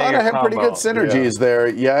 Somehow you I make thought a I had pretty combo. good synergies there.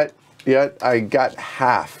 Yet I got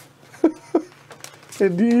half.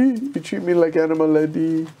 Eddie, you treat me like animal,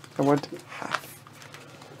 Eddie. I want half.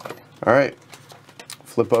 All right.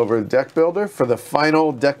 Flip over the deck builder for the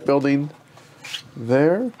final deck building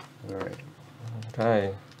there. All right.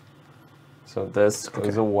 Okay. So this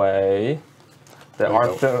goes away. The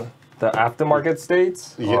There you go. the aftermarket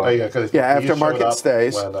states. Yeah, Or- yeah, 'cause Yeah, you showed aftermarket up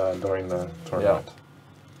stays. when, during the tournament.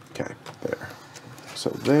 Okay, there. So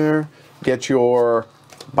there. Get your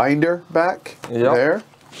binder back. Yep. There.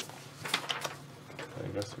 I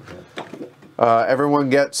guess we did. Everyone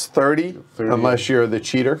gets 30, 30. unless you're the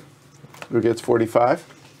cheater, who gets 45.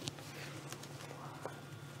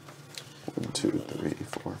 1, 2, 3,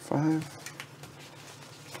 4, 5.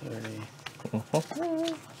 30. All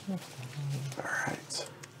right.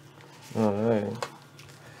 All right.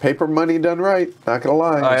 Paper money done right. Not gonna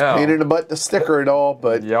lie. I It's know. pain in the butt to sticker it all,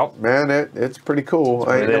 but Yep. man, it's pretty cool.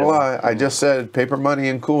 I ain't It gonna is. lie. I just said paper money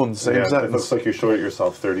and cool in the same Yeah, it sentence. looks like you short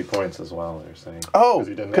yourself 30 points as well, you're saying. Oh,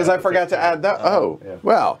 you didn't because add I the forgot to 15. add that. Oh, Yeah.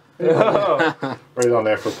 well. Right on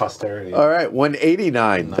there for posterity. All right,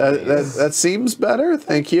 189. That seems better.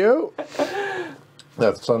 Thank you.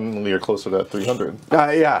 That's suddenly you're closer to that 300.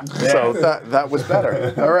 Yeah. So that was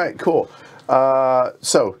better. All right, cool.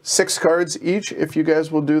 So 6 cards each, if you guys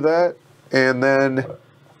will do that, and then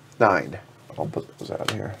 9. I'll put those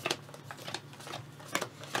out here.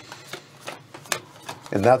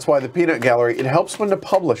 And that's why the Peanut Gallery. It helps when the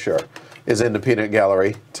publisher is in the Peanut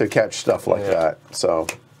Gallery to catch stuff like that. So,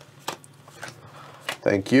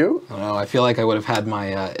 thank you. I don't know. I feel like I would have had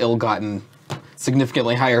my ill-gotten,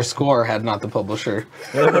 significantly higher score had not the publisher.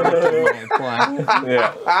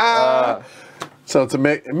 Yeah. So it's a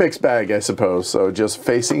mixed bag, I suppose. So just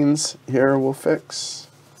facings here we'll fix.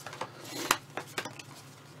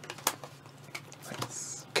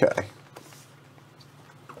 Okay.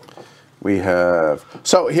 We have,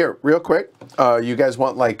 so here, real quick, you guys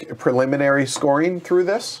want like preliminary scoring through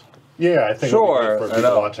this? Yeah, I think Sure, it'll be good I for know.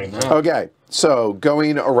 people watching. too. Okay, so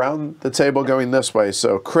going around the table, going this way.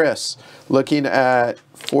 So Chris, looking at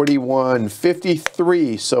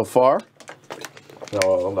 41.53 so far. No,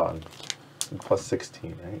 hold on. Plus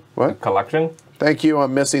 16, right? What? Collection. Thank you,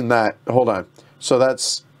 I'm missing that. Hold on. So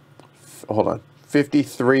that's, hold on,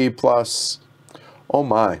 53 plus, oh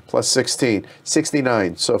my, plus 16.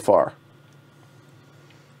 69 so far.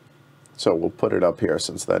 So we'll put it up here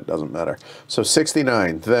since that doesn't matter. So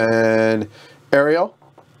 69. Then Ariel,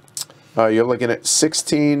 you're looking at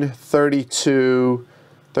 16, 32,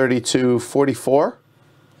 32, 44.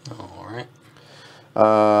 All right.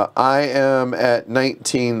 I am at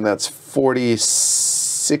 19, that's 40,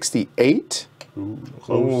 68. Close.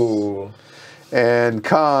 Ooh. And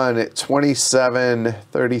Khan at 27,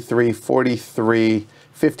 33, 43,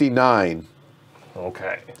 59.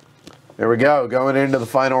 Okay. There we go, going into the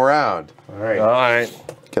final round. All right. All right.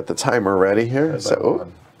 Get the timer ready here. Head So, that oh,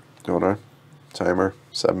 on. hold on. Timer,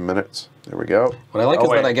 7 minutes. There we go. What I like Oh, is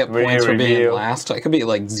wait, that I get we points for being review. last. I could be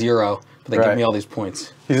like 0, but they Right. give me all these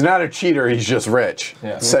points. He's not a cheater, he's just rich.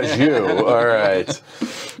 Yeah. Says you. All right.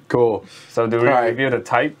 Cool. So do we All right. review the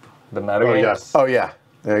type, the meta Oh, game? yes. Oh, yeah.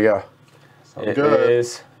 There you go. It good.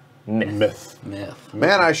 is myth. Myth. Myth.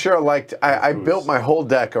 Man, I sure liked, I built my whole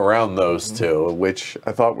deck around those two, which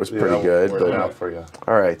I thought was pretty Yeah, good. We're But, out for you.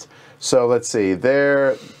 all right. So let's see.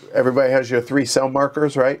 There, everybody has your 3 cell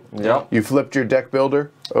markers, right? Yep. You flipped your deck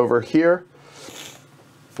builder over here.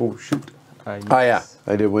 Oh, shoot. Oh, yeah.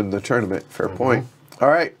 I did win the tournament. Fair point. All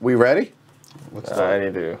right. We ready? I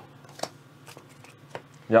need to.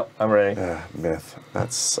 Yep, I'm ready. Myth.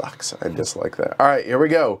 That sucks. I dislike that. All right. Here we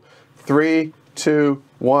go. 3, 2,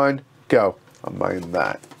 1, go. I'm buying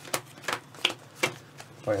that.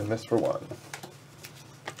 Playing this for 1.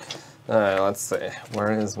 All right, let's see.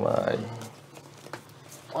 Where is my?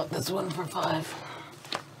 Want this one for 5.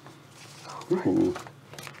 Ooh.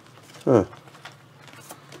 Huh.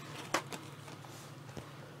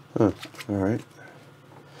 Huh. All right.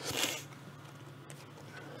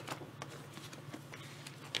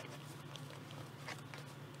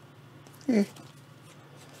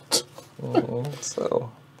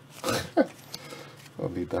 So I'll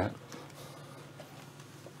need that.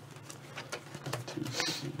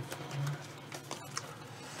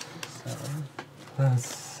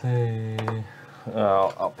 let's see.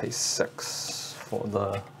 I'll pay 6 for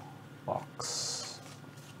the box.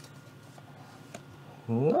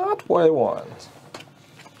 Not what I want.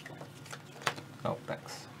 Oh,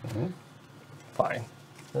 thanks. Fine.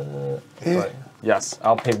 Right. Yes,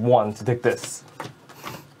 I'll pay 1 to take this.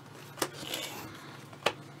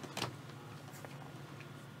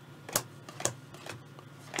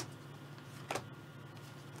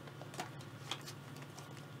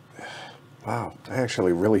 Wow, I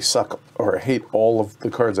actually really suck, or hate all of the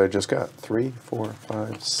cards I just got. 3, 4,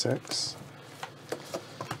 5, 6.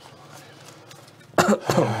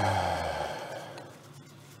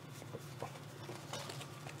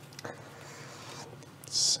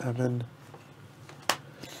 7,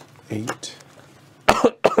 8.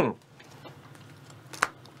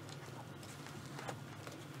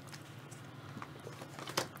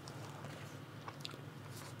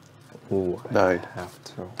 Ooh, 9. I have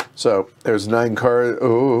to. So there's 9 cards.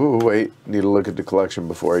 Oh, wait. Need to look at the collection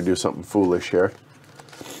before I do something foolish here.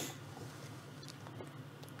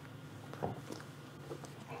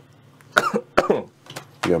 You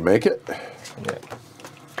gonna make it? Yeah.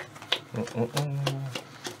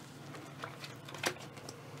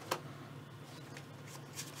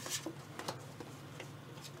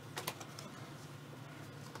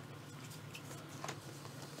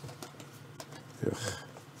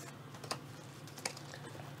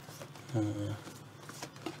 Ugh.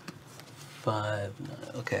 5.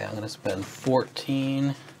 Okay, I'm gonna spend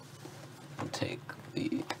 14 and take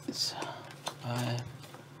these. 5,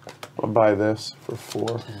 I'll buy this for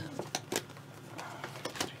 4. 10.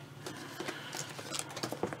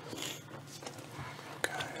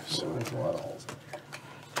 Okay, so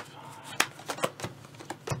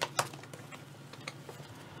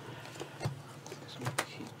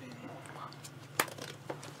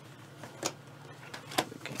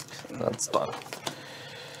That's done.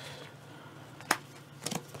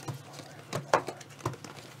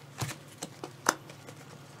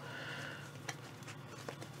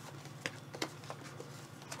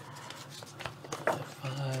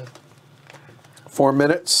 Five. 4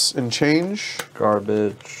 minutes and change.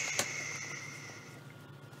 Garbage.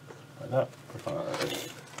 Why not? For 5.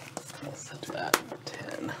 I'll sell that for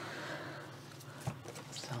 10.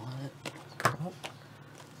 Selling it.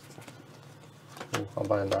 Ooh, I'll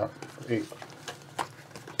buy that for 8.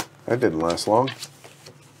 That didn't last long.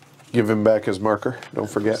 Give him back his marker. Don't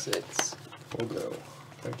forget. 6. We'll go.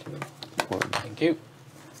 Thank you. 1, Thank you.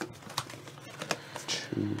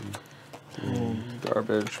 2,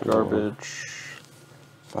 Garbage, garbage.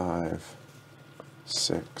 5,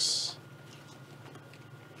 6,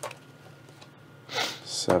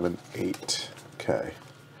 7, 8. Okay.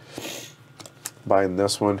 Buying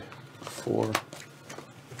this one. 4.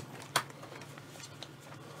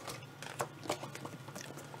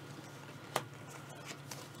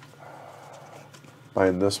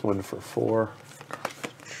 Buying this one for 4.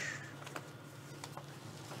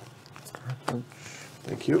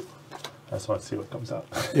 Thank you. I just want to see what comes out.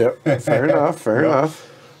 Yep. Fair enough. Fair Yeah. enough.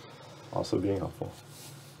 Also being helpful.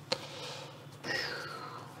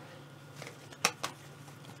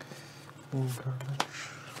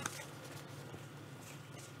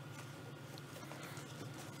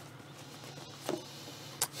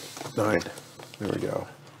 Nine. There we go.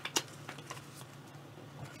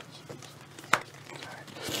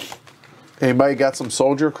 Anybody got some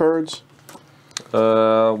soldier cards?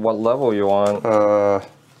 What level you want?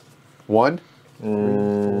 1?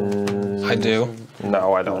 I do.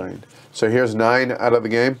 No, I don't. 9. So here's 9 out of the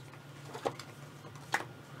game.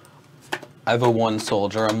 I have a 1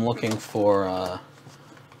 soldier. I'm looking for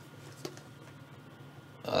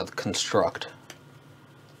construct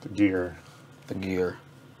The gear. the gear.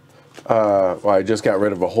 Well, I just got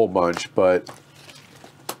rid of a whole bunch, but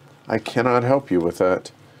I cannot help you with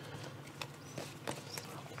that.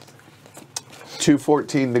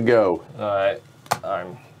 2:14 to go. Alright,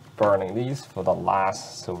 I'm burning these for the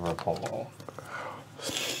last silver polo.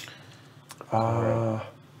 Oh,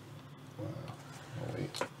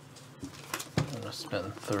 wait. I'm gonna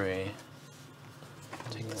spend 3.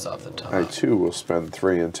 Take this off the top. I too will spend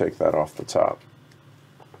 3 and take that off the top.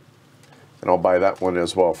 And I'll buy that one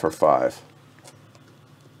as well for 5.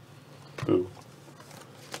 Boo.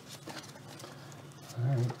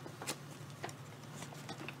 Alright.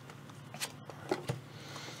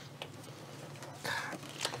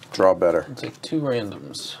 Draw better. I'll take 2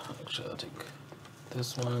 randoms. Actually, I'll take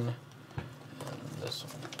this one and this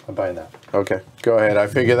one. I'm buying that. Okay, go ahead. I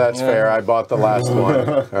figure that's fair. I bought the last one.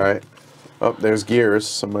 All right. Oh, there's gears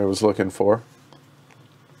somebody was looking for.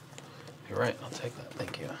 You're right. I'll take that.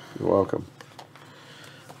 Thank you. You're welcome.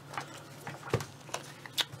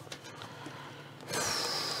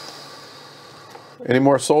 Any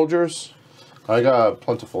more soldiers? I got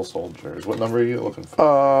plentiful soldiers. What number are you looking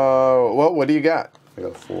for? Well, what do you got? I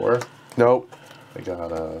got a 4. Nope. I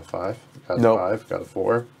got a 5. Got a Nope. 5. Got a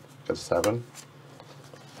 4. Got a 7.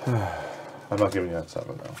 I'm not giving you that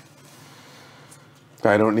 7 though.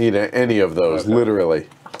 I don't need any of those, Okay. literally.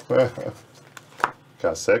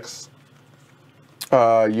 Got a 6.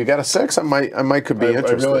 You got a 6? I might could be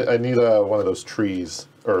interested. I need one of those trees.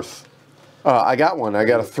 Earth. I got one. I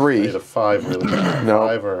got a I 3. need a 5 really. No.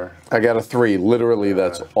 5 or... I got a 3. Literally,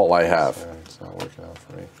 that's all I have. Yeah, it's not working out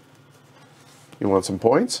for me. You want some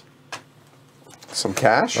points? Some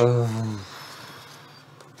cash?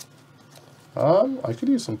 I could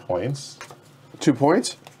use some points. 2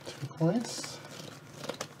 points? 2 points?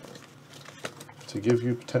 To give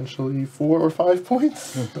you potentially 4 or 5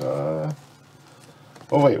 points?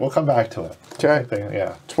 Oh wait, we'll come back to it. Okay.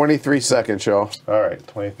 Yeah. 23 seconds, y'all. All right,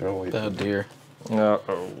 23. We'll wait. Oh dear.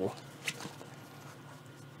 Uh-oh.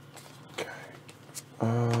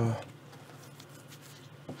 Oh,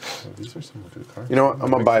 these are some good cards. You know what?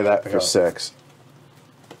 I'm gonna buy that for 6.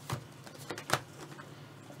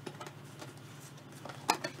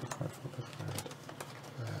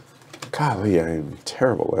 Golly, I am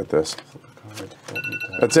terrible at this.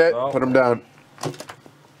 That's it. Oh. Put them down.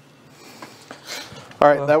 All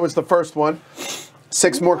right, that was the first one.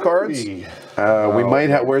 6 more cards. We might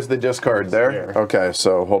have. Where's the discard? There. There. Okay,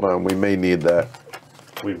 so hold on. We may need that.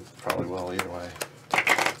 We probably will either way.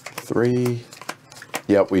 3.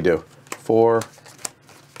 Yep, we do. 4.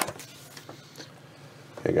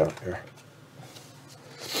 Here you go. Here.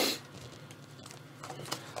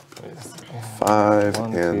 5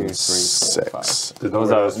 1, 2, and 3, 4, 6.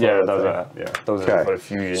 Those are, yeah, those are, Yeah. those Okay. are for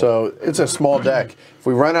fusion. So it's a small deck. If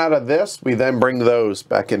we run out of this, we then bring those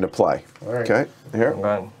back into play. All right. Okay. Here.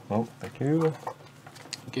 Okay. Oh, thank you.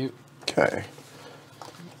 Thank you. Okay.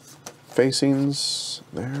 Facings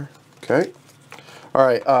there. Okay. All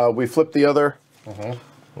right. We flip the other.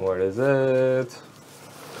 What is it?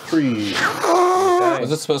 3. Okay.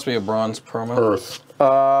 Was it supposed to be a bronze promo? Earth.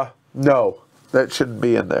 No, that shouldn't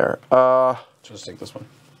be in there. Just take this one.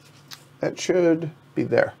 That should be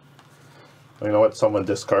there. You know what? Someone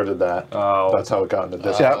discarded that. Oh. That's how it got in the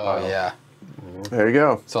discard Oh pile. yeah. There you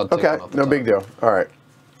go. So I'll take okay. one off the No top. big deal. All right.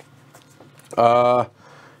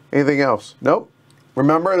 Anything else? Nope.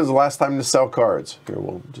 Remember, it is the last time to sell cards. Here,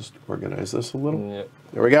 we'll just organize this a little. Yep.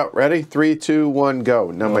 There we go. Ready? 3, 2, 1,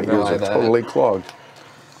 go. Now my go ears are like that. totally clogged.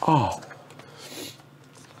 Oh.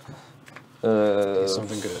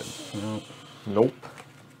 Something good. No. Nope.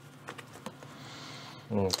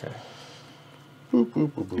 Okay.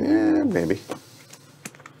 Yeah, maybe.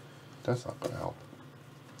 That's not going to help.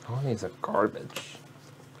 All these are garbage.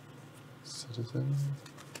 Citizen.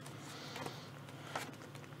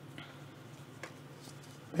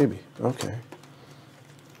 Maybe. Okay.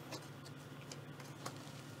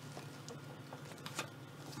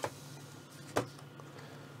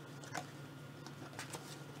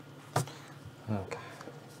 Okay.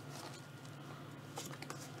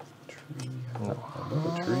 Tree. No.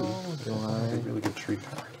 Another tree. That's a really good tree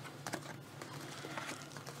card.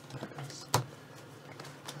 There it is.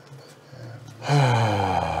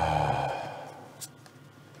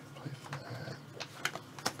 Play for that.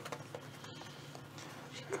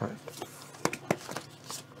 Correct.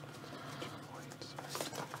 2 points.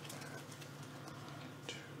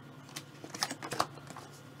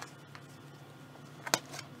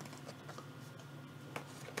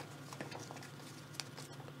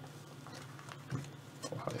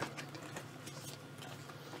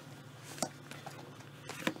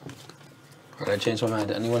 All right, I changed my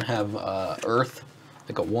mind. Anyone have Earth?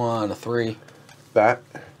 Like a 1, a 3. That.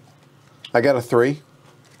 I got a 3.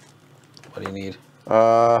 What do you need?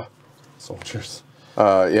 Soldiers.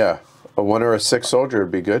 Yeah. A 1 or a 6 soldier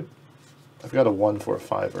would be good. I've got a 1 for a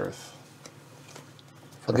 5 Earth.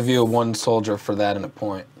 I'll give you a 1 soldier for that and a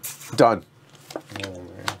point. Done.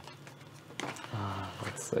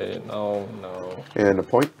 Let's see. No, no, And a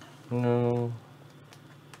point. no.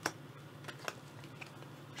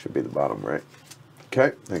 Should be the bottom right.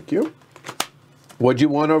 Okay, thank you. What'd you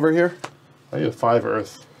want over here? I need a 5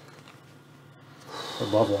 Earth. I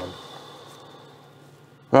love 1.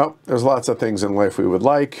 Well, there's lots of things in life we would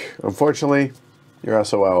like. Unfortunately, you're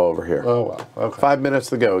SOL over here. Oh well. Okay. 5 minutes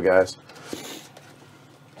to go, guys.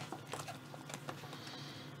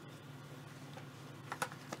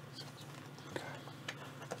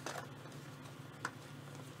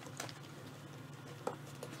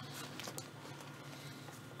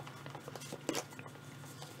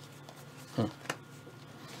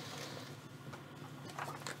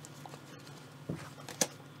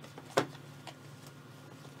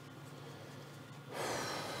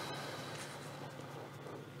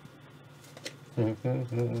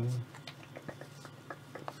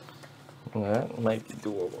 That might be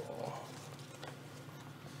doable.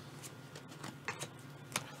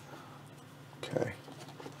 Okay.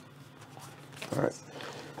 All right.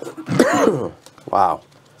 Wow.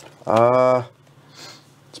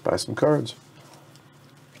 Let's buy some cards.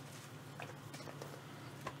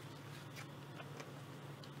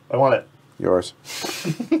 I want it. Yours.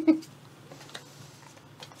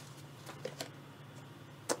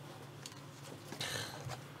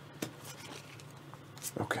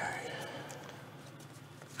 Okay.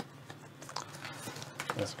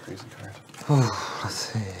 That's a crazy card. Let's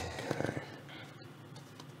see. Okay.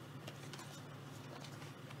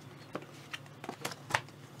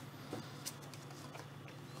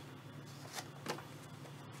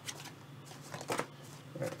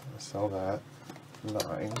 Alright, I'm gonna sell that.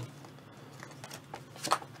 9.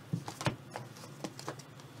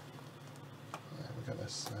 I'm gonna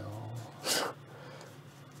sell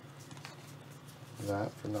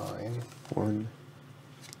that for 9. 1,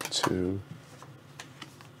 2.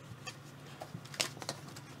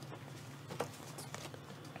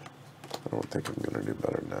 I don't think I'm going to do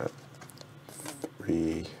better than that.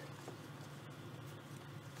 3,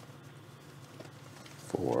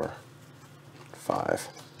 4, 5.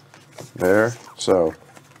 There. So,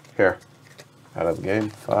 here. Out of the game.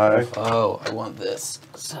 5. Oh, I want this.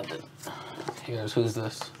 7. Here's who's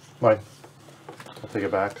this? Mine. I'll take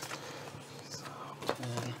it back.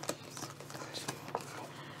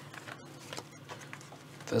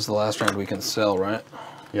 This is the last round we can sell, right?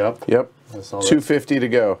 Yep. Yep. I sell 250 to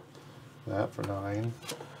go. that for 9.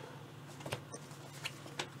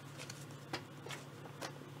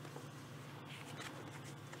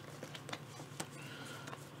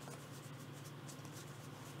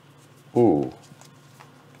 Ooh.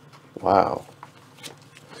 Wow.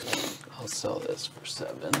 I'll sell this for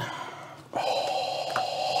 7.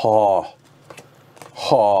 Oh.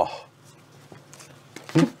 Oh.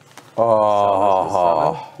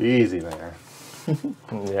 Oh. Easy there.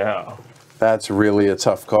 Yeah. That's really a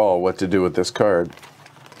tough call what to do with this card.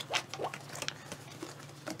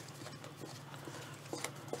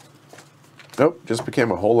 Nope, just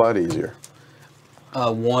became a whole lot easier.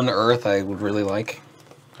 1 earth I would really like.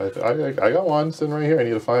 I got one sitting right here. I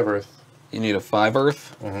need a 5 earth. You need a 5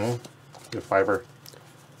 earth? Need a 5-er.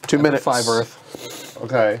 2 minutes. 5 earth.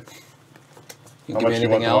 Okay. You How give me much do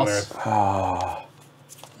you anything want else? the 1 earth?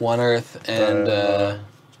 1 earth and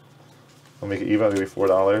I'll make it even. I'll give you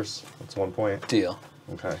 $4. That's 1 point. deal.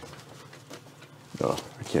 Okay. No,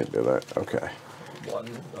 I can't do that. Okay. 1.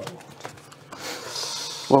 No.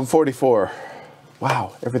 144.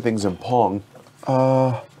 Wow, everything's in Pong.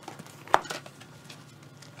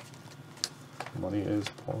 Money is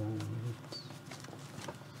points.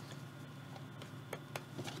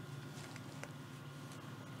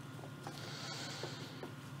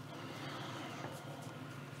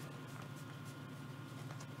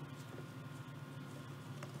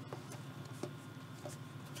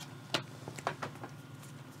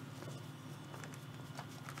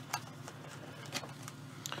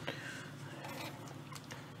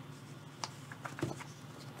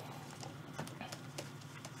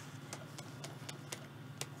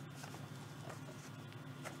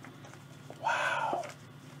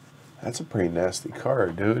 That's a pretty nasty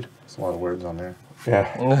card, dude. There's a lot of words on there.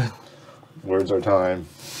 Yeah. Words are time.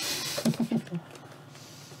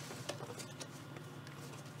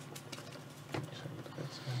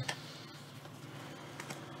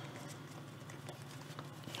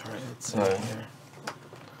 All right, let's see Right. here.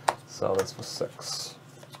 Sell this for 6.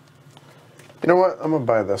 You know what? I'm gonna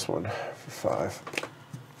buy this one for 5.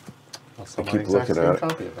 I'll sell keep my exact looking same at it.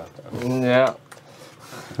 copy of that then. Yeah.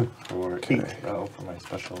 For Okay. 8. Oh, for my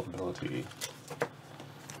special ability.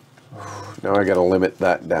 Now I gotta limit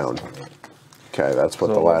that down. Okay, that's what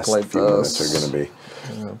So the we'll last play few minutes this. are gonna be.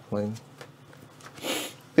 I'm gonna play.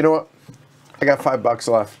 You know what? I got $5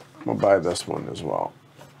 left. I'm gonna buy this one as well.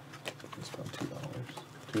 Just about $2.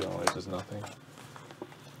 $2 is nothing.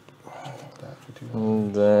 That for $2.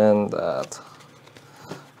 And then that.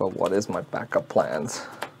 But what is my backup plans?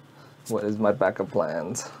 What is my backup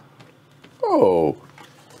plans? Oh.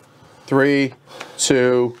 3,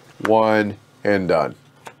 2, 1, and done.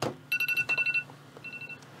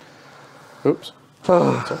 Oops.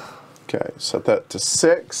 Okay, set that to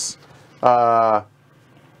 6. Yeah,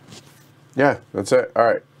 that's it. All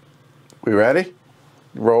right. We ready?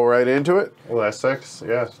 Roll right into it? Well, that's 6.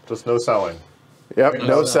 Yeah, just no selling. Yep, no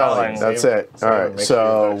No selling. selling. That's Same- it. same All right, makes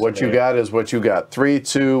so you what you vaccinate. got is what you got. 3,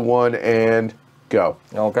 2, 1, and go.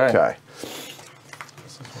 Okay. Okay.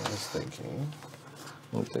 This is what I was thinking.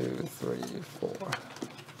 1, 2, 3, 4.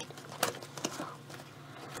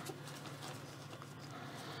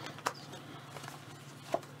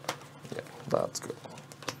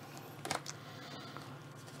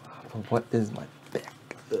 What is my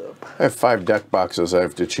backup? I have 5 deck boxes I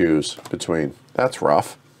have to choose between. That's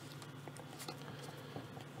rough.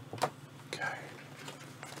 Okay.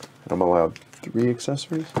 I'm allowed 3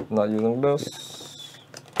 accessories? Not using this.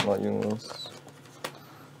 Not using this.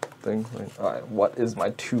 Thing. Alright, what is my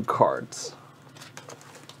 2 cards?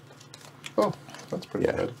 Oh, that's pretty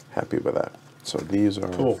Yeah, good. happy with that. So these are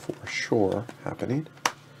Cool. for sure happening.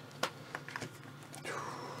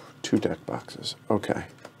 2 deck boxes. Okay.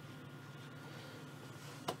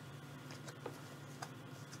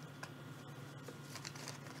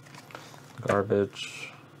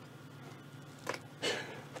 Garbage.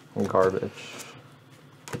 Garbage.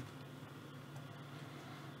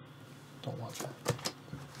 Don't want that.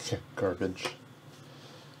 Yeah, garbage.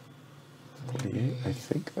 Okay, I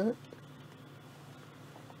think that.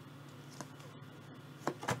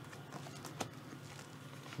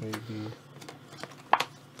 Maybe.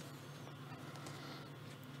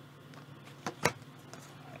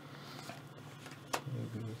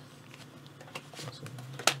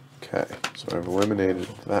 Okay, so I've eliminated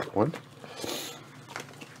that one.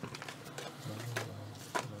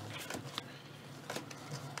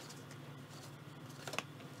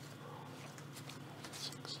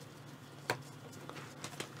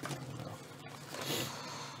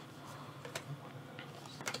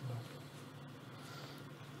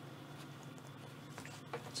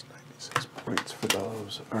 It's 96 points for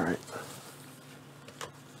those. All right.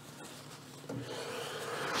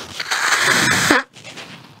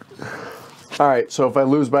 All right, so if I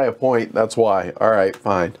lose by a point, that's why. All right,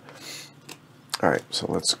 fine. All right, so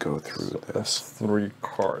let's go through That's this. 3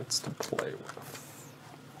 cards to play with.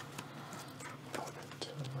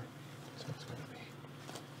 So it's going to be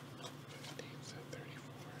 15, so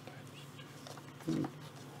 34 times 2.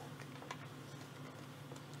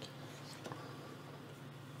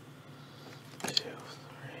 Okay.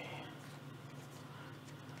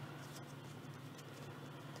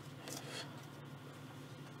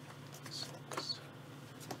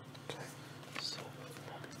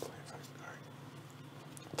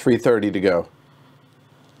 3:30 to go.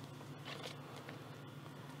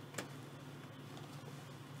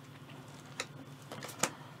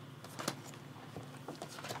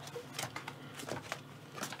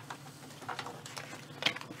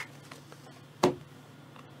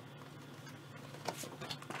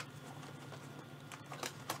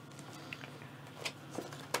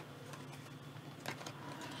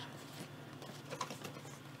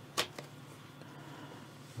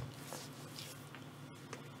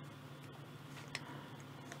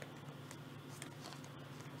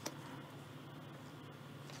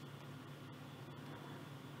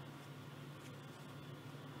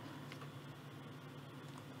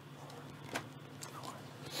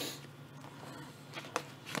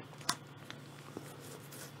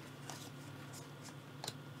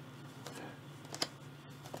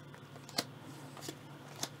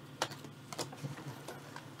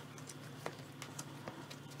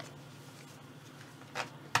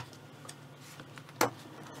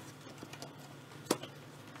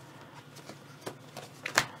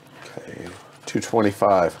 Okay,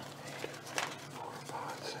 225.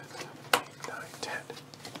 10.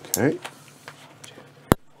 Okay.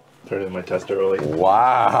 Started my test early.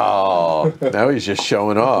 Wow. Now he's just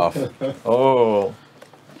showing off. Oh.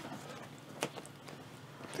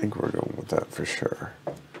 I think we're going with that for sure.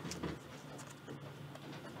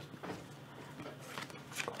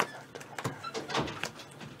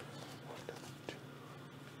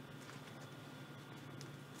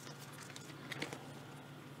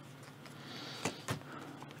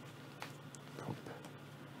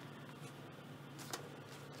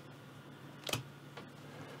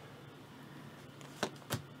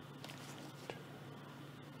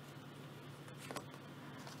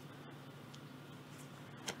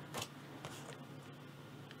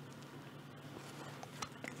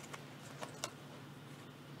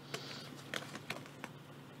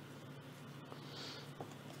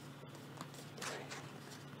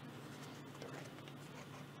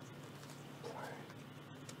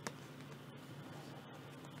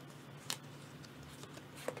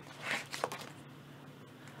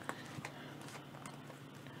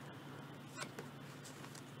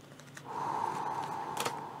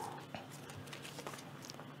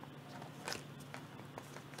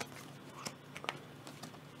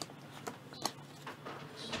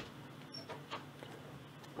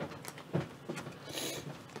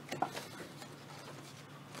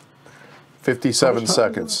 Fifty-seven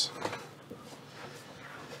seconds.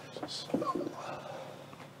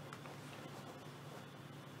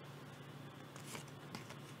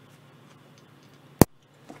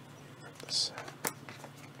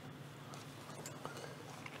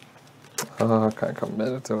 Okay,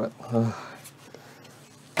 committed to it.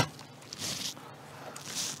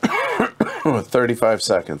 35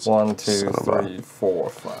 seconds. 1, 2, Son of a- 3, 4,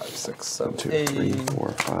 5, 6, 7, 2, 8. 3, 4,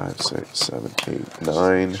 5, 6, 7, 8,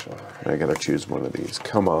 9. I gotta choose one of these.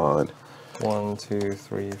 Come on. 1, 2,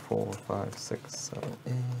 3, 4, 5, 6, 7,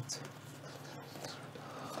 8.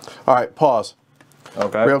 All right, pause.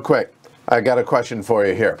 Okay. Real quick. I got a question for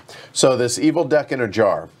you here. So this evil deck in a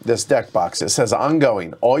jar, this deck box, it says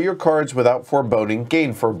ongoing. All your cards without foreboding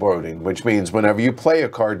gain foreboding, which means whenever you play a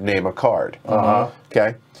card, name a card.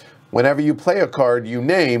 Okay? Whenever you play a card you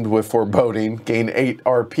named with foreboding, gain 8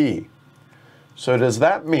 RP. So does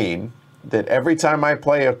that mean that every time I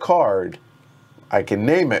play a card, I can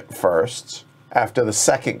name it first after the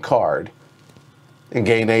second card and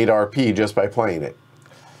gain 8 RP just by playing it?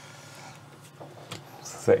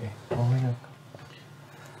 Let's see.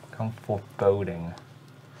 Come foreboding.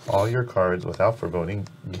 All your cards without foreboding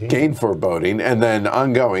Gain foreboding, and then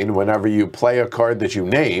ongoing, whenever you play a card that you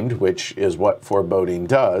named, which is what foreboding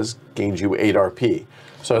does, gains you 8 RP.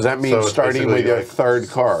 So does that mean So it's starting with basically your like third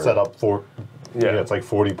card? Set up for, Yeah. it's like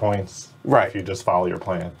 40 points. Right. If you just follow your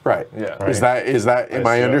plan. Right. Yeah. Is that am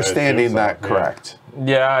I assume understanding so, that yeah. correct?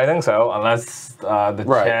 Yeah, I think so. Unless the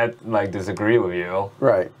Right. chat like disagree with you.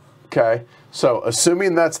 Right. Okay. So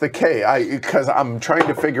assuming that's the case, because I'm trying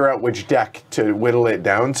to figure out which deck to whittle it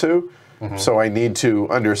down to, so I need to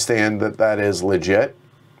understand that that is legit.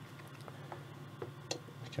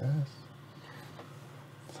 Yeah?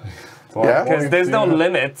 Because there's no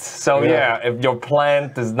limits. So yeah, if your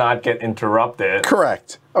plan does not get interrupted.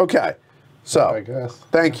 Correct. Okay. So I guess.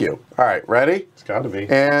 thank you. All right. Ready? It's got to be.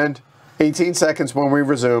 And 18 seconds when we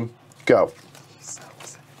resume. Go.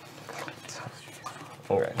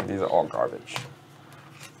 Okay, these are all garbage.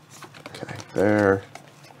 Okay, there.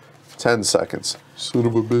 10 seconds. Son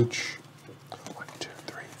of a bitch. 1, 2,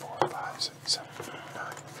 3, 4, 5, 6, 7, 8, 9.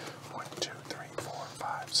 1, 2, 3, 4,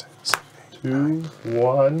 5, 6, 7, 8, 9. 2,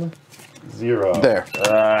 1, 0. There.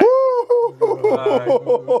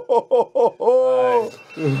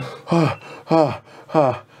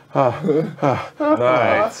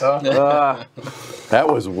 Nice. That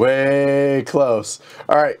was way close.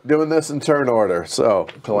 All right, doing this in turn order. So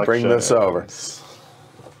bring this over.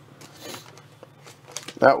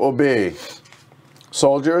 That will be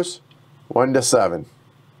soldiers 1 to 7.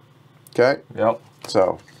 Okay. Yep.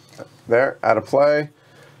 So there, out of play.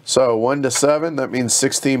 So 1 to 7, that means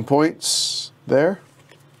 16 points there.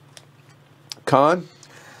 Con.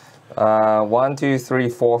 1, 2, 3,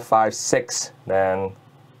 4, 5, 6, then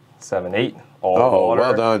 7, 8. All order.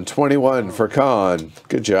 Well done. 21 for Con.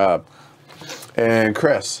 Good job. And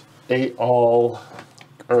Chris. 8 all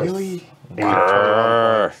Earth. Really? 8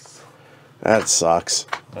 Earth. That sucks.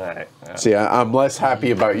 All right. Yeah. See, I'm less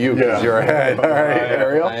happy about you because Yeah. you're ahead. All right,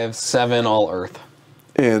 Ariel. I have 7 all Earth.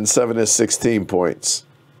 And 7 is 16 points.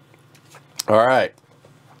 All right.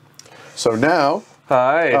 So now,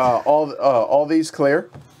 Hi. all these clear.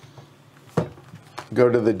 Go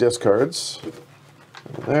to the discards.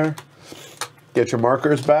 Over there. Get your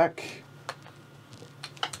markers back.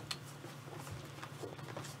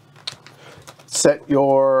 Set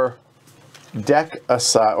your deck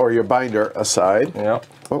aside, or your binder aside. Yep.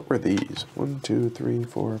 What were these? 1, 2, 3,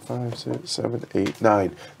 4, 5, 6, 7, 8,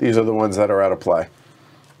 9. These are the ones that are out of play.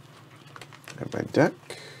 And my deck.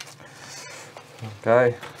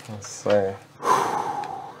 Okay. Let's see.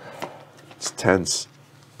 It's tense.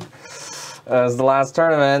 As the last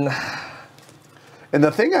tournament. And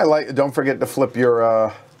the thing I like, don't forget to flip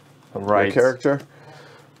your Right. character.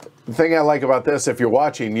 The thing I like about this, if you're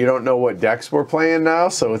watching, you don't know what decks we're playing now,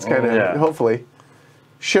 so it's kind of, Yeah. hopefully,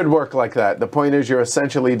 should work like that. The point is you're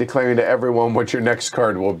essentially declaring to everyone what your next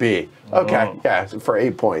card will be. Okay, yeah, for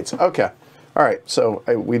 8 points. Okay. All right, so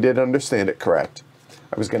we did understand it correct.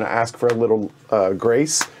 I was going to ask for a little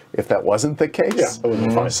grace if that wasn't the case. Yeah, that would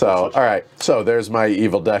be fine. So, all right, so there's my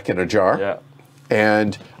evil deck in a jar. Yeah.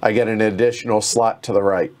 And I get an additional slot to the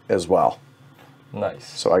right as well. Nice.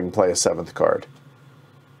 So I can play a 7th card.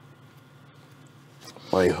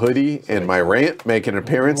 My hoodie and my rant make an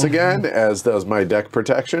appearance again, as does my deck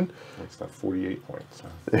protection. Makes that 48 points.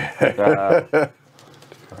 Huh?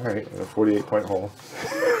 All right, in a 48-point hole.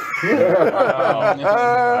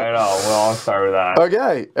 I know. We'll all start with that.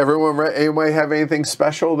 Okay, everyone, anybody have anything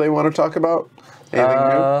special they want to talk about? Anything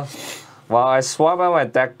new? Well, I swap out my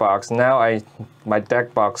deck box. Now my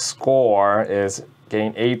deck box score is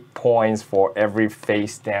gain 8 points for every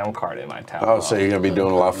face down card in my tower. Oh, so you're going to be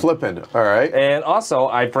doing a lot of flipping. All right. And also,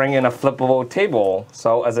 I bring in a flippable table.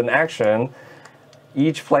 So as an action,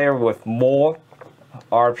 each player with more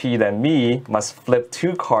RP than me must flip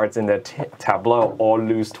 2 cards in their tableau or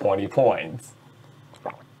lose 20 points.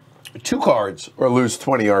 2 cards or lose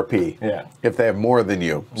 20 RP. Yeah. If they have more than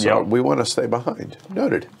you. So Yep. we want to stay behind.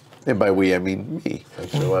 Noted. And by we, I mean me.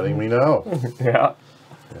 Thanks for letting me know. Yeah.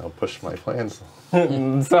 I'll push my plans.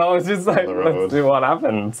 So it's just like, the road. let's see what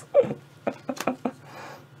happens.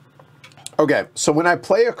 Okay, so when I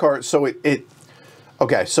play a card, so it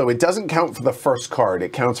doesn't count for the first card.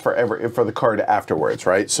 It counts for the card afterwards,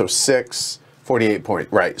 right? So 6, 48 point,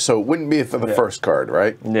 right? So it wouldn't be for the first card,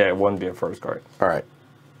 right? Yeah, it wouldn't be a first card. All right.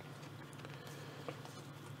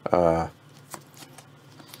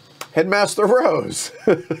 Headmaster Rose.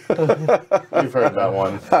 You've heard that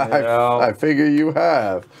one. I figure you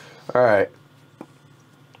have. All right.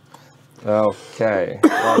 Okay,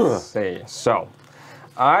 let's see. So,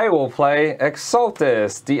 I will play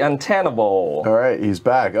Exaltus, the Untenable. All right, he's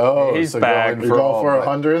back. Oh, He's so back. going You go all for that.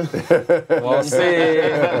 100. We'll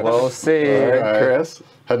see. We'll see. All right, Chris.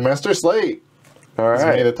 Headmaster Slate. All He's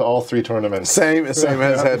right. made it to all 3 tournaments. Same as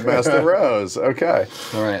Headmaster Rose. Okay.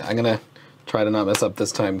 All right, I'm gonna try to not mess up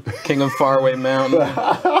this time. King of Faraway Mountain.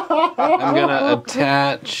 I'm gonna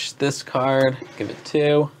attach this card, give it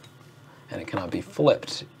 2, and it cannot be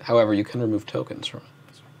flipped. However, you can remove tokens from it.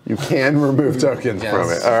 You can remove tokens Yes. from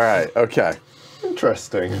it. All right. Okay.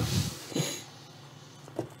 Interesting.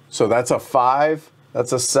 So that's a 5,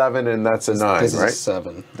 that's a 7, and that's a 9, This is right? a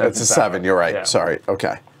 7. That's a 7. You're right. Yeah. Sorry.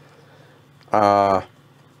 Okay.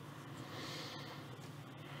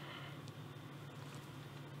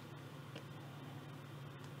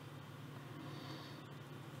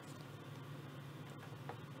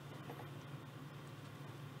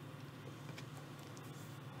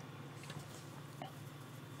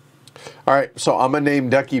 All right. So I'm gonna name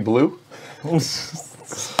Ducky Blue. That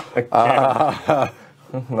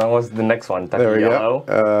was the next one. There we Yellow.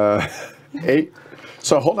 go. 8.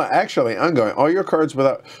 So hold on. Actually, I'm going. All your cards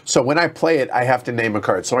without. So when I play it, I have to name a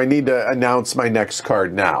card. So I need to announce my next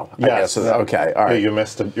card now. I Yes. guess. Okay. All Yeah, right. you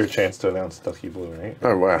missed your chance to announce Ducky Blue, right?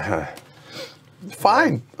 Oh, well,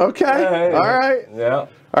 fine. Okay. All right. Yeah. All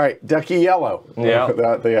right. Ducky Yellow. Yeah.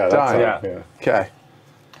 That's Done. Yeah. Okay.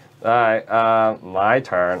 All right. My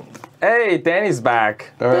turn. Hey, Danny's back.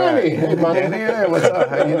 All right. Danny, hey, buddy. Danny, hey, what's up?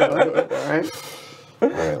 How you doing? All right. All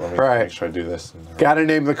right, let me Right. make sure I do this. Got to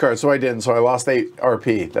name the card. So I didn't. So I lost 8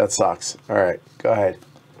 RP. That sucks. All right. Go ahead.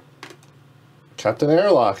 Captain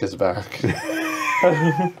Airlock is back.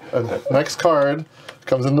 And next card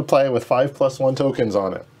comes into play with 5+1 tokens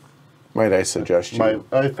on it. Might I suggest you?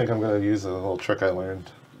 I think I'm going to use a little trick I learned.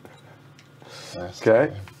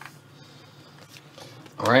 Okay.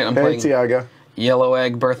 All right, I'm Hey, playing Tiago. Yellow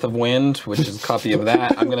Egg, Birth of Wind, which is a copy of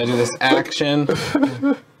that. I'm gonna do this action.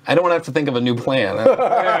 I don't want to have to think of a new plan.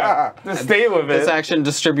 Just stay with This it. action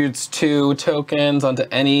distributes 2 tokens onto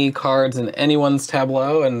any cards in anyone's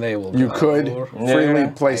tableau, and they will You go. could freely Yeah.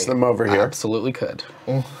 place them over here. Absolutely could.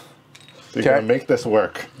 You're Okay. going to make this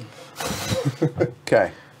work.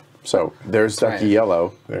 Okay. So there's Try Ducky it.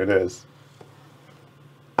 Yellow. There it is.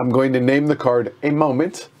 I'm going to name the card A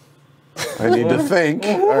Moment. I need to think.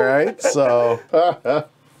 All right. So. All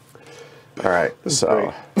right.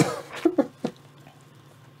 So.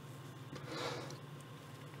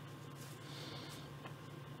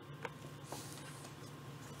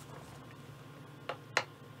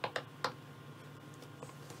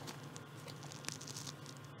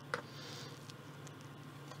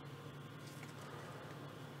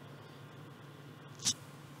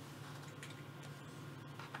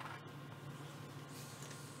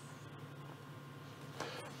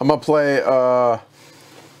 I'm gonna play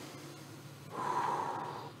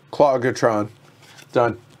Clogatron.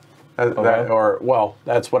 Done.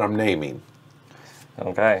 That's what I'm naming.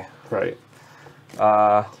 Okay. Right.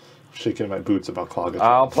 Shaking my boots about Clogatron.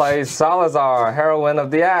 I'll play Salazar, Heroine of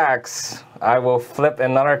the Axe. I will flip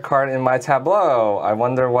another card in my tableau. I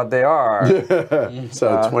wonder what they are.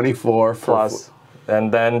 So 24 for Plus.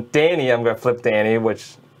 And then Danny, I'm going to flip Danny,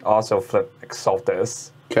 which also flip Exaltus.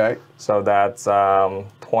 Okay. So that's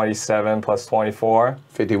 27 plus 24.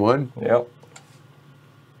 51. Yep.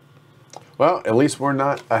 Well, at least we're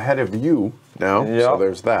not ahead of you now. So Yep.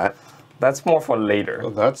 there's that. That's more for later. Oh,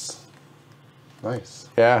 that's nice.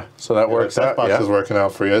 Yeah. So that works That out. box Yeah. is working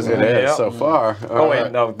out for you, isn't It it? is Yep. so far. Oh,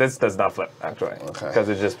 wait, no, this does not flip, actually. Okay. Because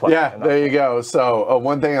it's just playing. Yeah, there you go. So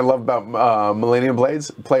one thing I love about Millennium Blades,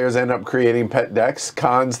 players end up creating pet decks.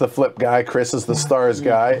 Khan's the flip guy, Chris is the stars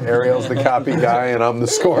guy, Ariel's the copy guy, and I'm the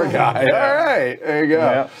score guy. All right, there you go.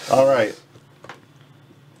 Yeah. All right.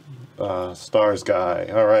 Stars guy.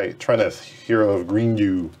 All right. Trenneth, hero of Green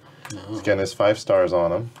Dew. He's getting his 5 stars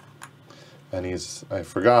on him. And I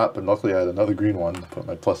forgot, but luckily I had another green one to put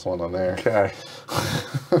my +1 on there. Okay.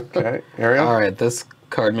 Okay, Ariel? All right, this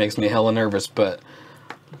card makes me hella nervous, but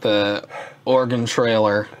the organ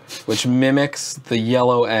trailer, which mimics the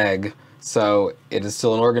yellow egg. So it is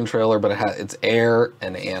still an organ trailer, but it's air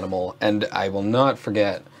and animal. And I will not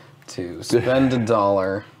forget to spend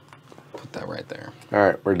 $1. Put that right there. All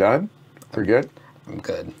right, we're done? We're good? I'm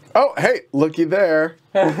good. Oh, hey, looky there.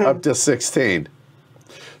 Up to 16.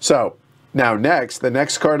 So, now next, the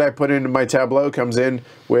next card I put into my tableau comes in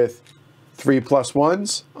with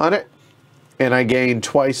 3+1s on it. And I gain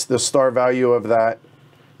twice the star value of that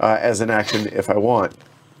as an action if I want.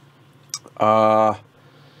 And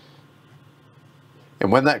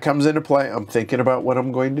when that comes into play, I'm thinking about what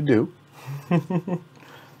I'm going to do. It's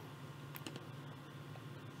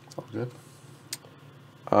all good.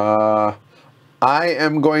 I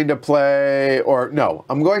am going to play, or no,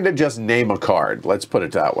 I'm going to just name a card. Let's put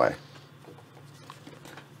it that way.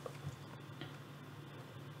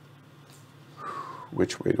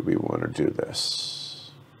 Which way do we want to do this?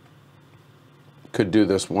 Could do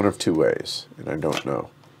this one of two ways, and I don't know.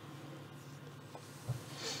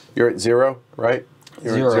 You're at 0, right?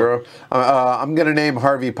 You're at 0. I'm going to name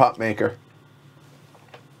Harvey Popmaker.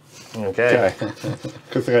 Okay.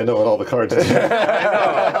 Good thing I know what all the cards are.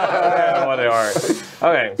 I know what they are.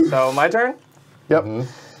 Okay, so my turn. Yep.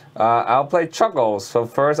 I'll play Chuckles. So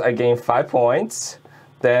first I gain 5 points.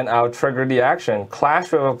 Then I'll trigger the action.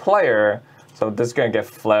 Clash with a player. So this is going to get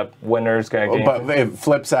flipped. Winner's going to gain... But it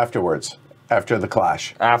flips afterwards, after the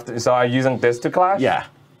clash. So I'm using this to clash? Yeah.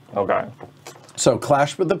 Okay. So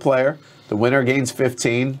clash with the player. The winner gains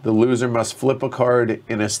 15. The loser must flip a card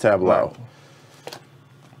in his tableau.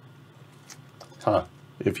 Huh.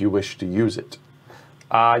 If you wish to use it.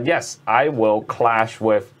 Yes, I will clash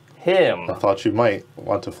with him. I thought you might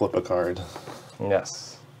want to flip a card.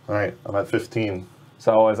 Yes. All right, I'm at 15.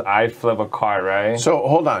 So as I flip a card, right? So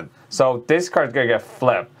hold on. So this card's going to get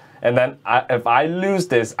flipped. And then if I lose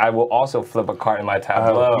this, I will also flip a card in my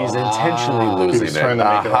tableau. He's intentionally losing He's it. trying to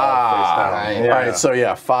make it all face down. Right. Yeah. All right, so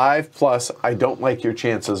yeah, 5 plus. I don't like your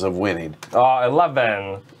chances of winning.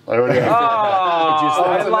 11. I already have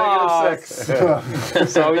I lost.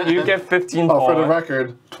 So you get 15 points. for the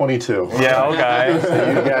record, 22. Yeah, okay.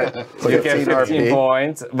 You get 15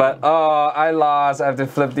 points. But, I lost. I have to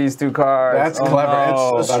flip these 2 cards. That's Oh, clever.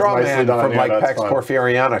 no. It's a straw nicely man done. from Yeah, like that's Pax fun.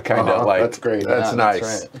 Porfiriana, kind of like. That's great. That's Yeah, nice.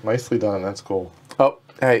 that's right. Nicely done. That's cool. Oh,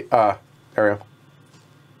 hey, Ariel.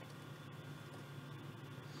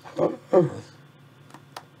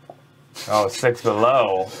 Oh, 6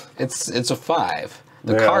 below. It's a 5.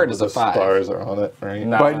 The Yeah, card is a the 5. stars are on it, right?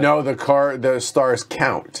 No. But no, the stars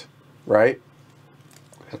count, right?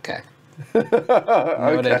 Okay.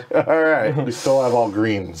 Noted. All right. We still have all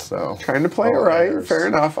greens, so. Trying to play it All right. players. Fair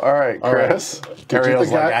enough. All right, Chris. Gidget Ariel's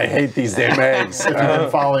the like, Gat- I hate these damn eggs. If you've been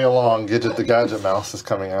following along, Gidget the Gadget Mouse is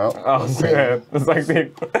coming out. Oh, shit. It's like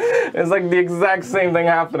the exact same thing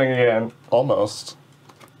happening again. Almost,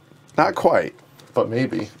 Not quite. but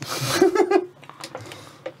maybe.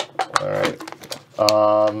 All right.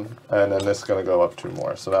 And then this is going to go up 2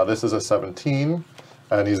 more. So now this is a 17,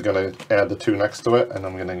 and he's going to add the 2 next to it, and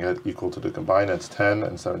I'm going to get equal to the combined. It's 10,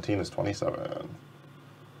 and 17 is 27.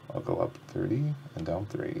 I'll go up 30 and down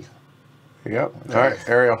 3. Yep. All right,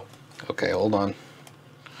 Ariel. Okay, hold on.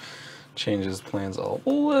 Changes plans a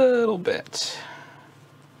little bit.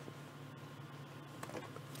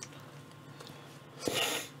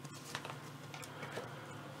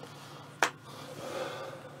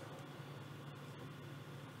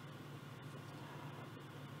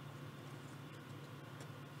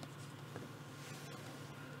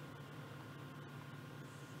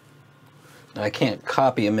 Now, I can't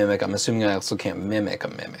copy a mimic. I'm assuming I also can't mimic a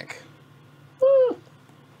mimic.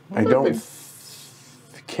 I don't.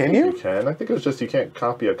 Can You you? can. I think it was just you can't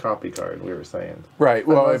copy a copy card, we were saying. Right.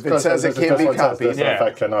 Well, if it says it can't be copied. This Yeah.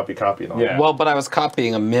 effect cannot be copied on. Yeah. Well, but I was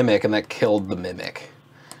copying a mimic, and that killed the mimic.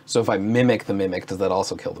 So if I mimic the mimic, does that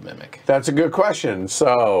also kill the mimic? That's a good question.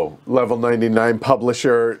 So, level 99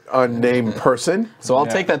 publisher, unnamed person. So I'll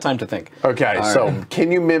take that time to think. Okay, All so right.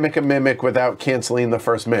 can you mimic a mimic without canceling the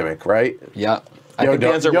first mimic, right? Yeah. I Yo, think the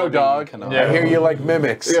answer will be dog. cannot. Yeah. I hear you like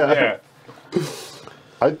mimics. Yeah.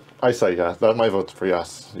 I say yes. My vote's for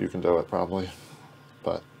yes. You can do it probably,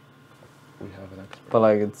 but we have an expert. But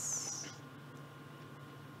like it's...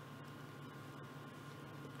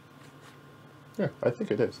 Yeah, I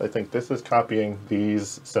think it is. I think this is copying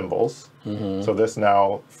these symbols. So this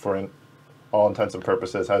now, for all intents and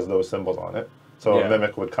purposes, has those symbols on it. So Yeah. a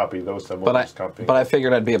mimic would copy those symbols. But just copying. I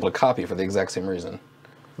figured I'd be able to copy for the exact same reason.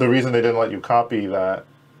 The reason they didn't let you copy that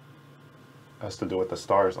has to do with the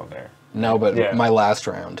stars on there. No, but Yeah. my last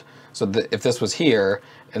round. So if this was here,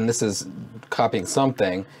 and this is copying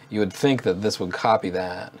something, you would think that this would copy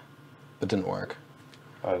that, but didn't work.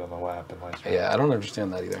 I don't know what happened last round. Yeah, I don't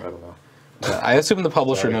understand that either. I don't know. I assume the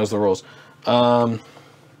publisher Sorry. knows the rules.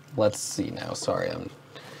 Let's see now. Sorry, I'm.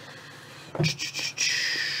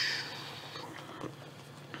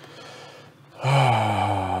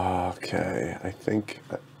 Okay, I think.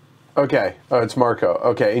 Okay, oh, it's Marco.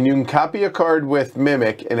 Okay, and you can copy a card with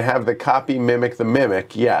Mimic and have the copy mimic the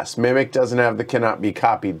Mimic. Yes, Mimic doesn't have the cannot be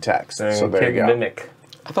copied text. So there you go. Mimic.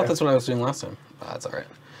 I thought that's what I was doing last time. Oh, that's all right.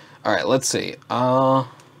 All right, let's see.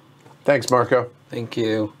 Thanks, Marco. Thank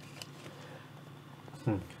you.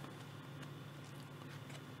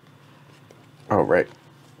 Oh, right.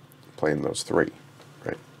 Playing those 3.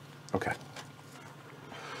 Right. Okay.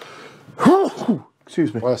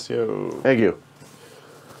 Excuse me. Bless you. Thank you.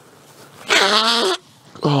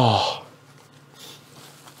 Oh.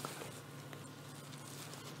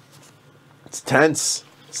 It's tense.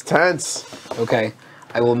 It's tense. Okay,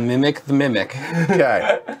 I will mimic the mimic,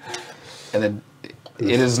 Okay. and then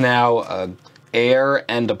it is now air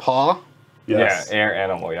and a paw. Yes. Yeah, air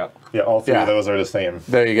animal, yeah. Yeah, all 3 Yeah. of those are the same.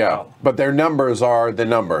 There you go. But their numbers are the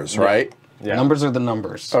numbers, right? Yeah. Numbers are the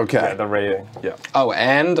numbers. Okay. Yeah, the rating. Yeah. Oh,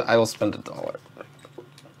 and I will spend $1.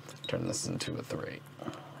 Turn this into a 3.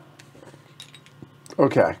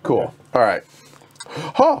 Okay, cool. All right.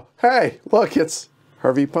 Oh, hey, look, it's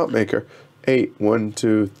Harvey Pumpmaker. 8, 1,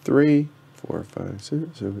 2, 3, 4, 5,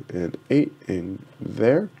 6, 7, and 8 in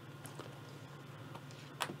there.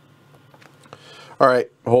 All right,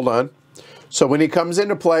 hold on. So when he comes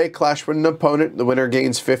into play, clash with an opponent, the winner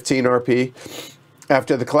gains 15 RP.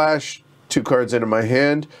 After the clash, 2 cards into my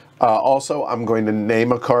hand. Also, I'm going to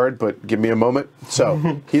name a card, but give me a moment.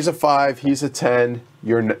 So he's a 5, he's a 10.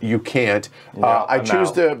 You can't. Yeah, I I'm choose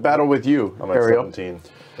out. to battle with you, I'm at Ariel. 17.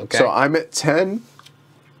 Okay. So I'm at 10,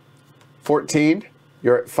 14.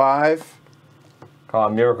 You're at 5. Call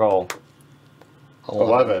it Miracle.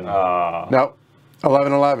 11. No,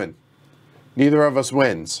 11, 11. Neither of us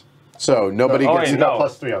wins. So nobody Oh, gets. wait, You got no.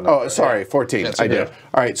 plus 3 on that. Oh, sorry, 14. That's I okay. do.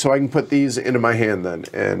 All right, so I can put these into my hand then,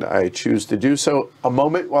 and I choose to do so. A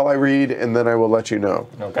moment while I read, and then I will let you know.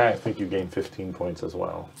 Okay. I think you gain 15 points as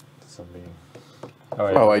well. Yeah,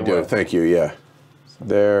 Oh, I you do. will. Thank you. Yeah.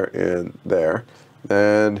 There and there.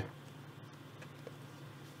 Then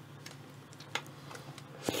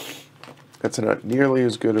that's not nearly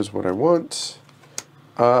as good as what I want.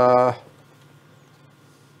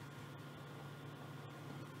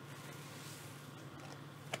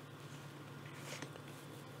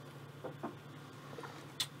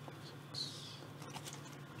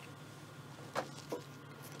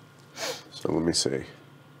 So let me see.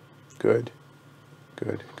 Good.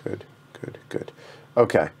 Good, good, good, good.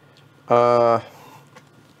 Okay.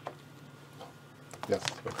 Yes.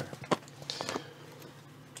 Okay.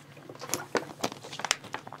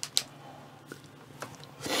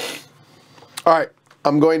 All right.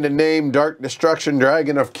 I'm going to name Dark Destruction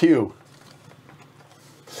Dragon of Q.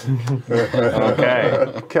 Okay.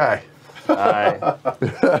 Okay.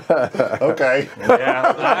 Okay. Yeah, I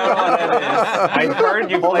don't know what that is. I heard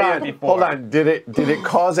you Hold play on. it before. Hold on. Did it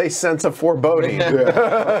cause a sense of foreboding?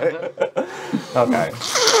 Okay.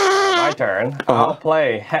 My turn. I'll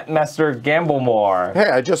play Headmaster Gamblemore. Hey,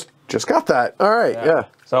 I just got that. All right. Yeah.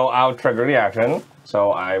 So I'll trigger the action.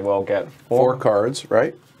 So I will get 4 cards,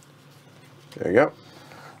 right? There you go.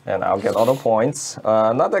 and I'll get all the points.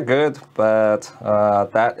 Not that good, but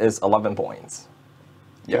that is 11 points.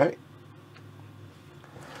 Okay.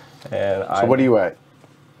 And So what are you at?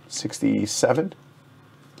 67?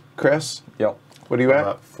 Chris? Yep. What are you I'm at?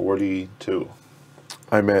 at 42.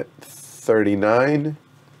 I'm at 39.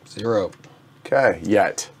 0. Okay.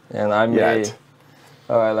 Yet. And I may. Yet.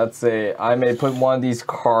 All right. Let's see. I may put one of these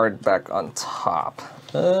cards back on top.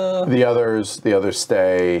 The others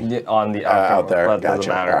stay On the out there. But Gotcha.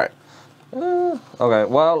 doesn't matter. All right.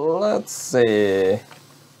 Okay. Well, let's see.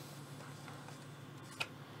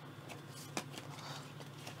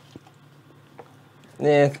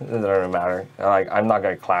 It doesn't matter. Like, I'm not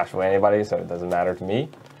gonna clash with anybody, so it doesn't matter to me.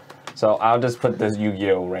 So I'll just put this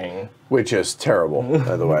Yu-Gi-Oh ring. Which is terrible,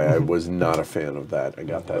 by the way. I was not a fan of that. I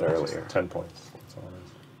got that earlier. 10 points. That's all it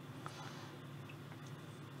is.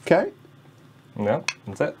 Okay. Yeah,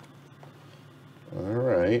 that's it. All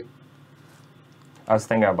right. I was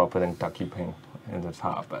thinking about putting Ducky Pink in the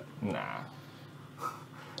top, but nah.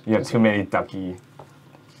 You have too many Ducky.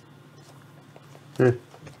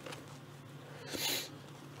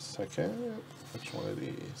 Second. Which one of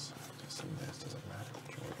these? This and this. Doesn't matter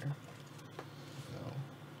which order.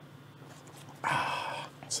 No.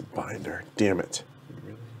 It's a binder. Damn it. You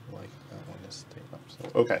really like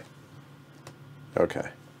Okay. Okay.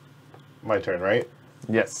 My turn, right?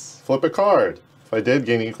 Yes. Flip a card. If I did,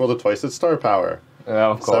 gain equal to twice its star power.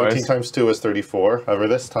 Of course. 17 times 2 is 34. However,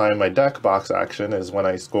 this time my deck box action is when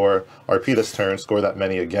I score RP this turn, score that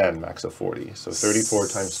many again, max of 40. So 34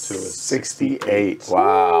 times 2 is 68.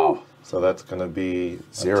 Wow. So that's going to be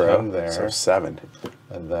 0 10 there. So 7.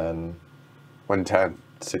 And then 110.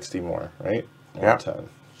 60 more, right? Yeah. 110.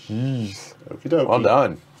 Jeez. Okie dokie. Well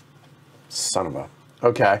done. Son of a.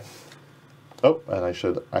 Okay. Oh, and I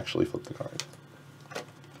should actually flip the card.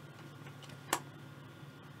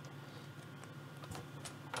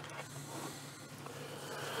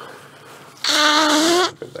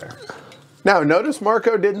 Good there. Now, notice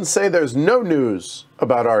Marco didn't say there's no news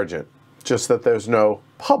about Argent, just that there's no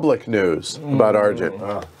public news about Argent.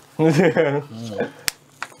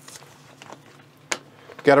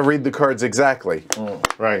 Got to read the cards exactly.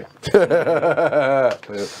 Right.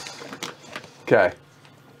 Okay.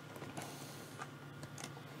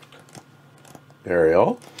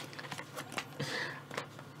 Ariel.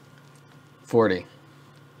 40.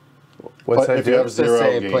 What's But that if you do? have To zero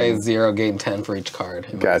say gain. play 0, gain 10 for each card.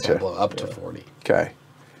 And Gotcha. blow up to 40. Okay.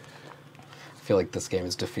 I feel like this game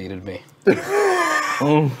has defeated me.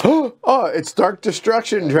 Oh, it's Dark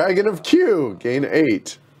Destruction, Dragon of Q. Gain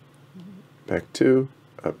 8. Back 2,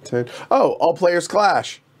 up 10. Oh, all players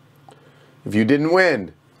clash. If you didn't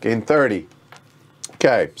win, gain 30.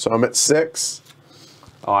 Okay, so I'm at 6.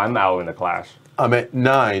 Oh, I'm out in the clash. I'm at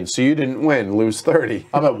 9, so you didn't win, lose 30.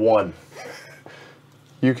 I'm at 1.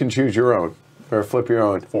 You can choose your own, or flip your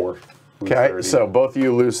own. 4. Lose Okay, 30. so both of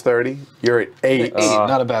you lose 30. You're at 8. 8,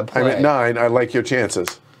 not a bad play. I'm at 9. I like your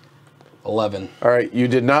chances. 11. All right, you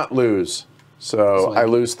did not lose, so Fine. I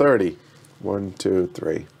lose 30. 1, 2,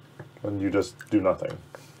 3. And you just do nothing.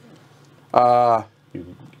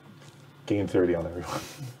 You gain 30 on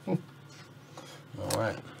everyone. All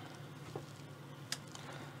right.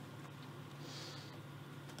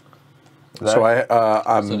 So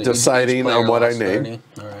I'm So each deciding player on what I lost name.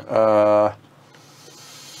 30. All right.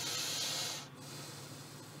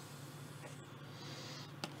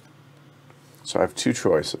 So I have 2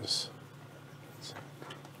 choices.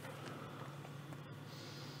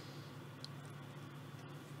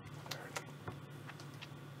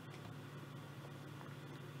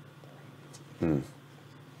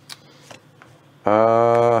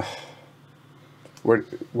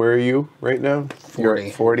 Where are you right now? You're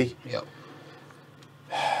at 40? Yep.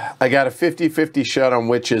 I got a 50-50 shot on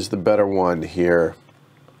which is the better one here.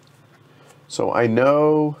 So I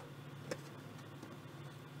know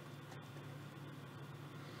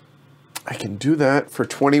I can do that for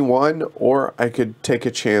 21, or I could take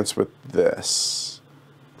a chance with this.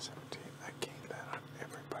 17, I gained that on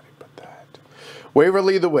everybody but that.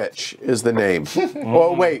 Waverly the Witch is the name.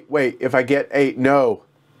 Oh, wait. If I get 8, no.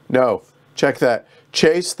 Check that.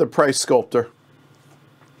 Chase the Price Sculptor.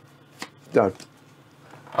 Done.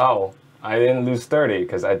 Oh, I didn't lose 30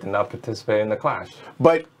 because I did not participate in the clash.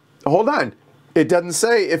 But hold on. It doesn't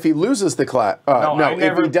say if he loses the class. No, I if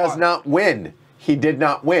never he does thought- not win. He did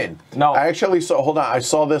not win. No. I actually saw, hold on, I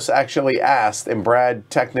saw this actually asked, and Brad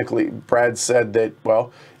said that,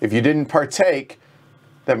 well, if you didn't partake,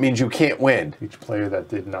 that means you can't win. Each player that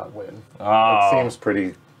did not win. Oh. That seems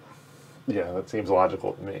pretty... Yeah, that seems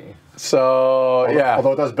logical to me. So, yeah.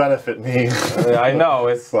 Although it does benefit me. I know,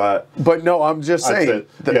 it's... But But no, I'm just saying.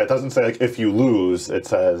 it doesn't say like if you lose. It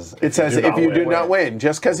says It says if you do not win.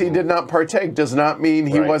 Just because he did not partake does not mean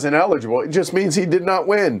he Right. wasn't eligible. It just means he did not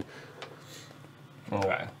win.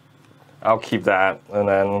 Okay. I'll keep that, and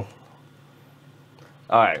then...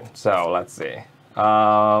 Alright, so let's see.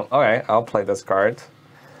 Okay, I'll play this card.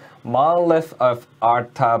 Monolith of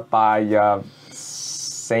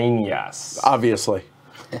Artabayasanias. Obviously.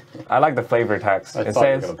 I like the flavor text. I It thought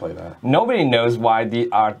you were says, gonna play that. nobody knows why the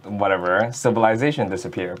civilization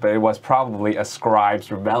disappeared, but it was probably a scribe's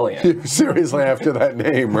rebellion. Seriously, after that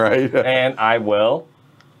name, right? And I will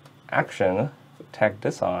action tag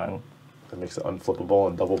this on. That makes it unflippable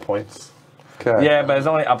and double points. Okay. Yeah, but it's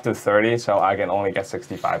only up to 30, so I can only get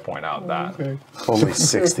 65 point out of that. Okay. Only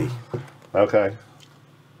 60. Okay.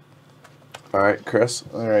 All right, Chris.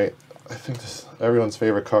 All right. I think this everyone's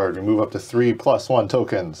favorite card. Remove up to 3 +1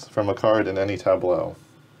 tokens from a card in any tableau.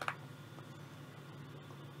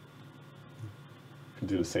 You can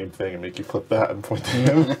do the same thing and make you flip that and point to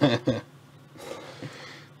him.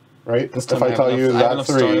 Right? This time if I tell you I have that enough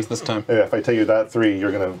 3, stars this time. yeah, if I tell you that 3,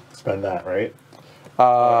 you're gonna spend that, right?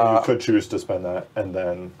 You could choose to spend that and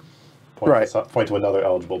then point, Right. point to another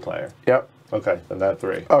eligible player. Yep. Okay, then that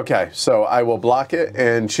 3. Okay, so I will block it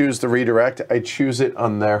and choose the redirect. I choose it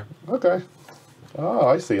on there. Okay. Oh,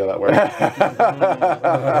 I see how that works.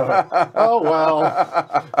 Oh,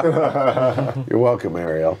 well. You're welcome,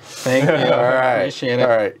 Ariel. Thank you. All right. Appreciate it. All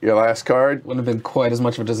right, your last card. Wouldn't have been quite as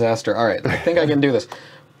much of a disaster. All right, I think I can do this.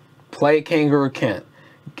 Play Kangaroo Kent.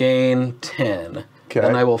 Gain 10. Okay.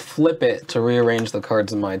 Then I will flip it to rearrange the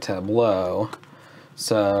cards in my tableau.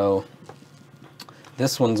 So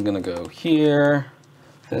this one's going to go here.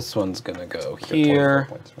 This one's going to go here.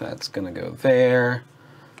 That's going to go there.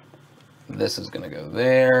 This is going to go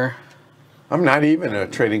there. I'm not even a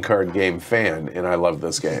trading card game fan, and I love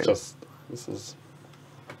this game. This is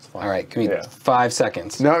fine. All right, give me Yeah. 5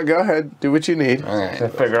 seconds. No, go ahead. Do what you need. All right.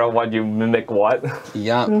 Figure out what you mimic what.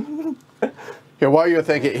 Yeah. Here, while you're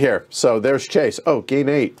thinking, here. So there's Chase. Oh, gain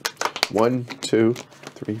 8. 1, 2,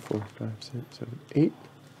 3, 4, 5, 6, 7, 8.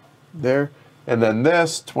 There. And then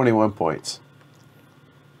this, 21 points.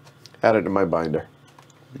 Add it to my binder.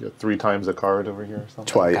 You got 3 times a card over here or something?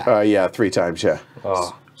 Twice. Yeah, 3 times, yeah.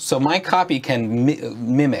 Oh. So my copy can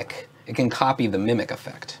mimic. It can copy the mimic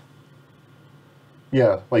effect.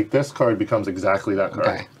 Yeah, like this card becomes exactly that card.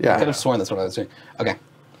 Okay. Yeah. I could have sworn that's what I was doing. Okay.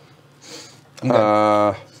 I'm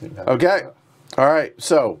good. Okay. All right.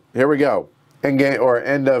 So here we go. End game or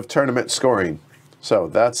end of tournament scoring. So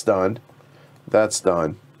that's done. That's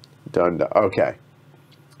done. Done. Okay.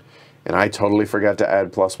 And I totally forgot to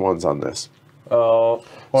add +1s on this. Oh.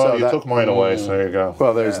 Well, So you that- took mine away, so there you go.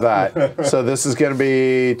 Well, there's that. So this is going to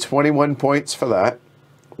be 21 points for that.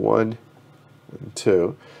 1 and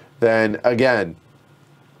 2. Then again,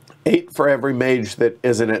 8 for every mage that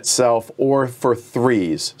isn't itself, or for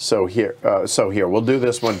 3s. So here, we'll do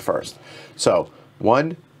this one first. So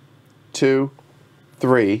 1, 2,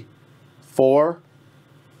 3, 4.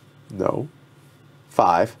 No,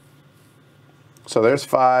 5. So there's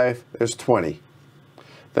 5. There's 20.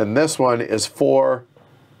 Then this one is 4.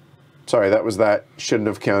 Sorry, that was that. Shouldn't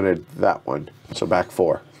have counted that one. So back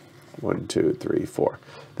 4. 1, 2, 3, 4.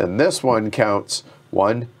 Then this one counts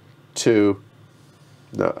 1, 2,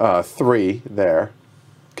 3 there,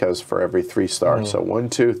 because for every 3 stars. So 1,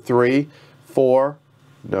 2, 3, 4,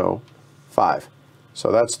 no, 5.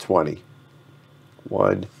 So that's 20.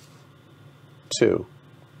 1, 2.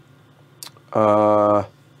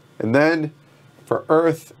 And then for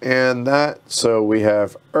Earth and that, so we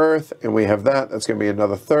have Earth and we have that. That's going to be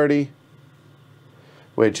another 30,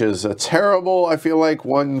 which is a terrible, I feel like,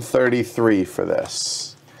 133 for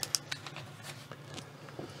this.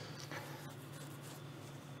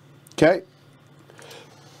 Okay.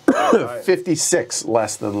 56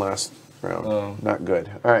 less than last round. Not good.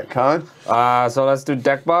 All right, Con. So let's do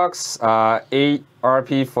deck box. 8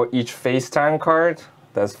 RP for each face time card.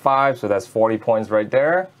 That's 5, so that's 40 points right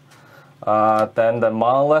there. Then the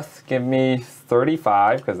monolith, give me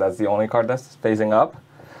 35, because that's the only card that's facing up.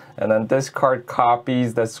 And then this card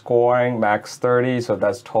copies the scoring, max 30, so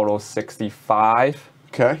that's total 65.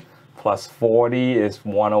 Okay. Plus 40 is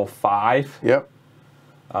 105. Yep.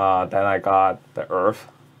 Then I got the earth,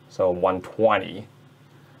 so 120.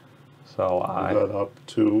 So I That up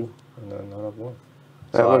 2, and then that up 1.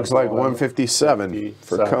 That So looks like I'm 157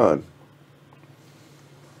 for Con.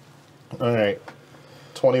 All right.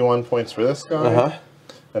 21 points for this guy.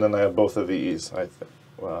 And then I have both of these. I think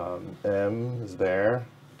M is there,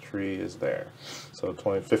 tree is there. So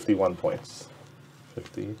 51 points.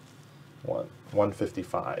 51.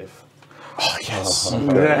 155. Oh, yes. Oh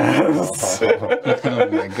my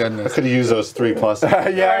goodness. Could have used those 3 plus.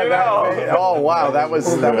 Oh, wow. That was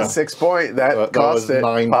 6 points. That cost was it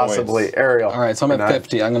 9 possibly. points. Ariel. All right, so I'm And at I-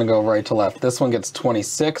 50. I'm going to go right to left. This one gets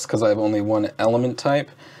 26 because I have only one element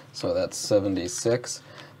type. So that's 76.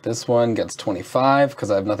 This one gets 25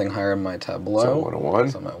 because I have nothing higher in my tableau. So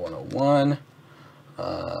 101. So I'm at 101.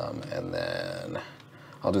 And then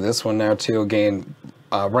I'll do this one now too. Gain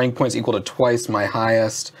rank points equal to twice my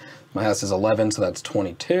highest. My highest is 11, so that's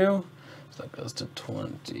 22. So that goes to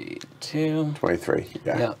 22. 23.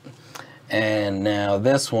 Yeah. Yeah. And now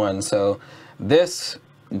this one. So this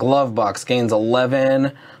glove box gains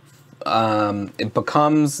 11. It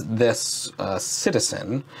becomes this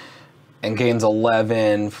citizen and gains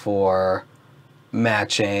 11 for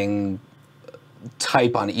matching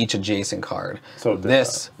type on each adjacent card. So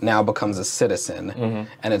this now becomes a citizen,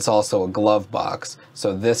 and it's also a glove box.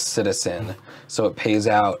 So this citizen, so it pays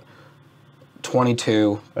out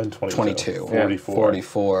 22, And 22. 22, 44.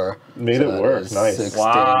 44. Made So it that work. is Nice. 16.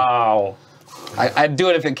 wow. I'd do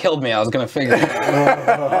it if it killed me. I was going to figure it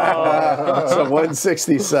out. So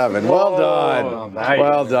 167. Well done. nice.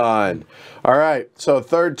 Well done. All right. So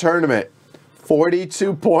third tournament,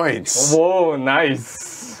 42 points. Whoa,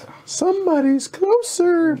 nice. Somebody's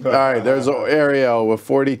closer. All right. There's Ariel with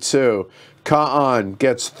 42. Kaan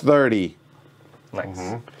gets 30.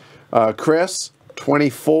 Nice. Chris,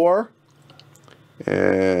 24.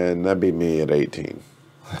 And that'd be me at 18.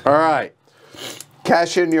 All right.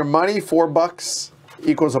 Cash in your money. $4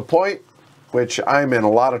 equals a point, which I'm in a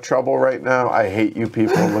lot of trouble right now. I hate you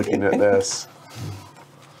people looking at this.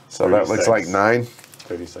 So that looks like 9.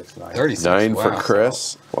 36, 9. 36. 9 for wow.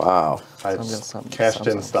 Chris. Wow. I cashed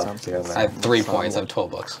in stuff. I have 3 points. I have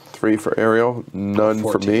 12 bucks. 3 for Ariel. None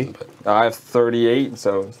for 14, me. but- I have 38,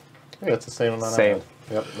 so Yeah, it's the same amount. Same. I had.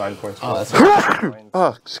 Yep, 9 points. Oh, that's Oh,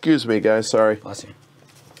 excuse me, guys. Sorry. bless you.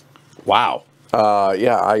 Wow.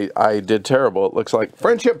 Yeah, I did terrible. It looks like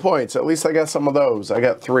friendship points. At least I got some of those. I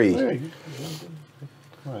got 3.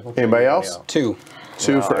 Anybody else? 2.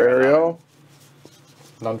 2 for Ariel.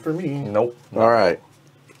 None for me. nope. All right.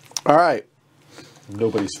 All right.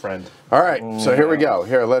 Nobody's friend. All right. So here we go.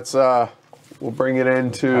 Here, let's we'll bring it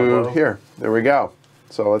into Hello. here. There we go.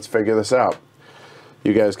 So let's figure this out.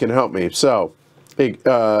 You guys can help me. So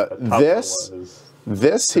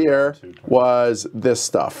this here was this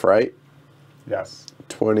stuff, right? Yes.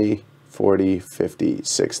 20, 40, 50,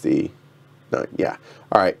 60, 9. Yeah.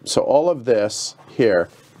 All right. So all of this here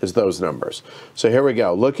is those numbers. So here we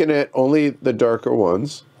go. Looking at only the darker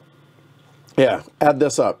ones. Yeah. Add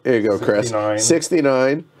this up. Here you go, Chris.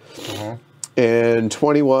 69. And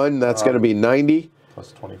 21. That's going to be 90.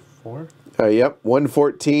 Plus 24. Yep.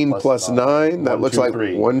 114 plus 9. That 1, looks 2, like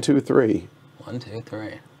 3. 1, 2, 3. 1, 2, 3.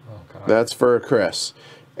 Oh, God. That's for Chris.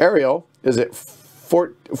 Ariel, is it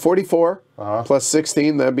 44 plus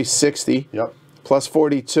 16? That'd be 60. Yep. Plus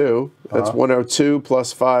 42, that's 102.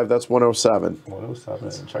 Plus 5, that's 107.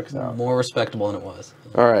 107. Checks out. More respectable than it was.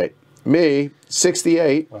 All right. Me,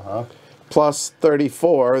 68. Plus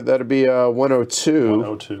 34, that'd be 102.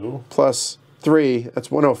 102. Plus 3, that's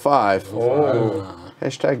 105. Oh.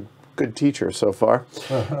 Hashtag good teacher so far.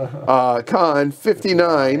 Con,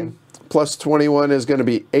 59. Plus 21 is going to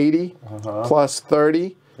be 80. Plus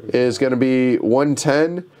 30 is going to be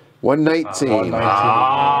 110. 119.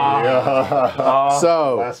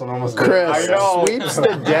 So, Last one almost Chris did. sweeps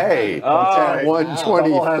the day at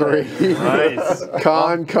 123. Nice.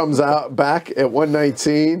 Con comes out back at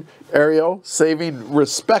 119. Ariel saving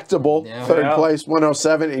respectable Yeah. third place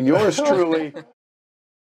 107. And yours truly